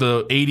 this was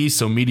the 80s,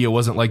 so media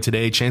wasn't like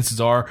today. Chances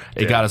are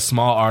it got a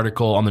small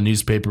article on the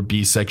newspaper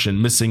B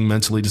section: missing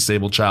mentally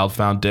disabled child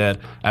found dead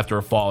after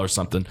a fall or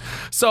something.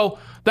 So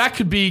that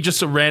could be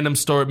just a random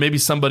story. Maybe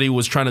somebody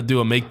was trying to do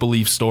a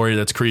make-believe story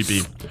that's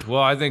creepy.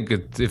 Well, I think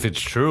if it's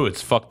true,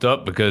 it's fucked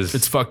up because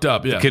it's fucked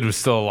up. Yeah, the kid was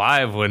still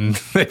alive when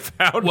they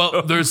found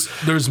him.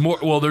 There's more.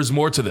 Well, there's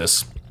more to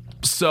this.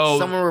 So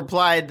someone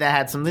replied that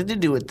had something to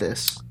do with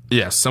this.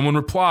 Yes, someone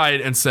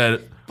replied and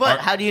said, But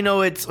how do you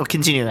know it's? Oh,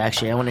 continue.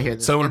 Actually, I want to hear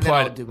this. Someone And then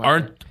I'll replied, do my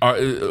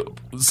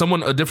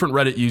thing. a different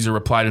Reddit user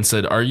replied and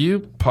said, "Are you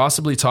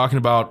possibly talking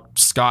about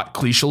Scott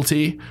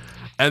Cleashelty?"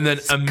 And then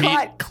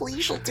Scott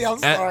Cleashelty. I'm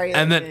sorry.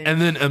 and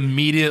then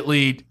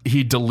immediately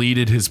he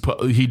deleted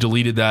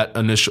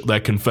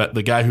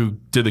the guy who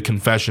did the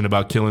confession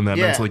about killing that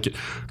mentally kid,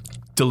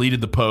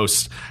 deleted the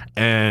post,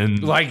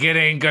 and like it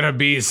ain't gonna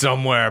be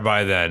somewhere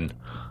by then.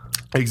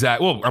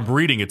 Exactly. Well, I'm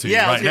reading it to you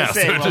right now.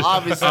 Say, well,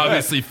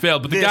 obviously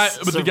failed, but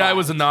the guy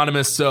was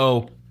anonymous.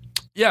 So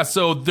yeah,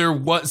 so there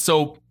was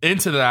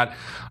into that.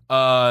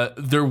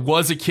 There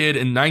was a kid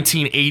in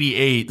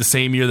 1988, the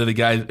same year that the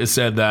guy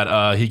said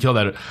that he killed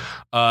that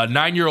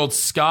 9-year-old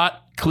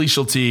Scott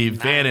Cleashelty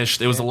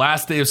vanished. It was the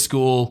last day of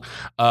school.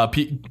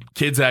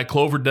 Kids at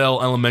Cloverdale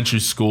Elementary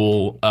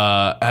School,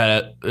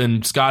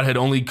 and Scott had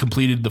only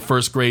completed the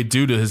first grade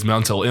due to his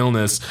mental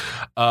illness.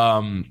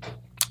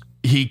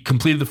 He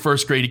completed the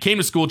first grade. He came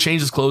to school,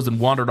 changed his clothes, and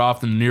wandered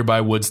off in the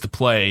nearby woods to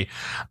play.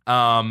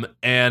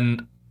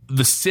 And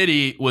the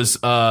city was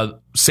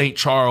St.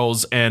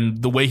 Charles,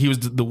 and the way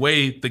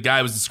the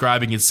guy was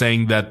describing it,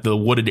 saying that the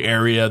wooded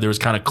area, there was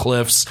kind of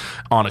cliffs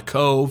on a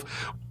cove,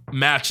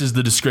 matches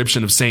the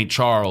description of St.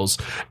 Charles.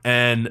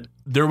 And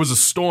there was a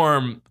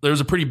storm. There was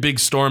a pretty big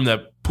storm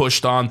that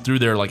pushed on through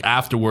there. Like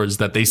afterwards,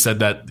 that they said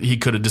that he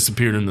could have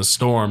disappeared in the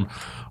storm.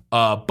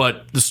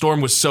 But the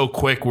storm was so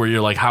quick where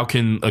you're like, how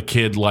can a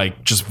kid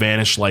like just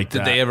vanish like that?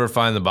 Did they ever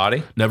find the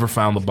body? Never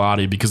found the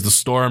body because the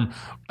storm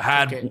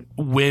had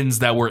winds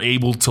that were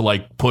able to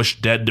like push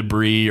dead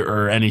debris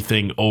or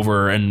anything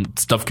over, and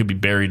stuff could be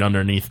buried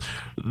underneath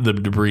the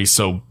debris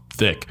so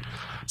thick.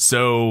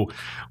 So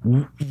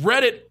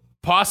Reddit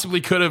possibly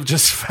could have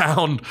just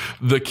found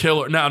the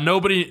killer. Now,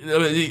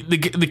 nobody,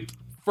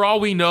 for all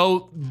we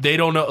know, they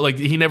don't know. Like,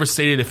 he never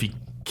stated if he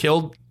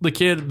killed the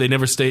kid. He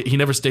never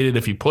stated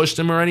if he pushed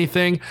him or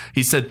anything.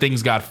 He said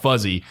things got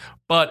fuzzy,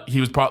 but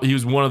he was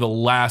one of the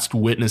last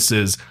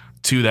witnesses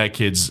to that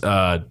kid's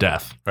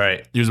death.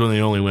 Right. He was one of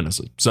the only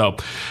witnesses. So,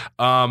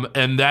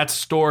 and that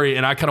story,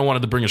 and I kind of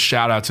wanted to bring a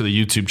shout out to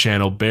the YouTube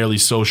channel Barely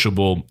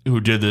Sociable,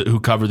 who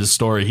covered this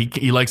story.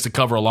 He likes to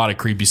cover a lot of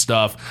creepy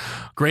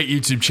stuff. Great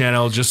YouTube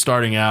channel, just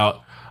starting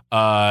out.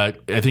 I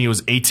think it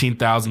was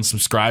 18,000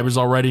 subscribers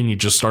already, and he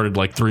just started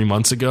like 3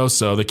 months ago.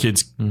 So the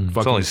kid's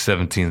it's only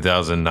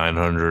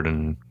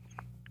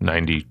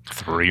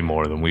 17,993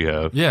 more than we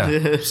have.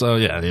 Yeah. So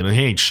yeah, he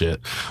ain't shit.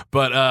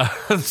 But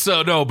he's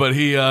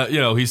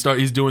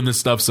doing this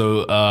stuff.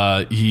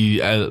 So he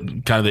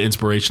kind of the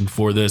inspiration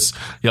for this.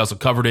 He also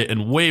covered it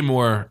in way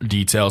more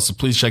detail. So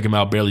please check him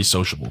out, Barely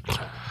Sociable.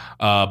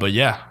 But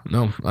yeah,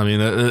 no, I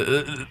mean,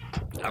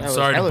 I'm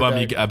sorry to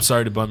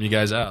bum you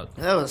guys out.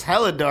 That was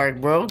hella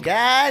dark, bro.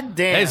 God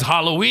damn. Hey, it's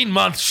Halloween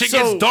month. Shit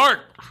gets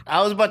dark.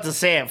 I was about to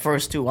say at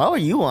first too, why were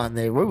you on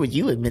there? What were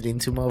you admitting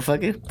to,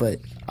 motherfucker? But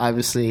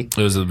obviously, it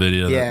was a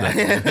video. Yeah.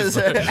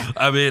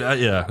 I mean,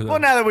 yeah. Well,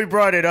 now that we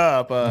brought it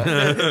up,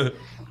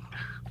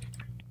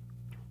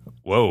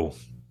 whoa.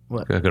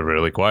 What? I got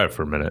really quiet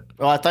for a minute.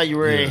 Oh, I thought you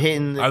were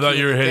hitting. I thought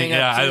you were hitting.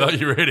 Yeah, I thought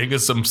you were hitting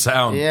some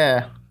sound.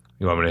 Yeah.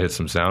 You want me to hit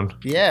some sound?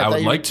 Yeah, I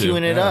would like to.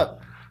 Queuing it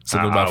up.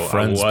 Something about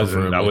friends. I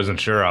wasn't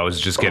sure. I was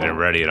just getting it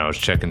ready and I was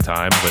checking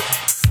time. But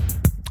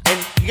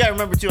you gotta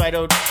remember too, I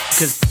don't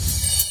because.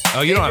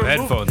 Oh, you don't have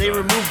headphones. They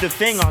removed the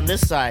thing on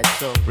this side,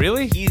 so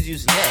really he's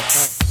using it's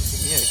not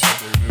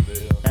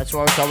here. That's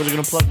why I was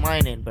gonna plug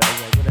mine in, but I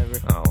was like, whatever.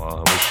 Oh well,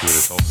 I wish you would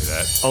have told me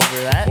that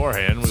over that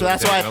beforehand. So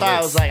that's why I thought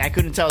I was like, I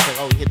couldn't tell. It's like,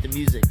 oh, we hit the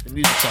music. The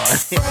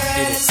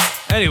music's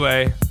on.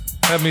 Anyway.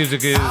 That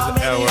music is we're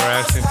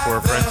asking for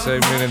a friend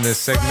segment. In this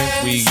segment,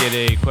 we get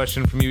a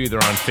question from you either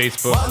on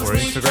Facebook or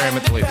Instagram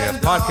at the Lazy Ass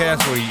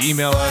Podcast, or you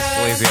email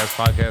us,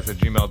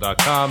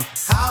 lazyaspodcast@gmail.com.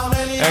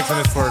 Asking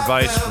us for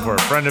advice for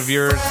a friend of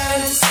yours.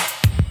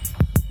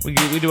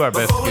 We do our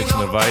best to get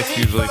some advice.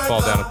 Usually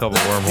fall down a couple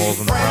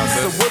wormholes in the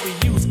process.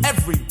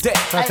 Every day.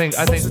 I think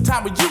most of the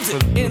time we use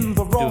it in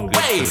the wrong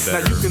way. Now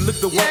you can look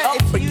the word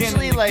up again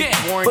and again,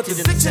 but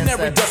the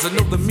dictionary doesn't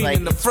know the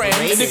meaning of friend.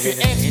 And if you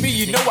ask me,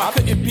 you know I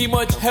couldn't be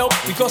much help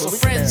because a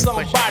friend's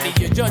somebody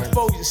you judge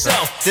for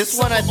yourself. This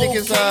one I think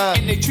is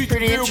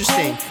pretty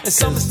interesting.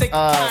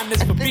 I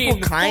think we'll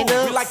kind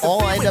of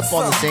all end up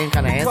on the same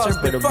kind of answer,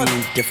 but it'll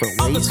be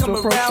different ways to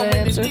approach that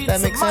answer, if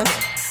that makes sense.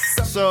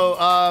 So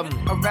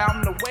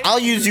I'll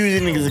use you as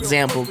an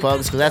example,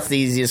 Pugs, because that's the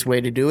easiest way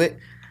to do it.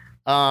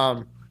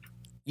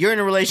 You're in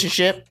a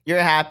relationship, you're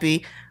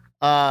happy,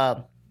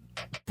 but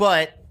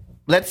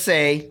let's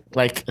say,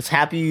 like, as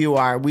happy you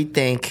are, we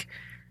think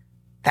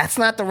that's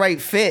not the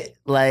right fit.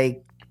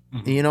 Like,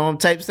 you know what I'm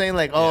type saying?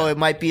 Like, oh, it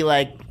might be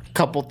like a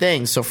couple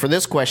things. So for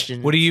this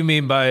question, what do you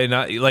mean by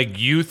not? Like,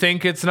 you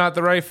think it's not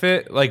the right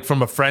fit? Like,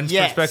 from a friend's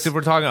perspective,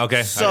 we're talking.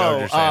 Okay, so, I know what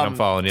you're saying. I'm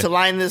following you. To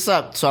line this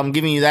up, so I'm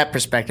giving you that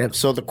perspective.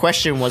 So the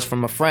question was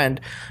from a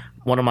friend,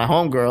 one of my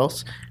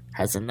homegirls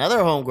has another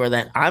homegirl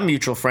that I'm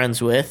mutual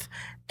friends with.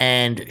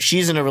 And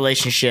she's in a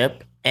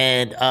relationship,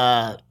 and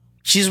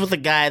she's with a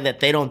guy that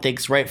they don't think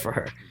is right for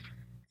her.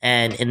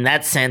 And in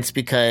that sense,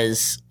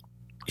 because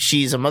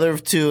she's a mother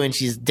of two and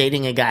she's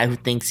dating a guy who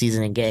thinks he's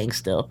in a gang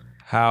still.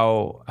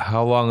 How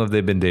long have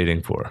they been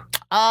dating for?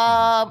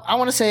 I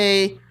want to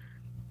say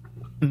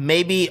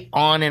maybe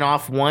on and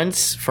off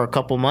once for a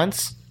couple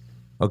months.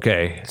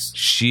 Okay,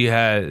 she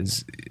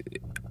has.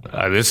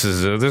 This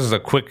is a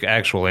quick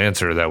actual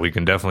answer that we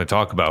can definitely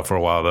talk about for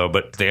a while though.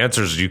 But the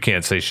answer is you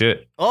can't say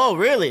shit. Oh,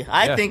 really?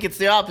 I Yeah. think it's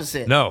the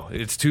opposite. No,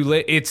 it's too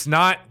late. It's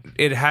not.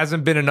 It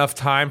hasn't been enough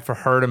time for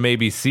her to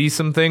maybe see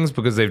some things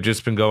because they've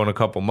just been going a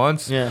couple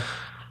months. Yeah.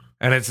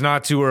 And it's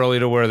not too early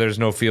to where there's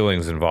no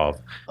feelings involved.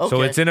 So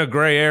Okay. it's in a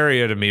gray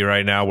area to me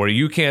right now where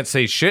you can't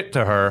say shit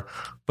to her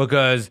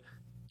because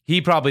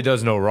he probably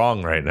does no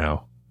wrong right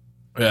now.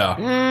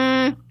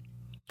 Yeah.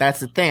 That's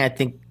the thing. I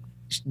think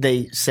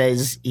they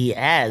says he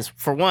has.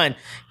 For one,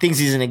 thinks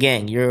he's in a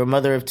gang. You're a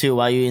mother of two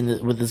while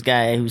you're with this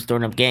guy who's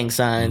throwing up gang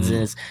signs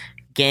and is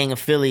gang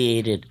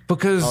affiliated. all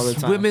the Because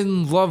time.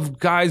 women love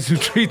guys who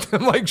treat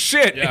them like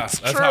shit. Yeah, It's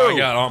that's true. how I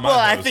got on my Well,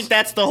 I nose. think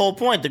that's the whole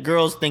point. The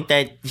girls think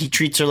that he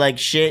treats her like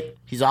shit.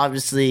 He's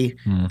obviously,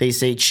 they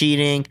say,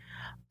 cheating.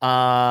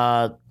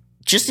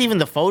 Just even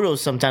the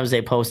photos sometimes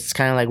they post, it's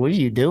kind of like, what are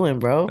you doing,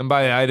 bro? And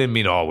by I didn't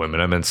mean all women.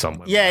 I meant some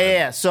women.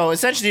 Yeah. So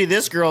essentially,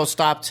 this girl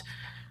stopped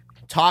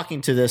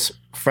talking to this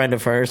friend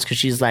of hers because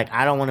she's like,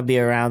 I don't want to be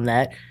around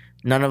that.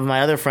 None of my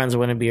other friends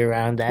want to be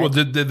around that. Well,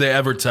 did they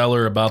ever tell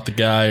her about the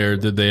guy, or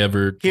did they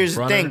ever? Here's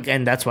the confront thing, her?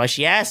 and that's why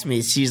she asked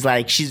me. She's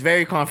like, she's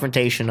very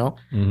confrontational,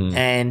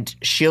 and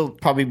she'll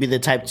probably be the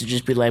type to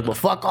just be like, well,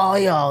 fuck all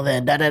y'all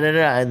then,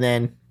 da-da-da-da, and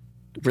then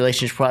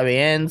relationship probably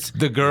ends.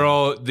 The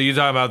girl, you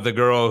talking about the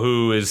girl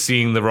who is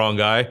seeing the wrong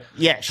guy?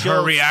 Yeah, Her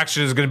she'll-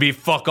 reaction is going to be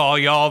fuck all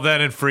y'all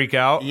then and freak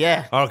out?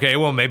 Yeah. Okay,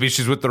 well, maybe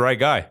she's with the right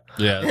guy.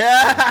 Yeah.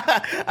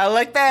 I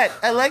like that.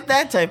 I like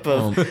that type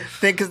of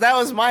thing because that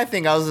was my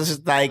thing. I was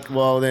just like,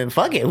 well, then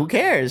fuck it. Who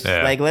cares?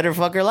 Yeah. Like, let her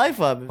fuck her life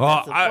up. If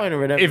Well, that's the point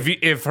or whatever.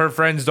 if her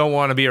friends don't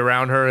want to be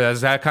around her,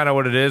 is that kind of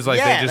what it is? Like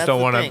Yeah, they just that's don't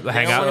the want thing. to They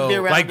hang don't out. wanna be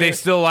around Like they her.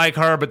 still like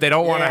her, but they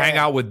don't want to Yeah. hang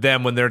out with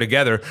them when they're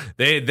together.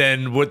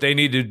 Then what they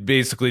need to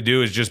basically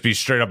do is just be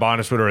straight up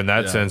honest with her in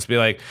that sense. Be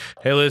like,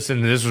 hey,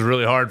 listen, this was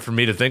really hard for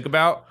me to think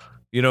about.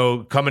 You know,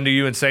 coming to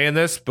you and saying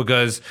this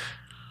because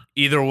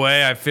either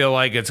way, I feel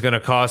like it's going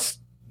to cost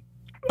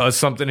us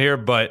something here,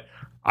 but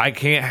I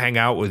can't hang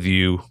out with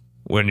you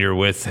when you're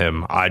with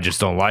him. I just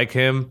don't like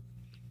him.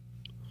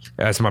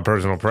 That's my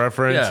personal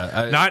preference.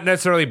 Yeah, Not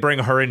necessarily bring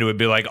her into it,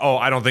 be like, oh,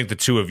 I don't think the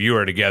two of you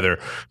are together.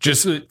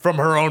 Just from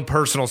her own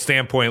personal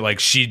standpoint,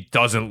 like she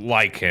doesn't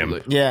like him.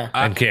 Yeah.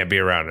 And can't be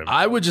around him.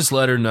 I would just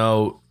let her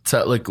know,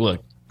 like,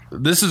 look,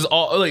 this is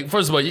all, like,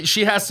 first of all,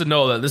 she has to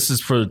know that this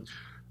is for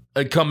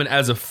coming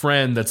as a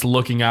friend that's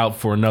looking out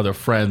for another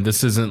friend.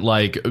 This isn't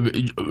like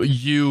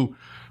you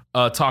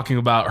talking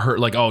about her,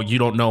 like, oh, you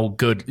don't know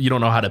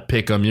how to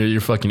pick them. You're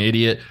a fucking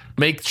idiot.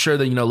 Make sure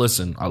that,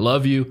 listen, I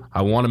love you.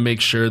 I want to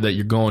make sure that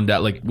you're going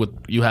down, like, what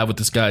you have with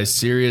this guy is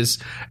serious.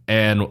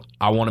 And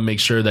I want to make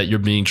sure that you're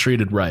being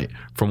treated right.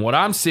 From what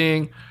I'm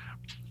seeing,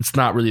 it's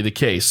not really the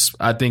case.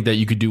 I think that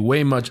you could do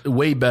way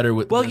better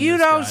with. Well, you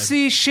don't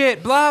see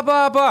shit, blah,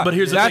 blah, blah. But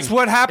here's the That's thing.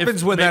 what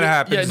happens when that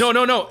happens. Yeah,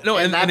 no.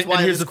 And that's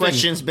why here's this the thing.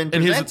 question's been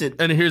And presented.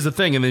 And here's the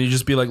thing. And then you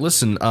just be like,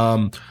 listen,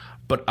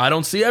 but I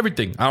don't see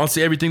everything. I don't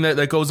see everything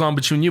that goes on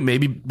between you.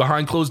 Maybe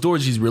behind closed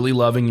doors, he's really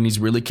loving and he's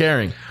really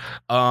caring.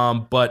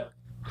 But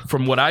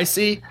from what I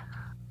see,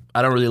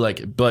 I don't really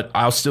like it, but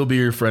I'll still be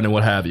your friend and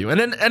what have you. And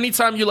then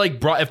anytime you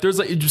if there's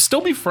you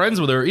still be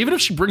friends with her, even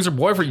if she brings her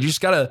boyfriend, you just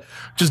gotta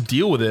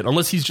deal with it.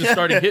 Unless he's just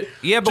starting to hit.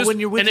 Yeah, but when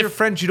you're with your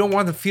friends, you don't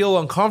want to feel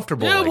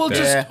uncomfortable. Yeah, like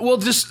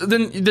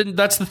then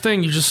that's the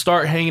thing. You just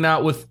start hanging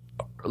out with.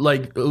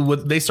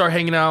 They start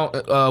hanging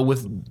out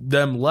with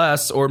them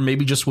less, or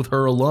maybe just with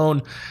her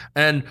alone.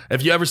 And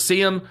if you ever see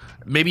him,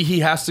 maybe he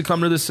has to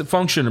come to this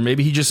function, or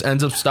maybe he just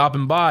ends up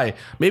stopping by.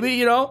 Maybe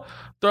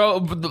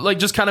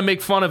just kind of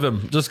make fun of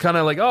him, just kind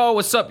of like, oh,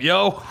 what's up,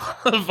 yo,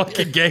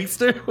 fucking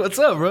gangster, what's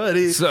up, bro?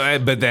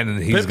 But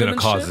then he's gonna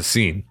cause a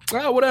scene.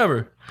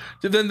 Whatever.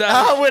 Then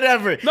that,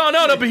 whatever. No.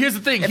 But here's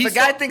the thing: If a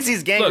guy thinks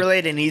he's gang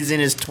related and he's in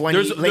his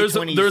 20s, late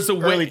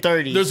 20s, early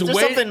 30s, there's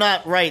something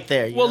not right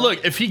there. Well,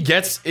 look, if he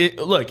gets it,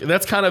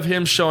 that's kind of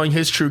him showing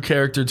his true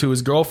character to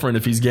his girlfriend.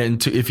 If he's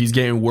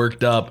getting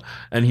worked up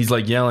and he's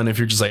like yelling, if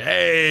you're just like,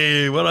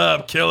 hey, what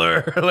up,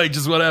 killer, like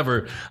just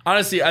whatever.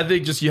 Honestly, I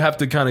think just you have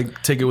to kind of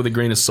take it with a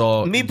grain of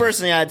salt. Me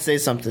personally, I'd say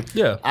something.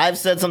 Yeah, I've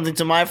said something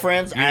to my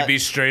friends. You'd be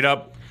straight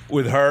up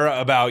with her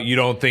about you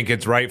don't think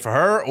it's right for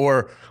her,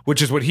 or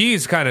which is what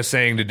he's kind of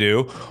saying to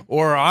do,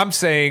 or I'm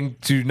saying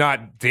to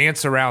not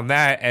dance around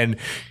that and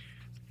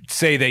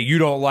say that you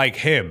don't like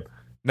him,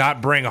 not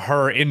bring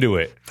her into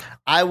it.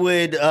 I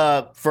would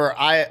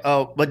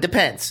but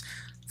depends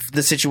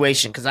the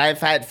situation, because I've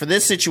had for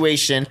this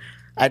situation,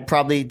 I'd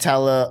probably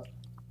tell her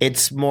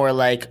it's more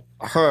like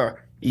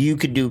her. You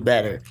could do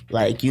better.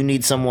 Like you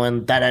need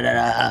someone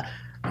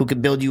who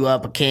can build you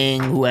up, a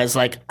king who has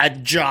like a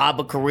job,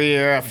 a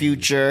career, a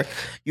future.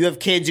 You have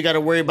kids, you got to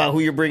worry about who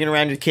you're bringing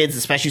around your kids,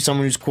 especially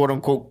someone who's quote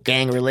unquote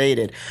gang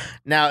related.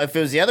 Now, if it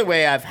was the other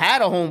way, I've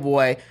had a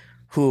homeboy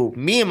who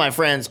me and my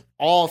friends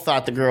all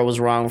thought the girl was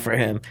wrong for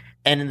him.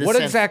 And in the what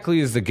sense, exactly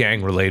is the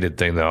gang related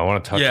thing, though? I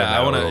want to touch on that.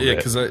 I want to,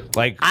 because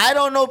I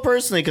don't know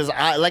personally, because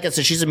like I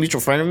said, she's a mutual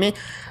friend of me.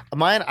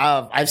 Mine,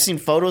 I've seen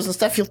photos and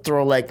stuff. He'll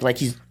throw like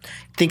he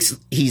thinks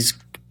he's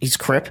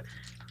Crip.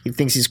 He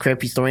thinks he's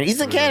Crip. He's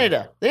in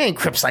Canada. There ain't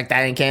Crips like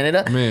that in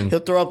Canada. He'll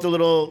throw up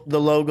the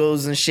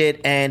logos and shit.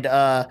 And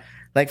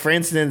like for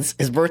instance,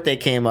 his birthday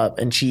came up,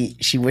 and she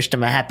wished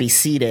him a happy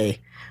C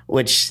Day,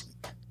 which.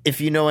 If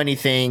you know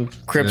anything,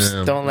 Crips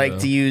don't like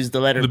to use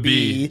the letter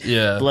B.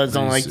 Yeah, Bloods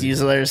don't like to use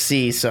the letter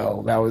C.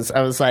 So I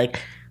was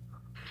like,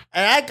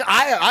 and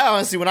I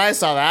honestly, when I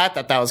saw that, I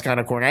thought that was kind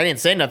of corny. I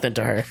didn't say nothing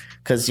to her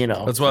because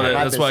that's why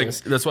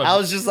I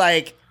was just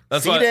like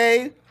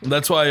C-Day.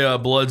 That's why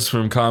Bloods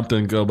from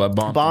Compton go by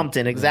Bompton.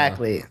 Bompton,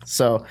 exactly. Yeah.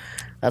 So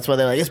that's why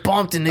they're like, it's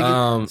Bompton,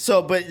 nigga.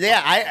 So, but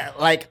yeah,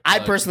 I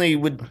personally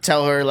would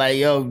tell her like,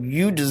 yo,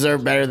 you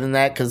deserve better than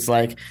that because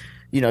like.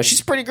 She's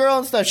a pretty girl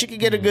and stuff. She could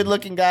get a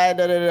good-looking guy,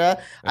 Yeah.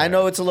 I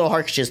know it's a little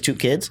hard because she has 2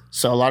 kids,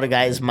 so a lot of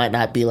guys might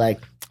not be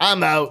like,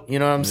 I'm out. You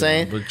know what I'm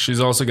saying? But she's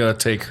also got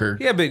to take her.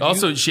 Yeah, but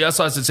she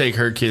also has to take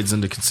her kids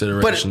into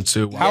consideration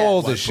too. How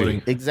old is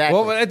she? Exactly.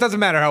 Well, it doesn't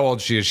matter how old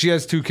she is. She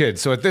has 2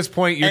 kids. So at this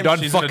point, you're done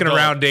fucking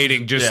around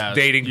dating, just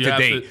dating to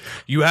date.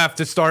 You have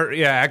to start,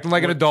 acting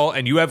like an adult,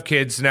 and you have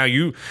kids. Now,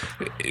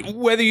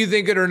 whether you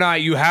think it or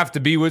not, you have to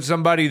be with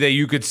somebody that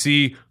you could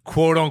see,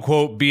 quote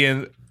unquote,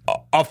 being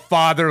a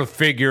father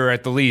figure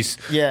at the least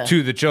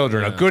to the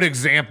children, a good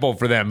example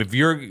for them. If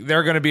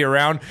they're going to be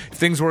around, if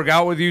things work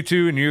out with you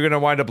two and you're going to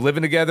wind up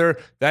living together,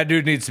 that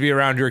dude needs to be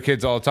around your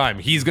kids all the time.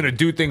 He's going to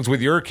do things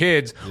with your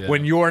kids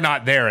when you're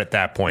not there at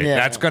that point.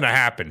 That's going to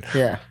happen.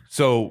 Yeah.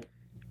 So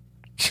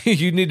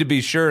you need to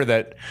be sure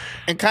that.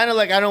 And kind of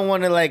like, I don't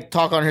want to like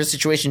talk on her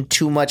situation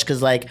too much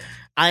because like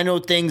I know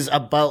things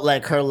about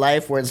like her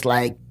life where it's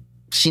like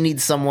she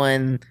needs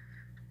someone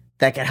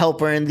that can help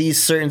her in these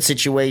certain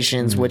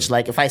situations, which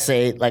like if I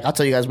say, like I'll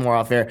tell you guys more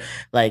off air,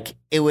 like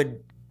it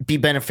would be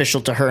beneficial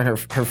to her and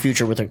her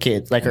future with her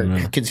kids, like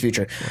her kids'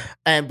 future.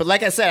 But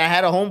like I said, I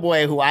had a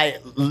homeboy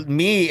who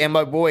me and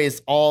my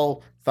boys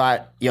all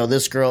thought, yo,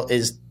 this girl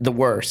is the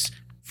worst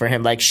for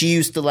him. Like she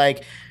used to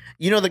like,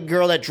 the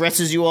girl that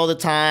dresses you all the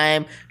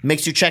time,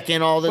 makes you check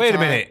in all the time. Wait a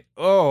minute.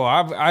 Oh,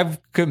 I've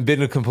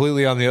been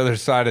completely on the other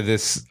side of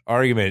this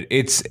argument.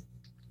 It's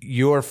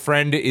your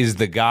friend is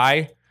the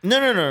guy.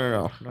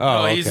 No.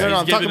 Oh, okay.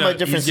 I'm talking about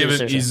different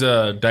situations. He's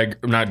not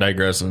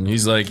digressing.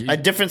 He's like a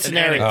different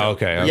scenario. Oh,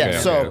 okay.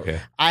 Yeah. So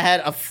I had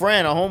a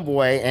friend, a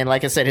homeboy, and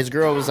like I said, his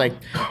girl was like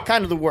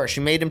kind of the worst. She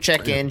made him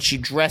check in. She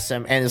dressed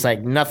him, and it's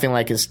like nothing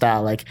like his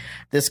style. Like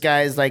this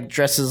guy's like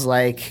dresses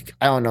like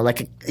I don't know,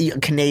 like a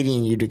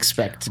Canadian you'd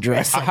expect to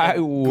dress. Like I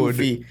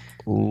would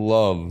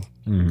love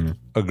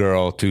a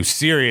girl to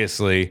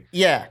seriously.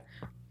 Yeah.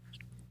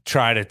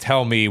 Try to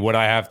tell me what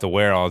I have to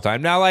wear all the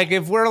time. Now, like,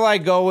 if we're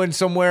like going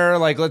somewhere,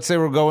 like, let's say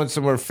we're going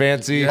somewhere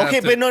fancy. Okay,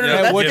 but no,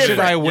 that's what different. should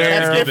I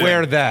wear?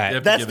 Wear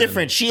that. That's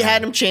different. She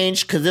had him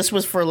change because this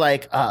was for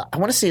like, I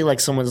want to say like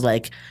someone's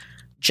like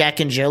Jack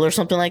and Jill or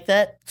something like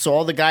that. So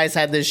all the guys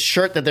had this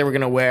shirt that they were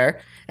gonna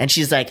wear, and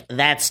she's like,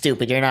 "That's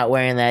stupid. You're not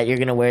wearing that. You're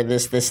gonna wear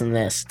this, this, and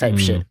this type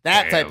shit.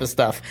 That type of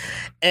stuff."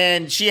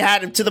 And she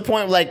had him to the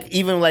point like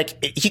even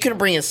like he couldn't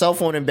bring his cell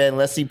phone in bed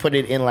unless he put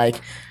it in like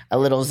a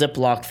little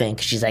Ziploc thing.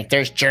 She's like,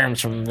 there's germs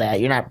from that.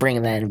 You're not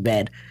bringing that in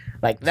bed.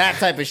 Like that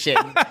type of shit.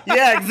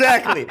 Yeah,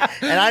 exactly.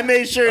 And I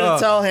made sure to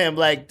tell him,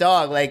 like,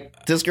 dog, like,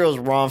 this girl's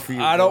wrong for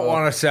you. I don't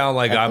want to sound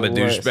like I'm a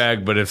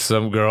douchebag, but if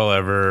some girl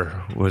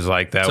ever was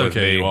like that with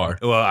me, well,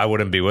 I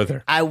wouldn't be with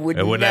her. I would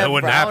never. It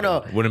wouldn't happen. I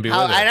wouldn't be with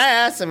her. And I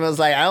asked him, I was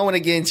like, I don't want to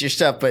get into your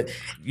stuff, but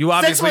you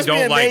obviously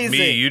don't like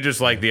me. You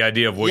just like the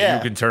idea of what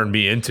you can turn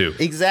me into.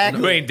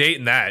 Exactly. You ain't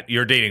dating that.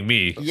 You're dating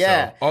me.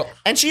 Yeah. So.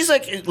 And she's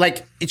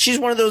like, she's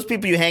one of those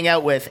people you hang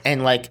out with,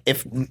 and like,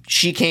 if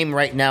she came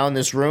right now in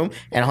this room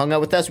and hung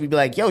out with us, we'd be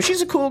like, yo,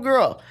 she's a cool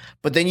girl.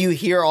 But then you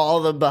hear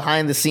all the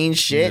behind the scenes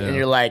shit, and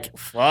you're like,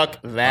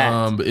 fuck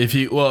that. If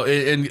you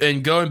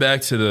and going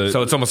back to the,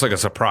 so it's almost like a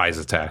surprise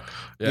attack.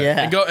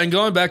 Yeah. And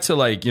going back to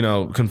like,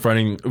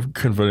 confronting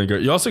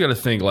girls, you also got to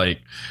think like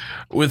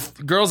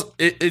with girls,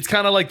 it's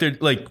kind of like they're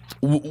like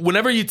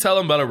whenever you tell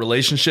them about a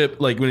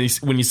relationship, like when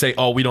you say,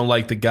 oh, we don't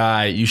like the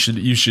guy, you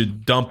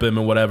should dump him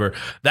and whatever,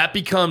 that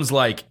becomes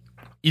like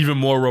even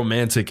more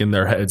romantic in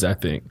their heads, I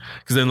think,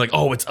 because then like,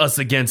 oh, it's us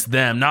against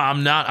them. No,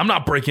 I'm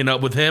not breaking up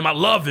with him. I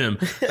love him.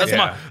 That's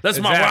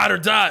my ride or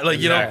die.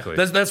 Like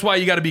that's why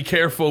you got to be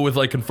careful with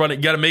like confronting.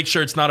 You got to make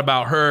sure it's not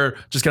about her.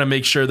 Just got to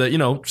make sure that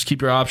just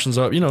keep your options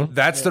up.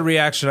 That's the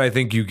reaction I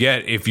think you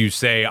get if you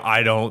say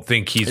I don't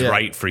think he's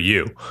right for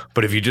you.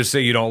 But if you just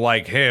say you don't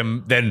like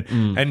him,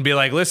 then and be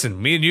like,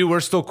 listen, me and you, we're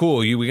still cool.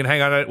 We can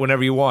hang out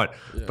whenever you want.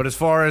 Yeah. But as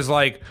far as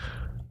like,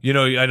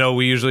 I know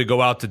we usually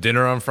go out to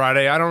dinner on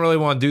Friday. I don't really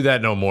want to do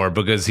that no more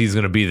because he's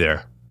going to be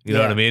there. You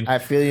know what I mean? I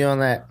feel you on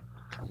that.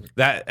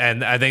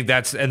 And I think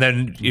and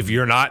then if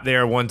you're not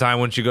there one time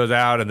when she goes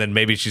out, and then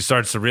maybe she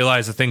starts to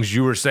realize the things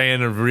you were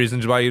saying and the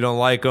reasons why you don't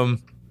like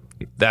him,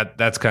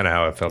 That's kind of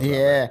how I felt.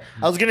 Yeah,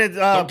 I was gonna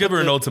don't give her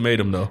an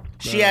ultimatum though.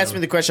 She asked me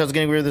the question. I was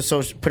gonna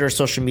put her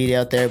social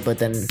media out there, but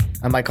then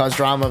I might cause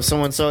drama if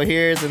someone so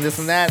hears and this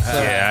and that.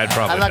 So Yeah, I'd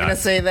probably I'm not not. gonna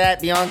say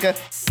that, Bianca.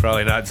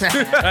 Probably not. All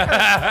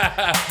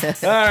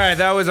right,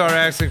 that was our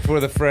Asking for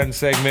the Friend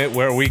segment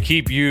where we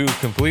keep you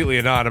completely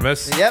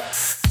anonymous. Yep.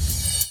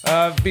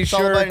 Be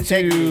sure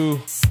to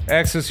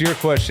access your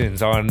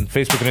questions on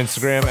Facebook and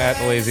Instagram at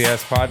the Lazy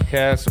Ass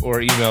Podcast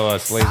or email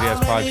us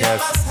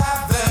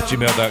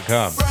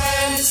lazyaspodcast@gmail.com.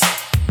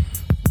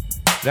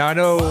 Now, I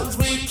know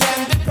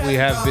we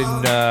have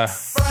been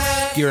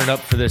gearing up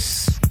for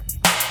this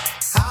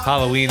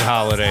Halloween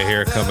holiday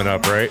here coming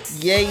up, right?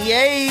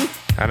 Yay.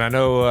 And I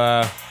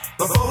know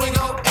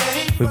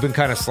we've been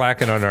kind of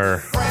slacking on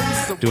our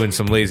doing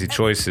some lazy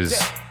choices.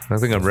 I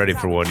think I'm ready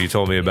for one. You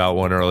told me about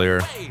one earlier.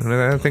 And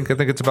I think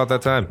it's about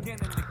that time.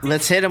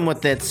 Let's hit them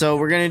with it. So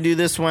we're going to do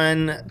this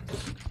one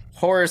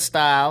horror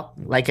style.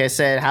 Like I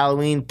said,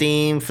 Halloween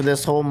theme for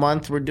this whole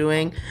month we're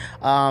doing.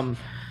 So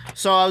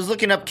I was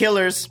looking up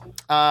killers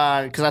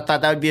because I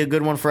thought that would be a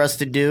good one for us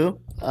to do.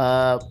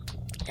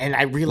 And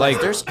I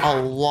realized there's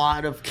a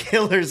lot of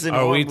killers in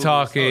horror Are we movies.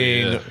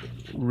 talking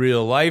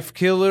real life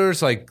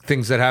killers, like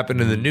things that happen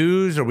in the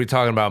news? Are we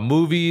talking about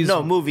movies?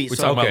 No, movies. We're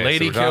talking about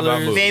lady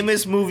killers.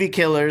 Famous movie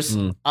killers.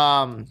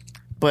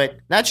 But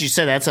now that you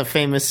said that's a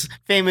famous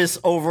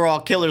overall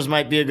killers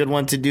might be a good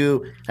one to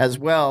do as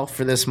well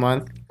for this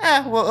month.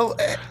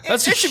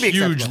 That's it a should be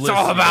huge acceptable. list. It's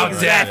all about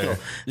Exactly.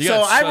 death. You So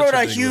got I such wrote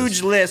a big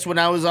huge list when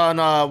I was on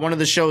one of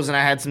the shows and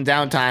I had some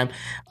downtime.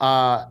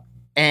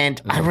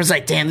 And I was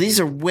like, damn, these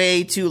are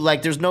way too,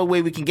 like, there's no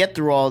way we can get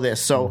through all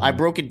this. So I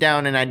broke it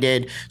down and I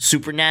did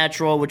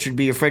Supernatural, which would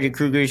be your Freddy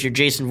Kruegers, your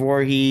Jason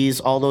Voorhees,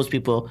 all those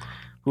people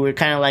who are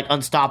kind of like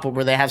unstoppable,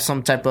 where they have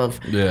some type of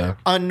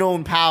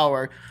unknown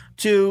power,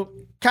 to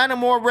kind of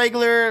more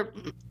regular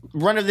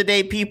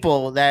run-of-the-day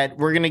people that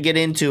we're going to get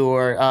into,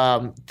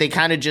 or they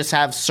kind of just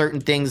have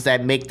certain things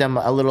that make them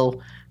a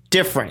little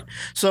different.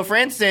 So, for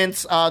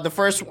instance,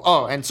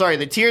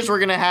 the tiers we're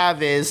going to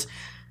have is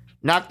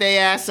knock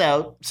their ass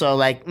out. So,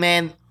 like,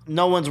 man,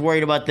 no one's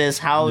worried about this.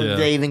 How did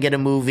they even get a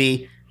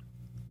movie?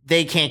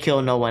 They can't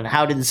kill no one.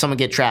 How did someone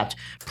get trapped?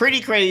 Pretty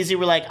crazy.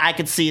 We're like, I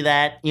could see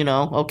that,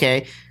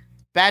 okay.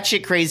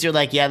 Batshit crazy. You're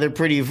like, yeah, they're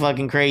pretty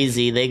fucking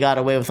crazy. They got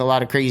away with a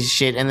lot of crazy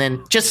shit. And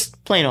then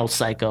just plain old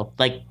psycho.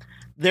 Like,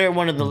 they're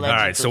one of the legends.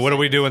 All right, so what are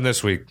we doing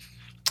this week?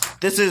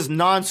 This is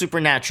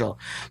non-supernatural.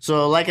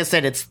 So, like I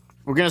said,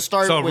 we're going to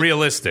start with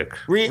realistic.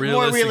 more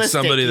realistic.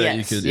 Somebody that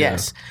you could,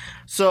 yes.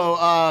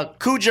 So,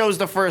 Cujo's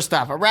the first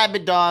stop. A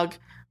rabid dog.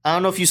 I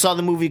don't know if you saw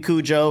the movie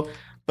Cujo,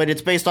 but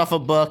it's based off a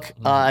book.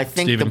 I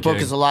think Stephen the book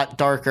King. is a lot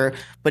darker,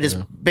 but it's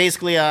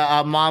basically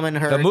a mom and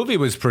her. The movie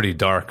was pretty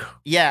dark.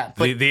 Yeah.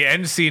 But, The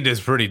end scene is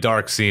pretty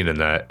dark scene in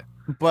that.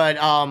 but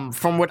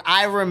from what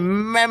I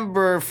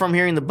remember from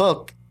hearing the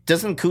book,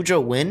 doesn't Cujo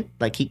win?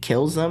 Like, he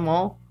kills them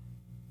all?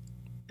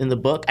 In the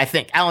book, I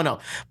think. I don't know.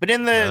 But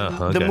in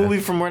the movie,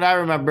 from what I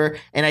remember,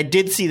 and I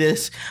did see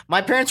this,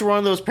 my parents were one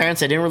of those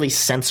parents that didn't really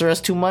censor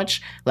us too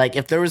much. Like,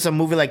 if there was a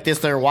movie like this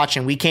they were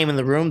watching, we came in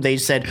the room, they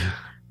said,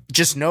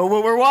 just know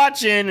what we're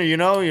watching, you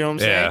know what I'm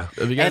saying?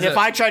 And if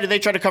they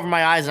tried to cover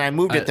my eyes and I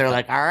moved it, they're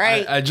like, all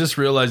right. I just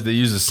realized they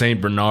use a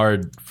Saint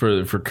Bernard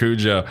for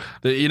Cujo.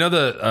 You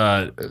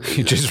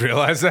just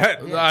realized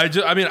that?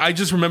 I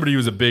just remembered he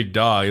was a big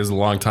dog. It was a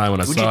long time when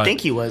I Who saw do you it.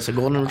 think he was? A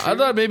golden retriever? I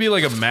thought maybe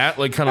like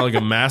kind of like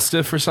a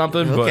mastiff or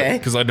something, Okay. but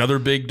because another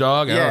big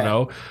dog, I don't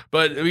know.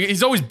 But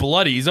he's always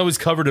bloody. He's always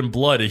covered in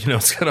blood. It's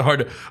kind of hard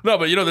to. No,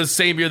 but the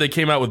same year they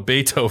came out with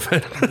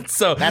Beethoven,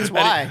 so that's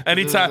why.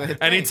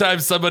 Anytime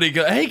somebody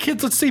goes, "Hey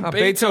kids, let's see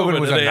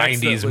Beethoven was a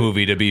 90s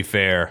movie, to be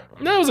fair.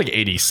 No, it was like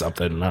 80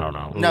 something. I don't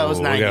know. No, it was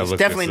 90s.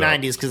 Definitely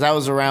 90s, because I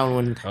was around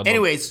when.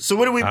 Anyways, so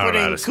what are we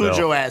putting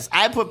Cujo as?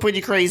 I put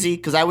pretty crazy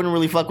because I wouldn't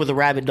really fuck with a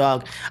rabid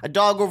dog. A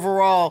dog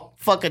overall,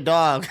 fuck a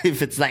dog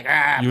if it's like,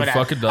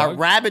 fuck a dog? A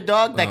rabid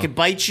dog that could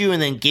bite you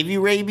and then give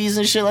you rabies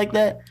and shit like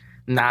that?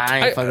 Nah,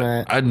 I ain't fucking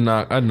that.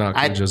 I'd knock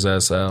Cujo's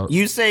ass out.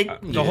 You say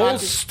the whole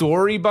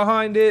story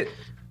behind it.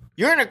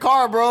 You're in a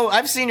car, bro.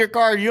 I've seen your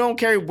car. You don't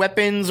carry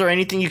weapons or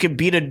anything. You can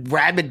beat a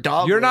rabid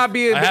dog. You're not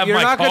going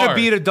to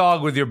beat a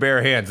dog with your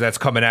bare hands. That's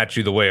coming at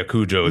you the way a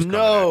Cujo is coming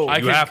at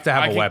you. You have to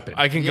have a weapon.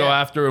 I can go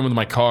after him with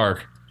my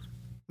car.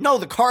 No,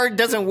 the car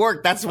doesn't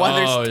work. That's why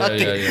they're stuck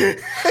in.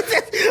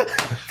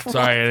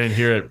 Sorry, I didn't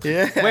hear it.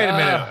 Yeah. Wait a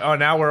minute. Oh,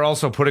 now we're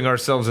also putting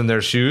ourselves in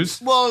their shoes?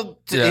 Well,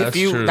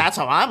 true. that's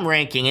how I'm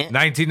ranking it.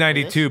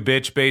 1992,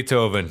 bitch,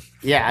 Beethoven.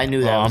 Yeah, I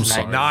knew that. I'm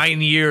sorry.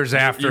 9 years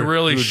after You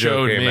really Cujo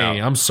showed came me. out.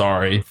 I'm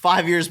sorry.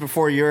 5 years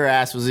before your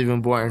ass was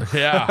even born.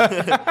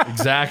 Yeah,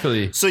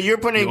 exactly. So you're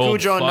putting You old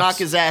Cujo and fucks. knock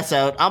his ass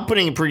out. I'm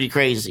putting it pretty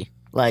crazy.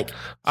 Like,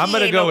 I'm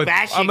gonna go with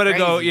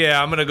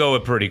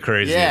pretty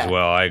crazy as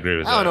well. I agree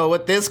with that. I don't know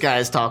what this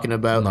guy's talking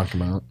about. Knock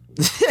him out.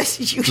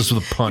 Just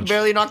with a punch.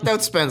 Barely knocked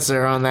out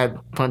Spencer on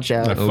that punch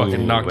out. I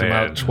fucking knocked him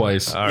out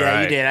twice. All yeah,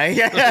 right. you did.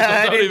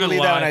 I didn't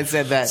believe that when I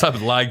said that.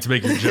 Stop lying to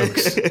making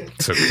jokes.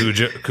 So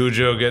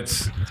Cujo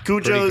gets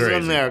Cujo's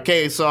in there.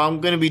 Okay, so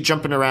I'm going to be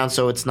jumping around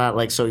so it's not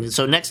like so.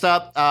 So next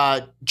up,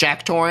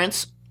 Jack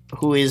Torrance,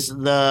 who is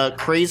the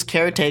crazed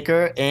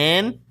caretaker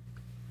in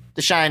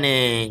The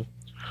Shining.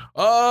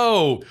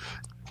 Oh,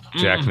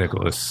 Jack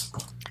Nicholas.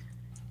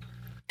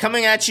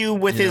 Coming at you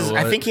with his,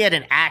 I think he had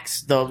an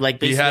axe though,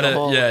 like basically he had the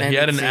whole he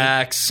had an NPC.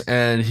 axe,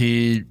 and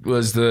he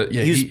was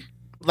He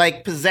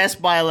like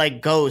possessed by like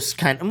ghosts,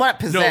 kind of not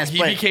possessed. he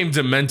but became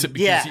demented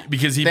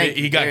because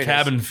he got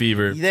cabin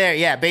fever.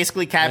 There,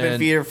 basically cabin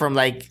fever from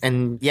like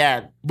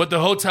But the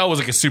hotel was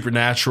like a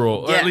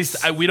supernatural, or at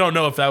least we don't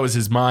know if that was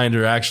his mind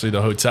or actually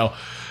the hotel.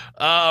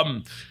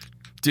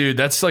 Dude,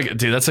 that's like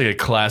a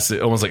classic,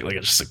 almost like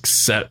just like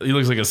set. He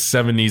looks like a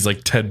 70s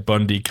like Ted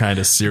Bundy kind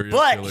of serial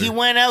killer. He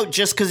went out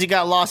just because he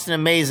got lost in a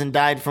maze and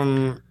died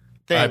from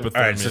things. Hypothermia.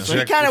 All right, so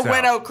he kind of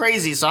went out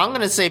crazy. So I'm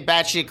gonna say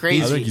batshit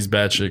crazy. I think he's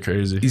batshit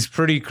crazy. He's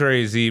pretty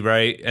crazy,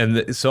 right? And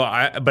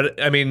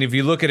but I mean, if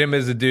you look at him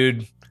as a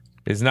dude,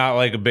 it's not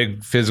like a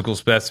big physical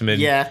specimen.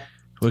 Yeah.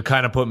 Would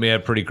kind of put me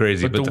at pretty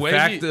crazy. But the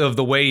fact of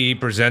the way he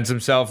presents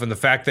himself and the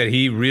fact that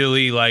he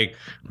really like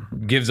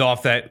gives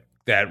off that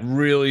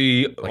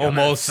really like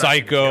almost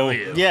psycho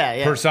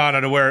persona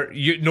to where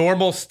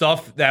normal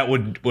stuff that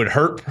would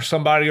hurt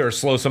somebody or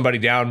slow somebody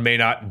down may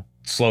not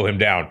slow him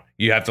down.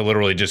 You have to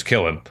literally just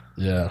kill him.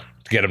 Yeah.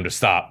 To get him to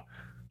stop.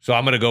 So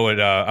I'm gonna go with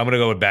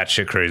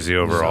batshit crazy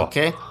overall.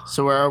 Okay.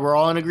 So we're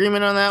all in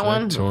agreement on that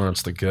one?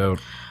 Torrance the goat.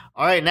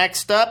 All right,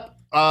 next up,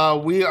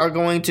 we are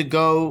going to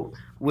go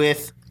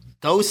with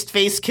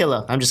Ghostface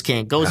Killer. I'm just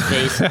kidding.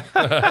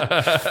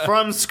 Ghostface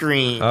from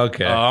Scream.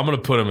 Okay. I'm gonna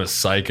put him as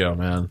Psycho,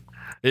 man.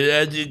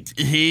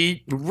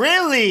 He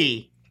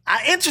really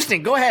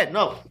interesting. Go ahead.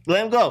 No,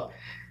 let him go.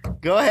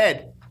 Go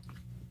ahead.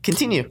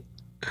 Continue.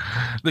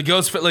 The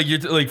ghost, like you're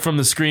like from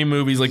the Scream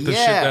movies, like the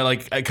shit that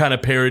like I kind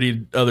of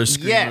parodied other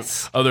Scream,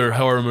 other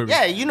horror movies.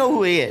 Yeah, you know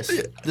who he is.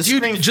 The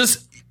Scream.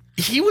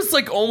 He was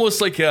like almost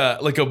like a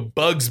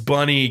Bugs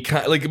Bunny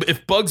kind. Like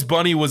if Bugs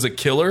Bunny was a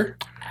killer,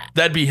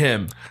 that'd be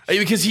him.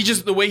 Because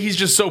the way he's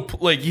just so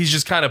like he's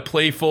just kind of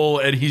playful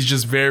and he's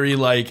just very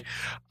like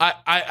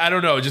I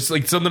don't know, just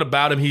like something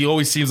about him. He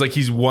always seems like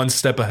he's one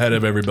step ahead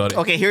of everybody.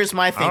 Okay, here's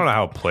my thing. I don't know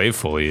how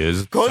playful he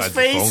is.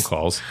 Ghostface phone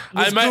calls.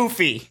 was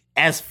goofy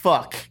as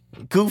fuck.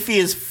 Goofy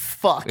as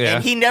fuck. Yeah.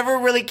 And he never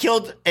really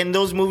killed in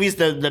those movies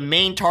the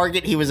main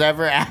target he was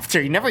ever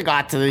after. He never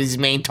got to these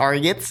main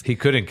targets. He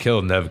couldn't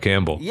kill Nev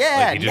Campbell. Yeah,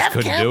 like, he just Nev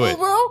couldn't Campbell, do it.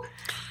 Bro.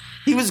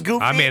 He was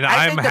goofy. I mean,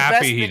 I'm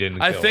happy he didn't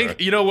kill her.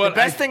 You know what? The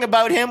best thing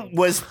about him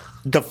was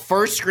the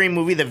first Scream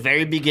movie, the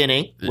very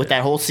beginning, with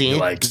that whole scene.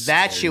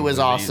 That shit was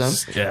awesome.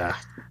 Yeah.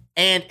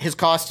 And his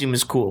costume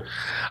is cool.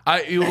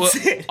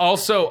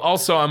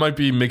 Also, I might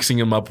be mixing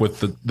him up with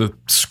the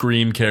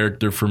Scream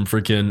character from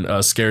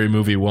freaking Scary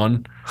Movie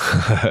 1.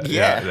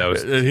 Yeah. That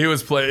was he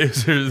was playing.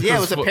 It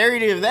was a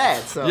parody of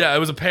that. So. Yeah, it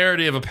was a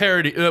parody of a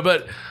parody.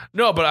 But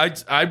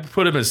I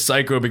put him as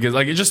Psycho because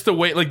like it's just the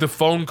way like the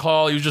phone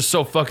call. He was just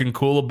so fucking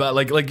cool about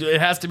like it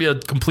has to be a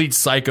complete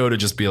psycho to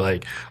just be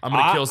like I'm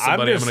gonna kill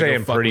somebody. I'm just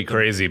saying pretty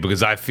crazy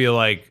because I feel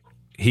like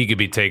he could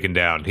be taken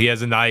down. He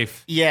has a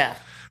knife. Yeah.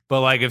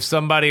 But like if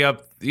somebody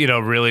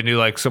really knew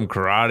like some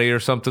karate or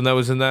something that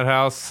was in that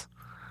house,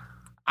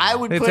 I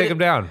would take him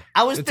down.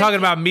 I was talking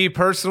about me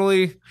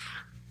personally.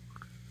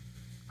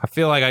 I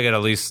feel like I could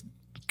at least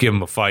give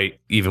him a fight,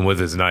 even with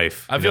his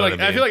knife. I feel like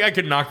I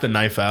could knock the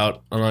knife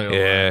out.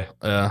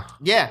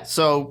 Yeah.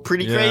 So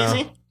pretty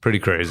crazy. Pretty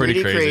crazy.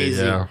 Pretty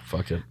crazy. Yeah.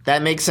 Fuck it.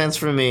 That makes sense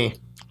for me.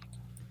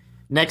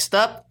 Next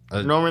up,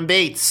 Norman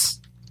Bates.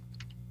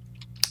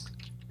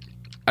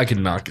 I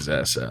can knock his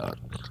ass out.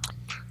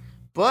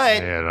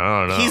 But Man, I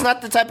don't know. he's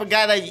not the type of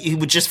guy that he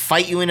would just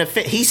fight you in a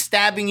fit. He's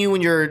stabbing you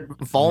when you're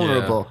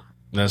vulnerable.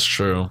 Yeah, that's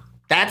true.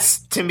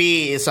 That's, to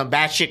me, is some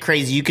batshit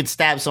crazy. You could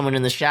stab someone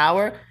in the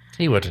shower.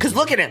 He wouldn't. Because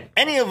look at him.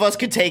 Any of us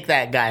could take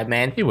that guy,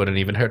 man. He wouldn't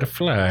even hurt a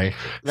fly.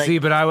 See,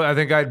 but I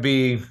think I'd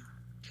be...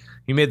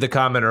 You made the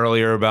comment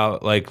earlier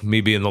about like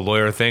me being the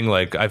lawyer thing.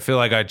 Like I feel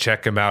like I'd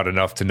check him out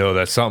enough to know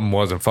that something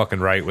wasn't fucking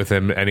right with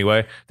him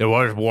anyway. There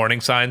were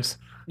warning signs.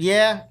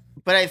 Yeah.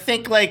 But I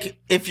think, like,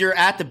 if you're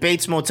at the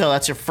Bates Motel,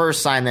 that's your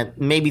first sign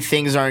that maybe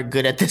things aren't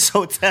good at this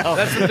hotel.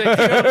 That's the thing. You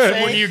know what I'm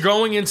saying? When you're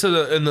going into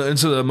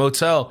the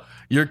motel,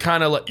 you're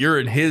kind of like you're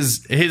in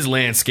his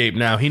landscape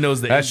now. He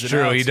knows the That's ins and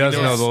true. outs. He does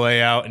know the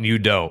layout, and you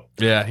don't.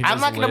 Yeah,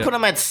 I'm not going to put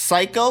him at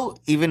Psycho,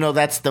 even though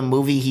that's the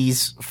movie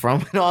he's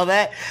from and all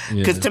that.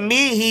 Because to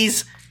me,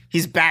 he's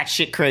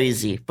batshit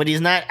crazy, but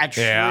he's not a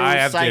true I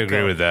have psycho. to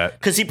agree with that.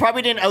 Because he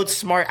probably didn't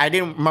outsmart. I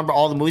didn't remember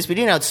all the movies, but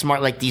he didn't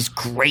outsmart like these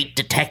great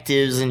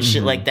detectives and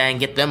shit like that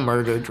and get them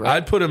murdered. Right?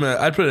 I'd put him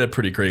at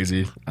pretty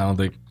crazy. I don't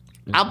think.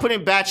 I'll put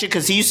him batshit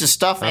because he used to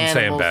stuff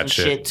animals and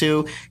shit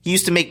too. He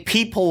used to make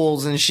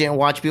peepholes and shit and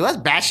watch people. That's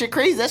batshit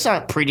crazy. That's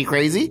not pretty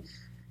crazy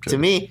to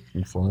me.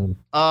 Fine.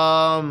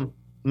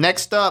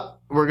 Next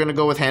up, we're gonna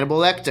go with Hannibal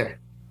Lecter.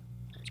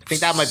 I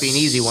think that might be an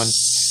easy one.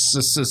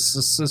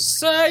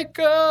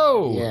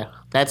 Psycho. Yeah,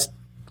 that's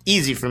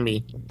easy for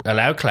me.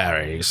 Hello,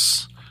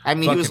 Clarice. I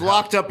mean, he was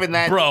locked up in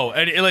that. Bro,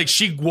 and like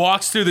she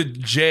walks through the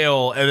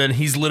jail and then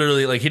he's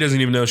literally like, he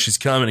doesn't even know she's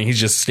coming and he's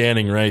just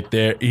standing right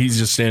there. He's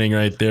just standing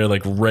right there,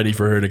 like ready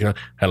for her to come.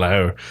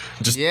 Hello.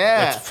 Just,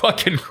 yeah. That's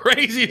fucking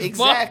crazy as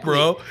fuck,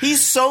 bro.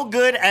 He's so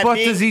good at But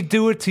does he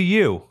do it to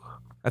you?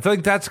 I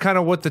think that's kind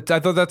of what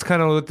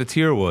the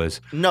tier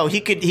was. No, he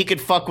could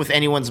fuck with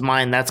anyone's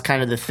mind. That's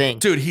kind of the thing,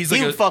 dude. He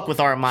would fuck with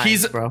our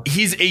minds, bro.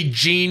 He's a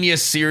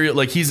genius serial.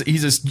 Like he's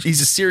a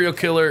serial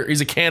killer. He's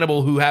a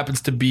cannibal who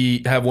happens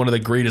to have one of the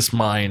greatest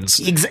minds.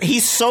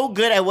 He's so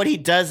good at what he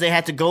does. They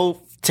had to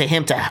go to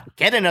him to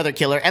get another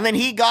killer, and then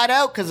he got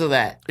out because of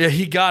that. Yeah,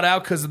 he got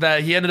out because of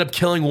that. He ended up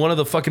killing one of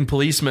the fucking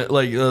policemen,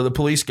 like the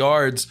police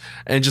guards,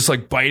 and just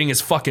like biting his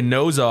fucking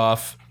nose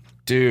off,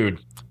 dude.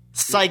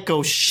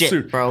 Psycho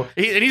shit, bro.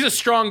 And he's a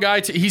strong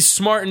guy. He's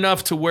smart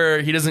enough to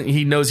where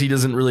he knows he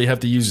doesn't really have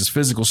to use his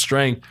physical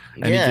strength,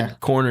 and he can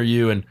corner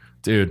you. And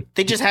dude,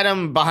 they just had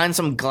him behind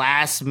some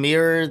glass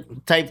mirror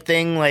type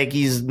thing, like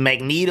he's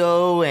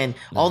Magneto, and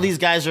all these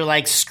guys are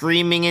like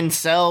screaming in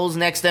cells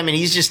next to him, and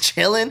he's just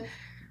chilling.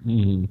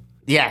 Mm-hmm.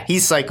 Yeah,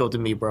 he's psycho to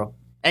me, bro.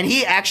 And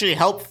he actually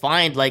helped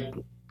find, like,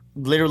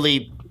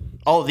 literally,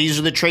 oh, these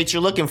are the traits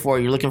you're looking for.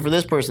 You're looking for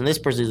this person.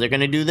 They're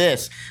going to do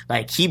this.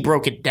 Like, he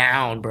broke it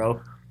down,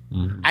 bro.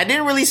 Mm-hmm. I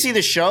didn't really see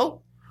the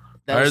show.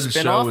 I heard the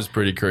show was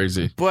pretty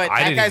crazy. But I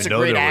that didn't guy's even a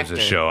know great there actor.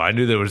 was a show. I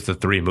knew there was the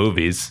 3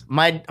 movies.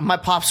 My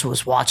pops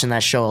was watching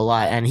that show a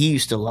lot, and he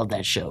used to love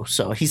that show.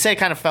 So he said it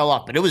kind of fell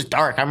off, but it was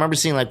dark. I remember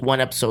seeing, like,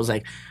 one episode. I was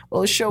like, well,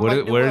 the show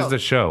might do Where's well. the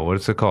show?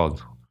 What's it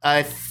called?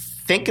 I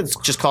think it's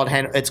just called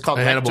Hannibal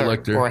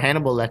Lecter. Or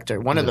Hannibal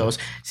Lecter. One of those.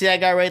 See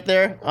that guy right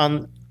there?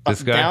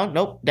 This guy? Down?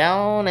 Nope.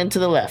 Down and to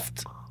the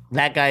left.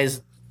 That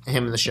guy's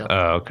him in the show.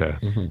 Oh, okay.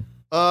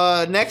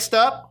 Mm-hmm. Next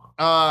up,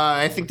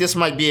 I think this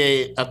might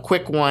be a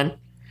quick one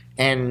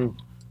and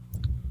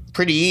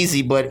pretty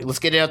easy, but let's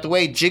get it out the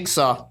way.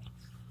 Jigsaw.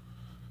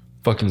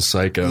 Fucking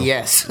psycho.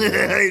 Yes.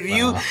 If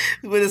you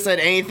would have said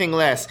anything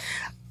less.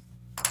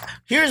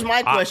 Here's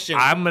my question.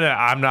 I'm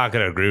not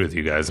gonna agree with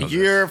you guys on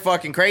You're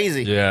fucking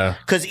crazy. Yeah.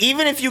 Because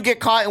even if you get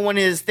caught in one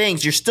of his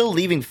things, you're still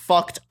leaving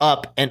fucked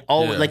up and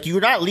always like you're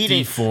not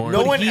leaving. Deformed. No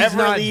But one he's ever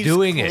not leaves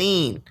doing it.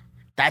 clean.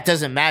 That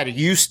doesn't matter.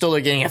 You still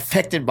are getting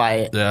affected by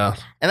it. Yeah.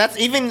 And that's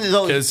even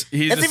though that's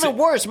even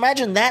worse.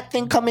 Imagine that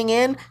thing coming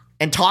in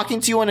and talking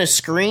to you on a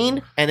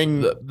screen, and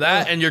then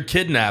and you're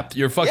kidnapped.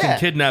 You're fucking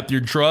kidnapped. You're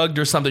drugged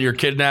or something. You're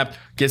kidnapped.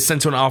 Get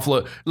sent to an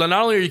offload. Not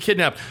only are you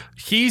kidnapped,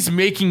 he's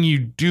making you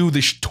do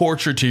this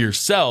torture to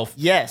yourself.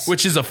 Yes,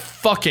 which is a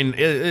fucking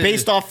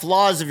based off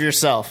flaws of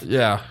yourself.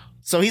 Yeah.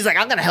 So he's like,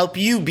 I'm gonna help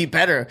you be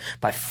better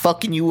by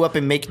fucking you up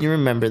and making you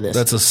remember this.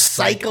 That's a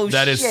psycho.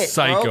 That shit, is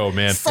psycho, bro.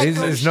 man.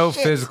 There's no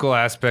physical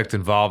aspect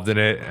involved in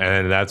it,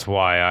 and that's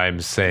why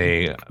I'm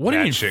saying. What do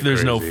you mean?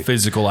 There's no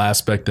physical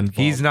aspect involved?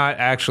 He's not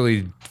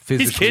actually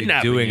physically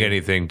doing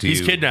anything to you.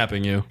 He's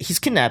kidnapping you. He's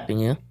kidnapping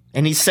you,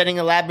 and he's setting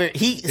elaborate.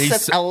 He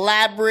sets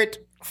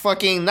elaborate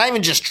fucking not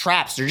even just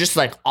traps. They're just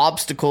like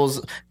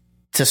obstacles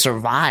to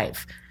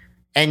survive.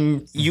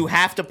 And you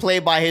have to play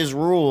by his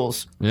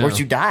rules or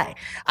you die.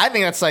 I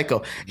think that's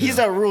psycho. He's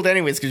not ruled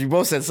anyways because you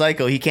both said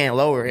psycho. He can't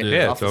lower it.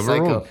 Yeah, off it's of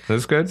psycho. overruled.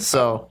 That's good.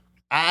 So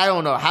I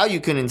don't know how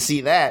you couldn't see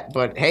that,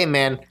 but hey,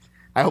 man,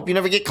 I hope you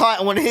never get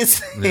caught in one of his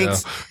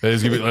things.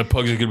 Yeah.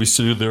 Pug's gonna be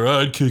sitting there.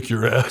 I'd kick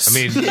your ass. I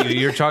mean,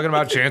 you're talking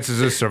about chances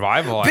of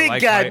survival.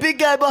 Big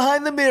guy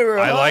behind the mirror.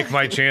 I like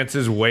my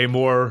chances way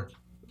more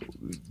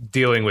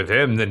dealing with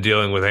him than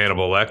dealing with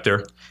Hannibal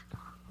Lecter.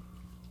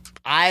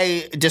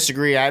 I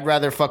disagree. I'd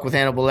rather fuck with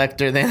Hannibal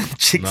Lecter than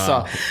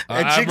Jigsaw.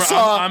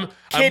 I'm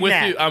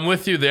with you. I'm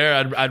with you there.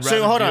 I'd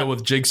rather deal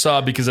with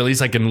Jigsaw because at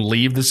least I can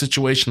leave the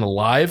situation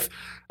alive.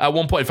 At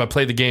one point, if I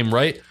play the game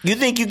right, you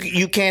think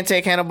you can't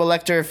take Hannibal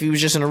Lecter if he was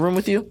just in a room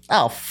with you?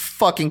 I'll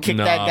fucking kick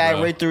that guy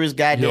right through his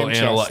goddamn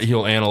chest.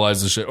 He'll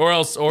analyze the shit, or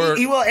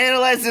he will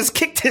analyze this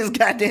kick to his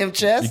goddamn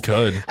chest. He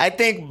could. I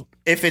think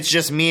if it's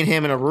just me and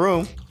him in a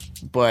room,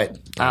 but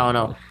I don't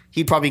know.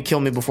 He'd probably kill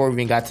me before we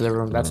even got to the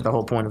room. That's the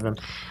whole point of him.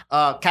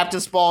 Captain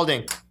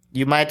Spaulding.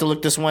 You might have to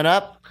look this one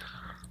up.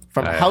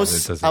 From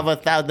House of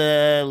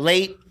the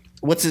late,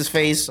 what's his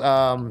face?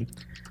 From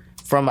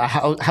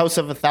House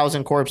of a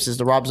Thousand Corpses,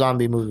 the Rob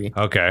Zombie movie.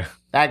 Okay.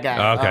 That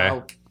guy.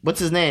 Okay. What's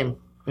his name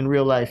in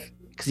real life?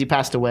 Because he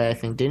passed away, I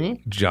think, didn't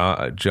he?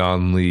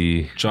 Johnny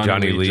Lee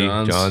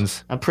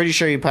Johns. I'm pretty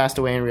sure he passed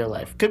away in real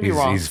life. Could be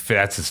wrong.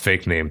 That's his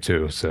fake name,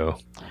 too. So.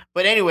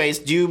 But anyways,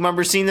 do you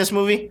remember seeing this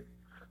movie?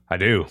 I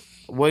do.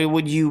 Where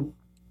would you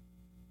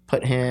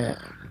put him?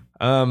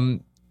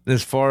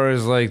 As far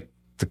as like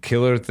the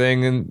killer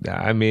thing, and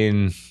I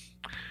mean,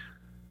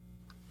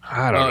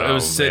 I don't know. It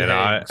was Sid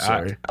Haig.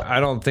 Sorry, I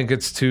don't think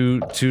it's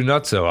too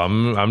nutso.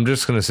 I'm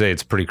just gonna say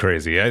it's pretty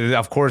crazy.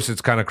 Of course,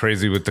 it's kind of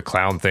crazy with the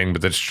clown thing,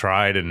 but that's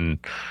tried, and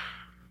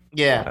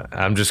yeah,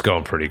 I'm just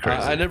going pretty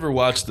crazy. I never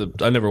watched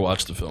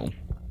the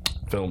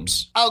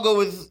films. I'll go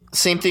with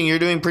same thing you're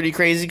doing, pretty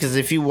crazy. Because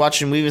if you watch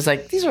the movie, it's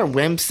like these are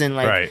wimps and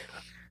like. Right.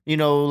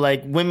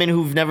 like women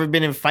who've never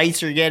been in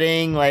fights are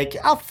getting. Like,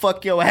 I'll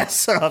fuck your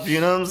ass up.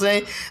 You know what I'm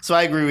saying? So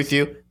I agree with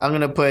you. I'm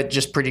gonna put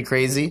just pretty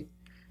crazy.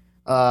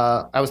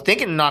 I was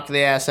thinking to knock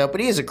the ass out,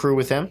 but he has a crew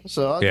with him.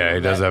 So he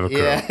does have a crew.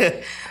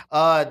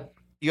 Yeah.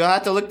 You'll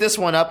have to look this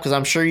one up because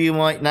I'm sure you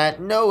might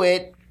not know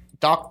it.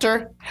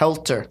 Dr.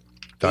 Helter.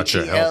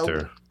 Dr.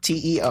 Helter.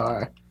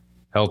 Helter.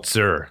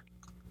 Heltzer.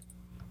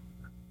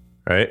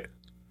 Right?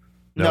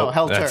 No, Nope,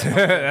 Helter.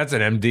 That's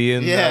an MD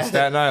in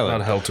Staten Island.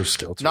 Not Helter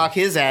Skelter. Knock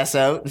his ass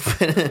out.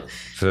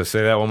 Should I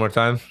say that one more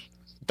time?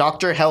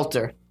 Dr.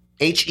 Helter.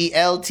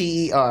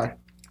 Helter.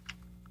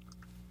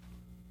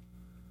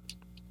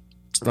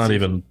 It's not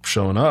even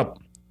showing up.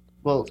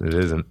 Well, it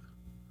isn't.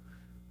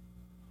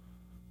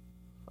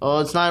 Oh,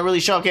 it's not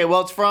really sure. Okay,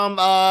 well, it's from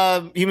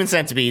Human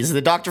Centipedes.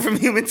 The doctor from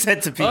Human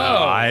Centipede.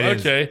 Oh,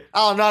 okay.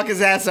 I'll knock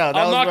his ass out.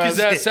 I'll knock his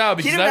ass out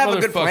because he didn't that have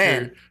a good motherfucker.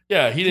 plan.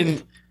 Yeah, he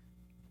didn't.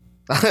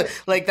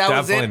 Like, that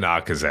was it. Definitely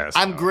knock his ass.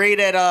 I'm great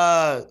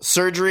at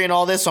surgery and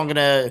all this, so I'm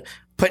gonna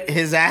put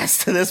his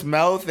ass to this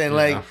mouth and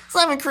it's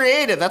not even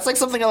creative. That's like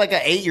something like an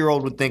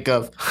 8-year-old would think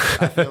of.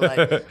 I feel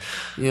like,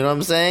 you know what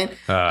I'm saying?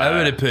 I'm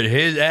gonna put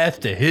his ass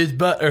to his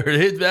butt, or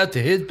his mouth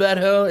to his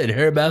butthole, and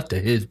her mouth to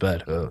his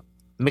butthole.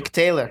 Mick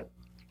Taylor.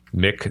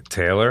 Mick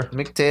Taylor.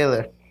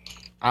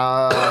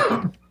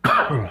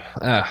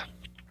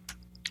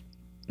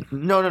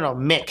 No.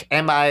 Mick.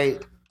 M-I.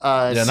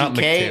 Not Mick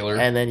CK, Taylor.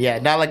 and then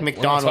not like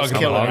McDonald's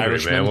killer.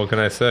 Man, what can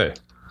I say?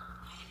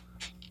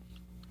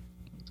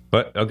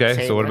 But okay,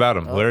 Taylor? so what about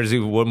him? Where is he?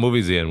 What movie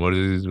is he in?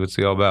 What's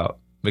he all about?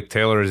 Mick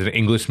Taylor is an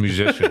English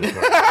musician.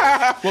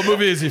 What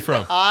movie is he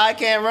from? I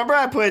can't remember.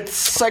 I put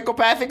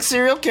psychopathic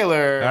serial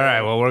killer. All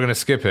right, well, we're gonna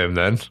skip him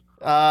then.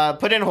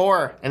 Put in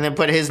horror and then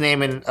put his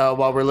name in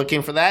while we're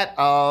looking for that.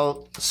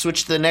 I'll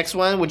switch to the next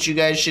one, which you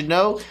guys should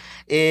know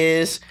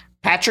is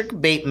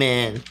Patrick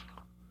Bateman.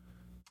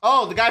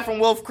 Oh, the guy from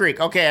Wolf Creek.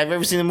 Okay, I've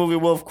ever seen the movie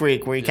Wolf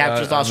Creek where he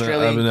captures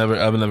Australian.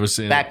 I've never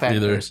seen it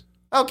either.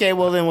 Okay,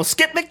 well then we'll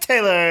skip Mick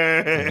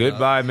Taylor.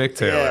 Goodbye, Mick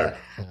Taylor.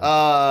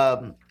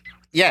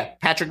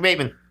 Patrick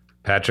Bateman.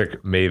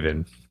 Patrick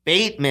Maven.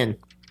 Bateman.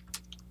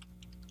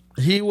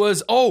 He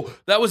was. Oh,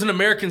 that was an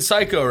American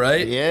Psycho,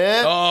 right?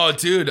 Yeah. Oh,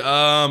 dude.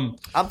 I'm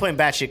putting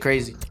batshit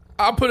crazy.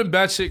 I'll put him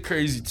batshit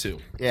crazy too.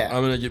 Yeah.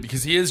 I'm gonna get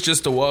because he is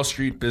just a Wall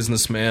Street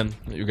businessman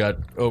that you got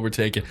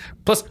overtaken.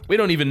 Plus, we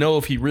don't even know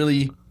if he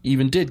really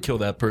even did kill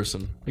that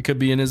person. It could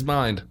be in his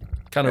mind.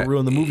 Kind of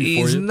ruin the movie for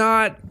you. He's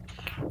not.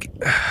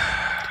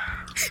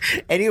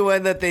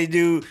 Anyone that they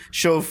do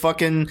show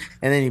fucking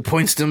and then he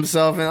points to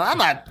himself and I'm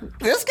not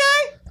this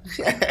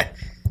guy.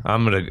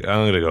 I'm gonna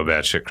go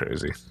batshit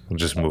crazy. We'll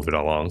just move it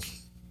along.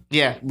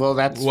 Yeah, well,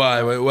 that's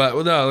why.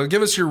 Well, no,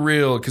 give us your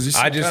real because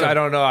I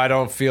don't know. I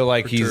don't feel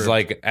like he's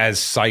like as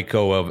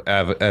psycho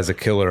as a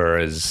killer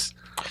as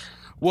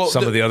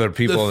some of the other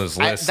people on this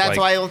list. That's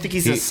why I don't think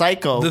he's a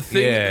psycho. The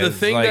thing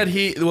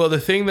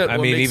that I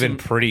mean, even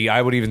pretty.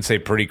 I would even say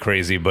pretty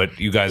crazy. But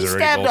you guys already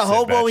stabbed a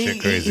hobo.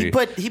 Crazy.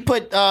 He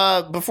put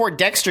before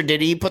Dexter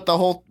did. He put the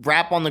whole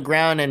rap on the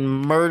ground and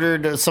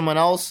murdered someone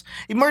else.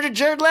 He murdered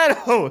Jared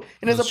Leto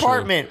in his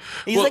apartment.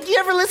 He's like, "You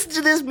ever listen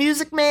to this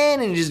music,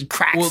 man?" And he just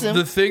cracks him.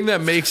 The thing that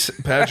makes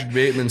Patrick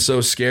Bateman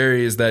so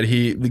scary is that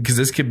because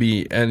this could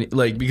be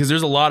because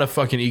there's a lot of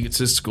fucking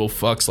egotistical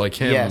fucks like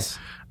him. Yes.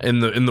 In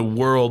the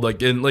world,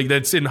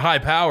 that's in high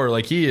power,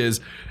 like he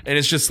is, and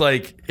it's just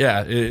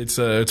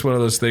it's one of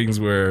those things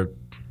where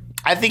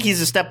I think he's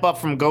a step up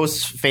from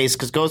Ghostface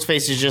because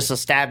Ghostface is just a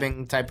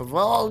stabbing type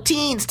of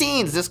teens.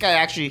 This guy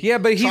actually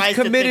but he's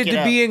committed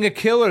to being a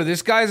killer.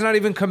 This guy's not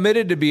even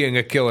committed to being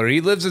a killer.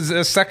 He lives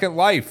a second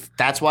life.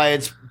 That's why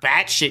it's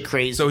batshit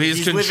crazy. So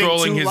he's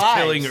controlling his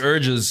killing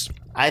urges.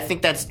 I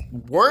think that's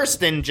worse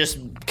than just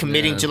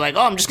committing to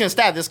I'm just gonna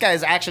stab. This guy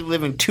is actually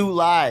living 2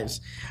 lives.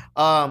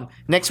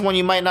 Next one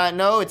you might not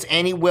know, it's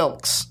Annie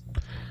Wilkes.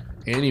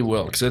 Annie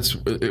Wilkes. That's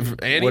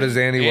Annie. What is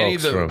Annie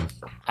Wilkes from?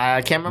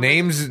 I can't remember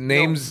names.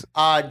 Wilks,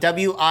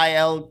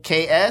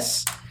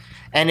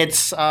 and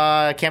it's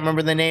can't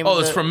remember the name.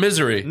 It's from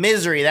Misery.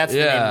 Misery. That's the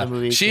name of the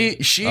movie.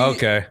 She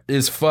okay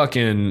is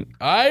fucking.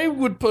 I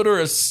would put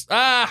her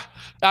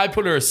I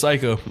put her a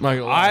psycho.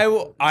 I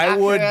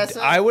would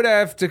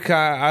have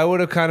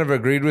kind of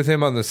agreed with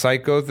him on the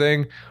psycho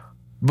thing.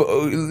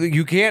 But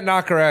you can't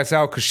knock her ass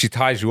out because she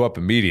ties you up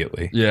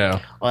immediately.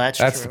 Yeah, well,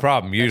 that's the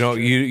problem. You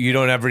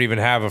don't ever even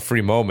have a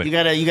free moment.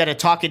 You gotta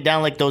talk it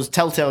down like those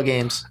Telltale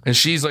games. And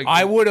she's like,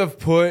 I would have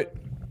put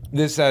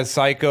this as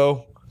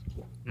psycho,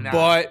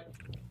 but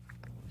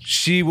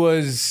she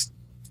was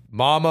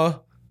Mama,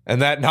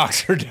 and that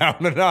knocks her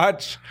down a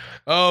notch.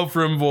 Oh,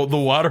 from the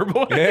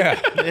Waterboy? Yeah.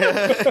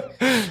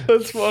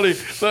 That's funny.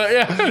 But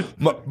yeah.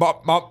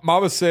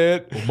 Mama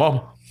said...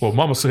 Well,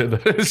 Mama said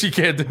that. She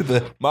can't do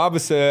that. Mama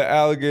said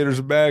alligators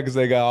are bad because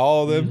they got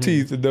all them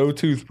teeth and no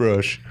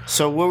toothbrush.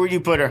 So where would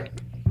you put her?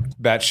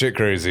 Batshit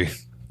crazy.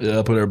 Yeah,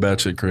 I'll put her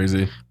batshit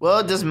crazy. Well,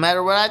 it doesn't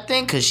matter what I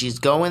think because she's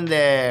going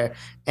there.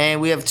 And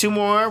we have 2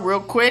 more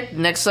real quick.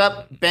 Next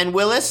up, Ben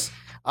Willis.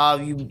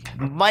 You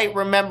might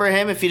remember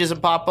him. If he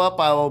doesn't pop up,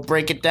 I will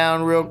break it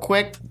down real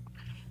quick.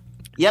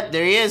 Yep,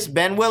 there he is.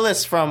 Ben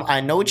Willis from I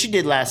Know What You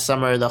Did Last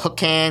Summer. The hook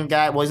hand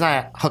guy. Well, he's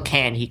not a hook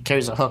hand. He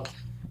carries a hook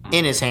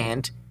in his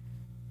hand.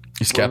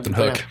 He's Captain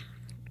Hook.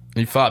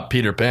 He fought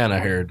Peter Pan, I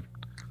heard.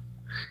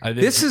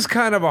 This is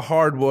kind of a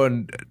hard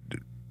one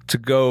to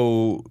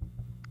go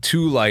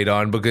too light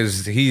on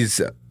because it's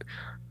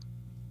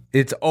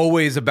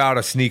always about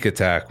a sneak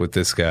attack with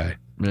this guy.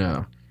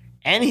 Yeah.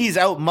 And he's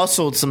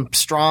out-muscled some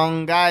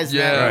strong guys,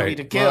 man, ready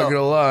to kill. Not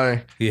gonna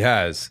lie. He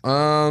has.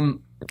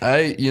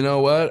 You know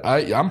what?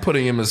 I'm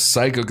putting him as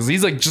Psycho because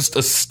he's like just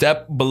a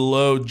step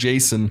below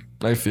Jason.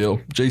 I feel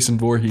Jason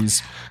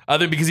Voorhees. I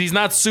think because he's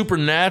not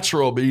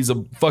supernatural, but he's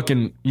a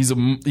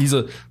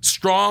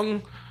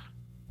strong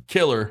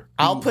killer.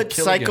 I'll put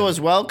Psycho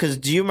as well because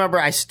do you remember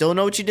I Still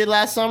Know What You Did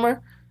Last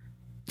Summer?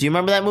 Do you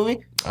remember that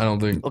movie? I don't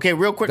think. Okay,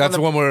 real quick. That's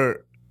the one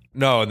where.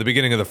 No, in the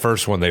beginning of the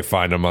first one, they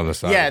find him on the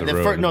side of the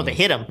road. They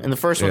hit him. In the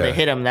first one, they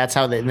hit him. That's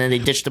how and then they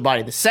ditched the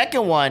body. The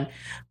second one,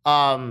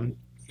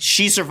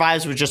 she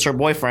survives with just her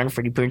boyfriend,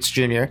 Freddie Prinze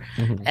Jr.,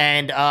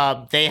 and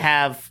they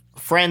have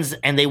friends,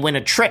 and they win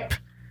a trip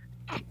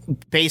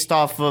based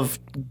off of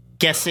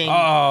guessing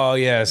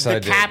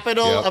the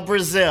capital of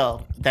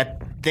Brazil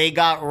that they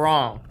got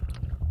wrong.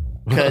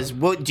 Because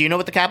do you know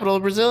what the capital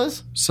of Brazil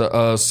is?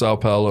 Sao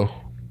Paulo.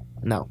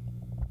 No.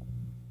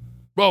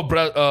 Well,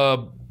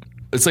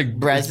 it's like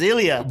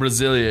Brasilia.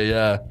 Brasilia,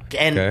 yeah.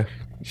 And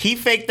he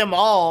faked them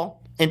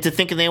all into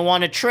thinking they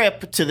want a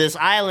trip to this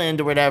island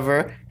or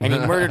whatever, and he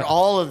murdered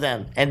all of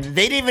them. And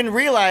they didn't even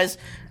realize,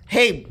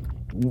 hey,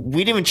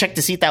 we didn't even check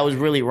to see if that was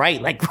really right.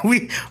 Like,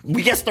 we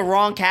guessed the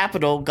wrong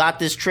capital, got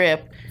this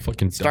trip,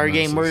 started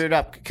getting murdered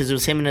up because it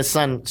was him and his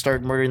son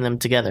started murdering them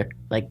together,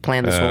 like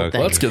planned this whole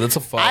thing. Well, that's good. That's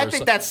a father. I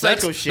think that's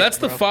psycho shit. That's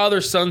the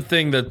father-son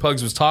thing that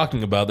Pugs was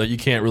talking about that you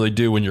can't really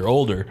do when you're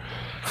older.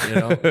 You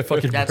know,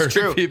 fucking that's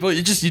true. People,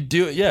 you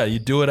do it. Yeah, you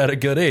do it at a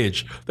good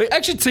age. They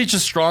actually teach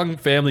us strong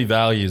family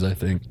values, I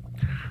think.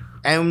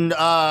 And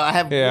I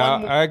have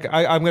one more.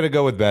 I'm gonna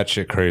go with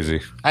batshit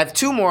crazy. I have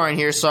two more in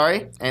here.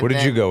 Sorry. And what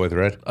did you go with,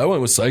 Red? I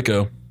went with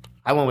Psycho.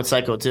 I went with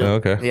Psycho too. Oh,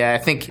 okay. Yeah, I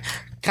think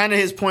kind of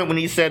his point when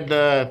he said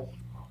the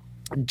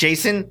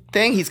Jason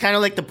thing. He's kind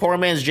of like the poor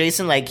man's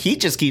Jason. Like he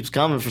just keeps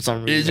coming for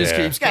some reason. He just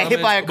keeps got coming,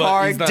 hit by a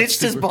car, but ditched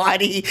his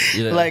body.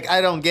 Yeah. Like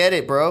I don't get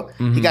it, bro.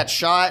 He got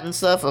shot and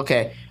stuff.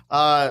 Okay.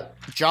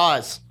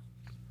 Jaws.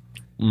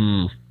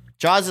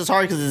 Jaws is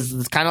hard because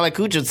it's kind of like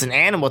Cujo. It's an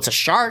animal. It's a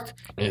shark.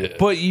 Yeah.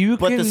 But you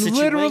can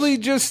literally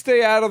just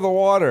stay out of the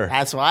water.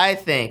 That's what I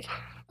think. You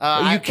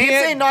can't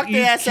say knock the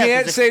ass out. You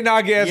can't say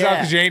knock the ass out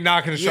because you ain't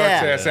knocking a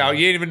shark's Yeah. ass out.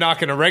 You ain't even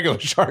knocking a regular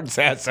shark's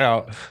ass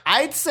out.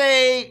 I'd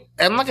say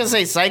I'm not gonna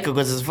say psycho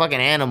because it's a fucking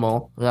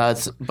animal,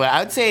 but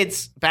I'd say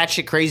it's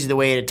batshit crazy the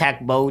way it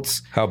attacked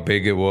boats. How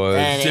big it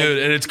was,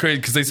 dude, and it's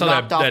crazy because they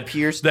saw that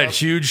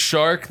huge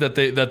shark that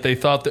they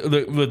thought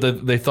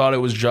they thought it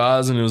was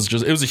Jaws, and it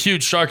was a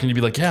huge shark, and you'd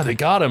be like, yeah, they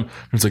got him.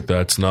 And it's like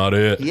that's not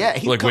it. Yeah,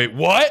 like wait,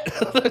 what?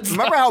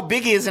 Remember how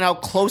big he is and how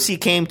close he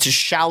came to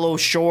shallow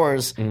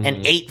shores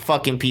and ate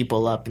fucking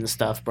people up and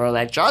stuff, bro.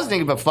 Like Jaws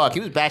didn't give a fuck. He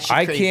was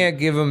batshit crazy. I can't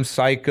give him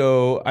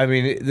psycho. I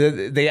mean,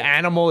 the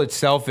animal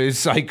itself is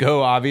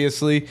psycho, obviously.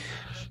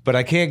 But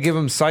I can't give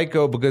him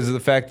psycho because of the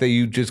fact that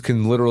you just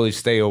can literally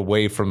stay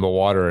away from the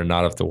water and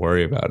not have to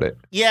worry about it.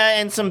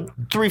 Yeah, and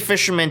three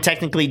fishermen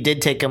technically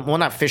did take him. Well,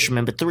 not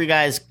fishermen, but three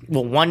guys.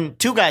 Well,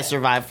 two guys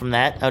survived from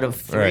that out of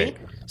three. Right.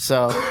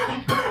 So,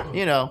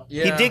 he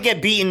did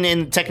get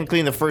beaten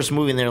technically in the first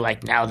movie, and they're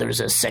like, now there's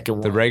a second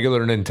one. The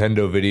regular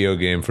Nintendo video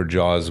game for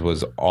Jaws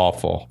was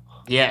awful.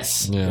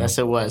 Yes, yes,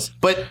 it was.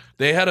 But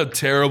Nintendo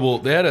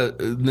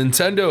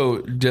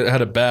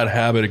had a bad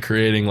habit of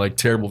creating like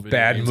terrible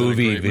bad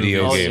movie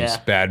video games.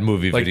 Bad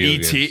movie like video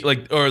E.T. games.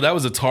 Like, or that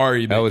was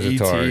Atari. That was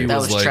Atari. That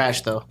was like,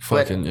 trash though.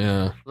 Fucking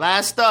yeah.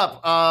 Last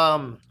up,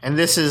 and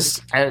this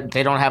is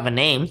they don't have a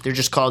name. They're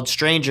just called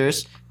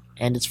Strangers,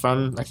 and it's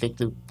from I think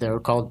the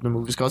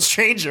movie's called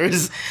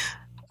Strangers.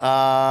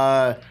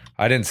 I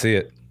didn't see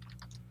it.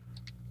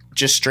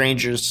 Just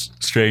strangers.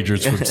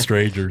 Strangers from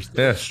strangers.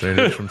 Yeah,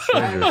 strangers from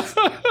strangers.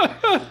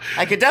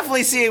 I could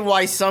definitely see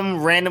why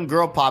some random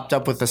girl popped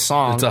up with a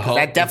song. It's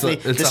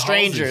The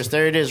Strangers.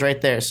 There it is right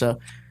there. So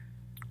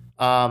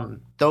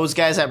those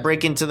guys that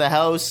break into the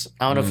house.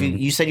 I don't know if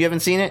you said you haven't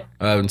seen it?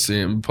 I haven't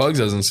seen it. Pugs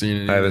hasn't seen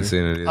it either. I haven't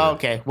seen it either. Oh,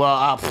 okay.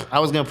 Well, I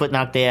was going to put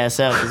knock the ass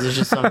out because it's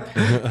just some...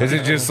 Is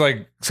it just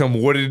like some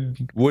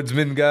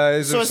woodsman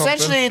guys So or something?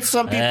 essentially it's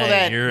some people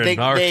that... You're in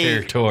our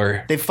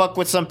territory. They fuck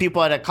with some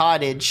people at a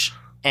cottage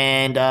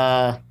and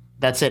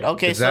that's it.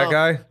 Okay, Is that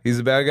guy? He's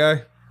the bad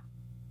guy?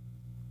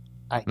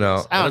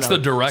 No. That's the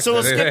director. So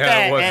we'll skip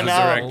that. It was and, the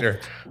director.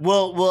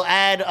 We'll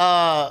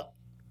add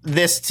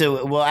this to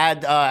it. We'll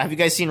add... have you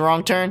guys seen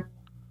Wrong Turn?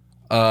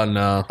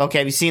 No. Okay,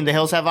 have you seen The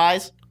Hills Have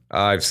Eyes?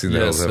 I've seen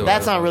those.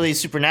 That's not really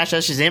supernatural.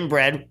 That's just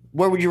inbred.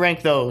 Where would you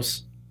rank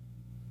those?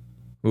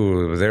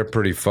 Ooh, they're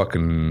pretty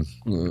fucking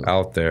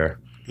out there.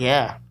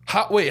 Yeah.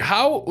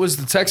 How was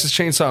the Texas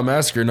Chainsaw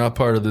Massacre not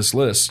part of this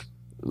list?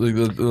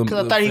 Because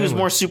I thought he was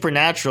more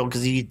supernatural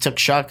because he took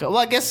shock. Well,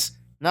 I guess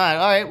not.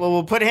 All right. Well,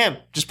 we'll put him.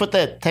 Just put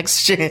the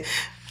Texas.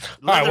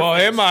 All right,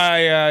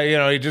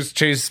 well, he just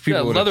chases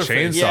people with a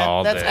chainsaw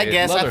all day. I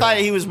guess. I thought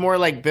he was more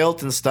like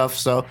built and stuff,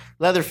 so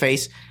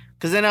Leatherface.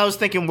 Because then I was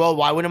thinking, well,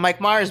 why wouldn't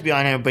Mike Myers be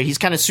on him? But he's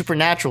kind of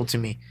supernatural to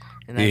me.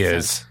 He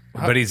is.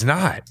 But he's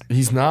not.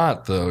 He's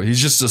not, though. He's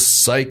just a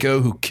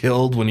psycho who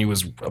killed when he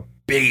was a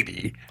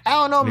baby. I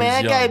don't know,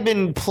 man. That guy had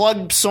been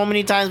plugged so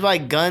many times by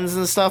guns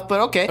and stuff, but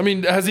okay. I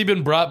mean, has he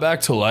been brought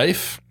back to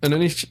life? And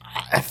then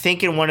I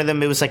think in one of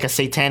them it was like a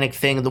satanic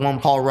thing. The one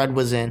Paul Rudd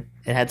was in,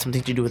 it had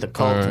something to do with a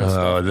cult.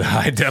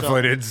 I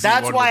definitely didn't see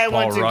that's one why I with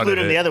wanted Paul to Rudd include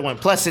in him it. the other one.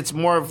 Plus, it's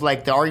more of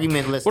like the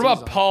argument list. What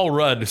about Paul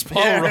Rudd? Is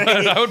Paul Rudd?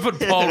 I would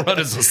put Paul Rudd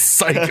as a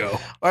psycho.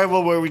 All right,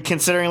 well, were we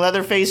considering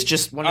Leatherface?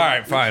 Just one. All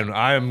right, fine.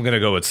 I'm gonna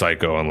go with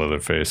Psycho on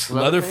Leatherface.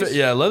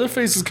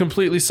 Leatherface is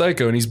completely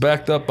psycho, and he's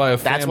backed up by a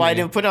family. That's why I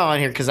didn't put it on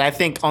here, because I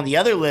think on the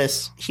other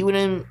list he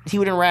wouldn't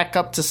rack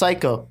up to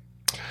Psycho.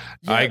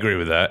 Yeah. I agree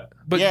with that.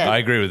 I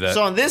agree with that.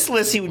 So on this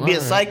list he would be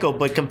a psycho,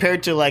 but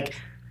compared to like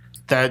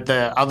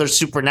the other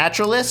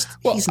supernaturalist,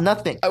 he's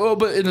nothing. Well,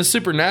 but in a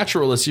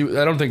supernaturalist,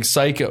 I don't think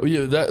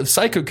psycho.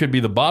 Psycho could be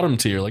the bottom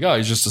tier. Like, oh,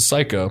 he's just a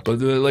psycho. But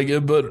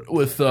but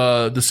with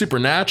the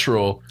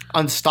supernatural,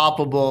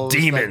 unstoppable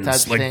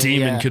demons, like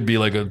demon could be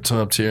like a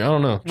top tier. I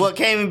don't know. Well, it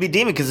can't even be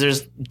demon because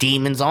there's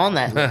demons on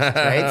that list,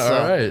 right? So,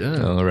 all right,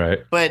 yeah. All right.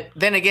 But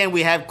then again,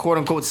 we have quote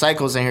unquote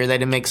psychos in here. They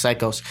didn't make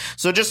psychos.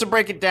 So just to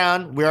break it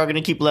down, we are going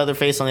to keep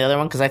Leatherface on the other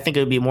one because I think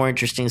it would be more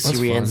interesting to see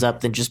where he ends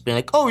up than just being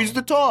like, oh, he's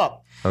the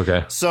top.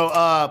 Okay.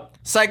 So,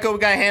 Psycho, we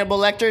got Hannibal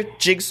Lecter,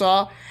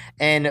 Jigsaw,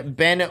 and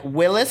Ben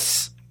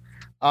Willis.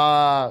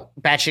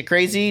 Batshit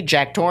Crazy,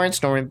 Jack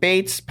Torrance, Norman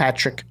Bates,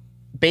 Patrick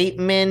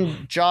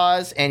Bateman,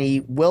 Jaws,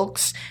 Annie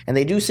Wilkes. And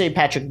they do say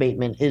Patrick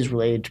Bateman is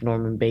related to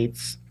Norman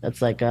Bates.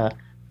 That's like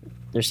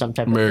there's some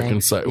type American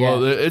of Psycho. Yeah.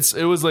 Well,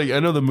 it was like, I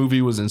know the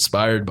movie was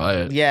inspired by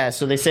it. Yeah,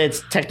 so they say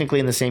it's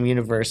technically in the same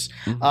universe.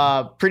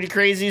 Pretty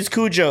Crazy is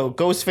Cujo,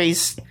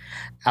 Ghostface.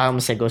 I'm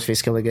gonna say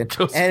Ghostface Killer again.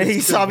 And he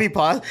saw me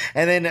pause.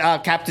 And then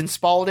Captain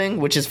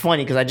Spaulding, which is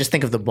funny because I just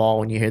think of the ball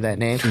when you hear that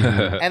name.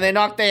 And then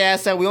Knock Their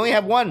Ass Out. We only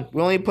have one.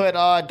 We only put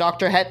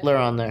Dr. Hetler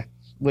on there,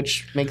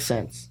 which makes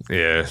sense.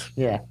 Yeah.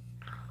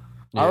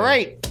 All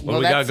right. What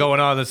we got going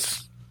on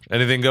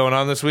anything going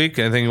on this week?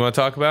 Anything you want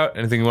to talk about?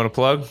 Anything you want to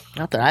plug?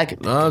 Not that I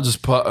could.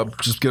 Just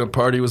gonna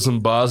party with some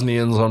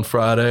Bosnians on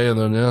Friday, and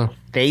then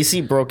the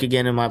AC broke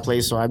again in my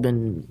place, so I've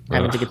been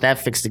having to get that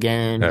fixed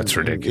again. That's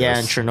ridiculous. Yeah,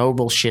 and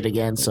Chernobyl shit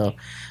again. So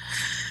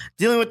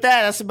dealing with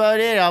that. That's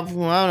about it. I don't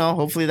know.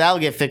 Hopefully that'll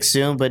get fixed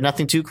soon, but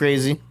nothing too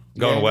crazy.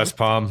 Going to West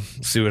Palm,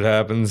 see what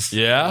happens.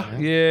 Yeah.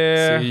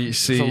 See,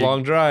 it's a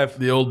long drive.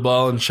 The old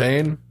ball and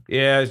chain.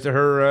 Yeah,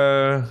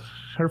 her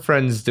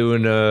friend's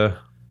doing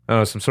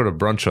some sort of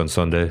brunch on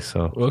Sunday,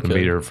 so can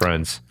meet her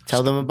friends.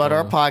 Tell them about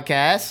our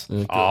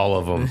podcast. All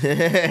of them.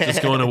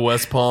 Just going to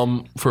West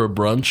Palm for a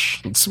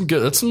brunch. It's some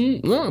good.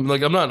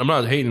 I'm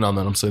not hating on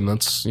that. I'm saying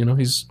that's you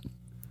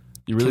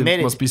really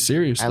committed. Must be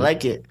serious. I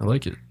like it. I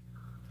like it.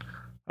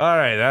 All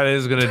right, that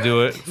is going to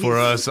do it for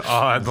us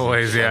on the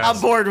Lazy Ass.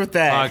 I'm bored with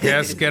that.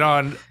 Podcast. Get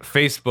on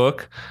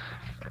Facebook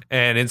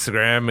and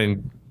Instagram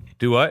and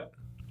do what?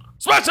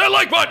 Smash that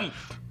like button.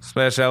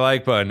 Smash that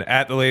like button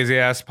at the Lazy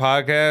Ass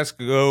Podcast.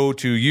 Go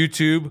to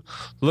YouTube.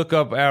 Look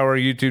up our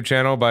YouTube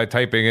channel by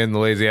typing in the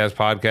Lazy Ass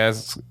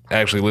Podcast.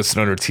 Actually listed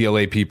under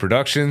TLAP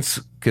Productions.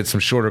 Get some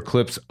shorter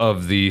clips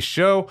of the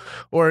show.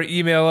 Or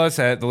email us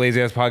at the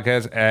Lazy Ass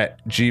Podcast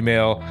at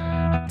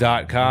gmail.com.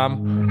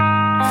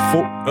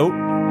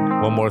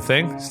 One more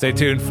thing. Stay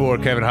tuned for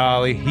Kevin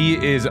Holly. He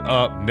is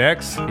up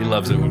next. He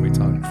loves it when we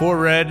talk. For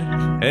Red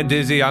and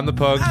Dizzy, I'm the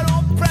Pug.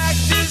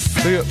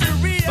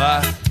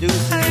 Bye.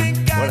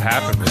 What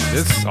happened with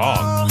this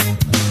song?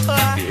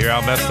 You hear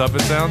how messed up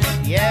it sounds?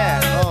 Yeah.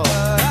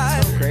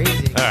 Oh, so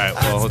crazy. All right.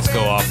 Well, let's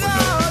go off with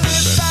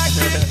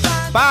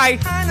no. Bye.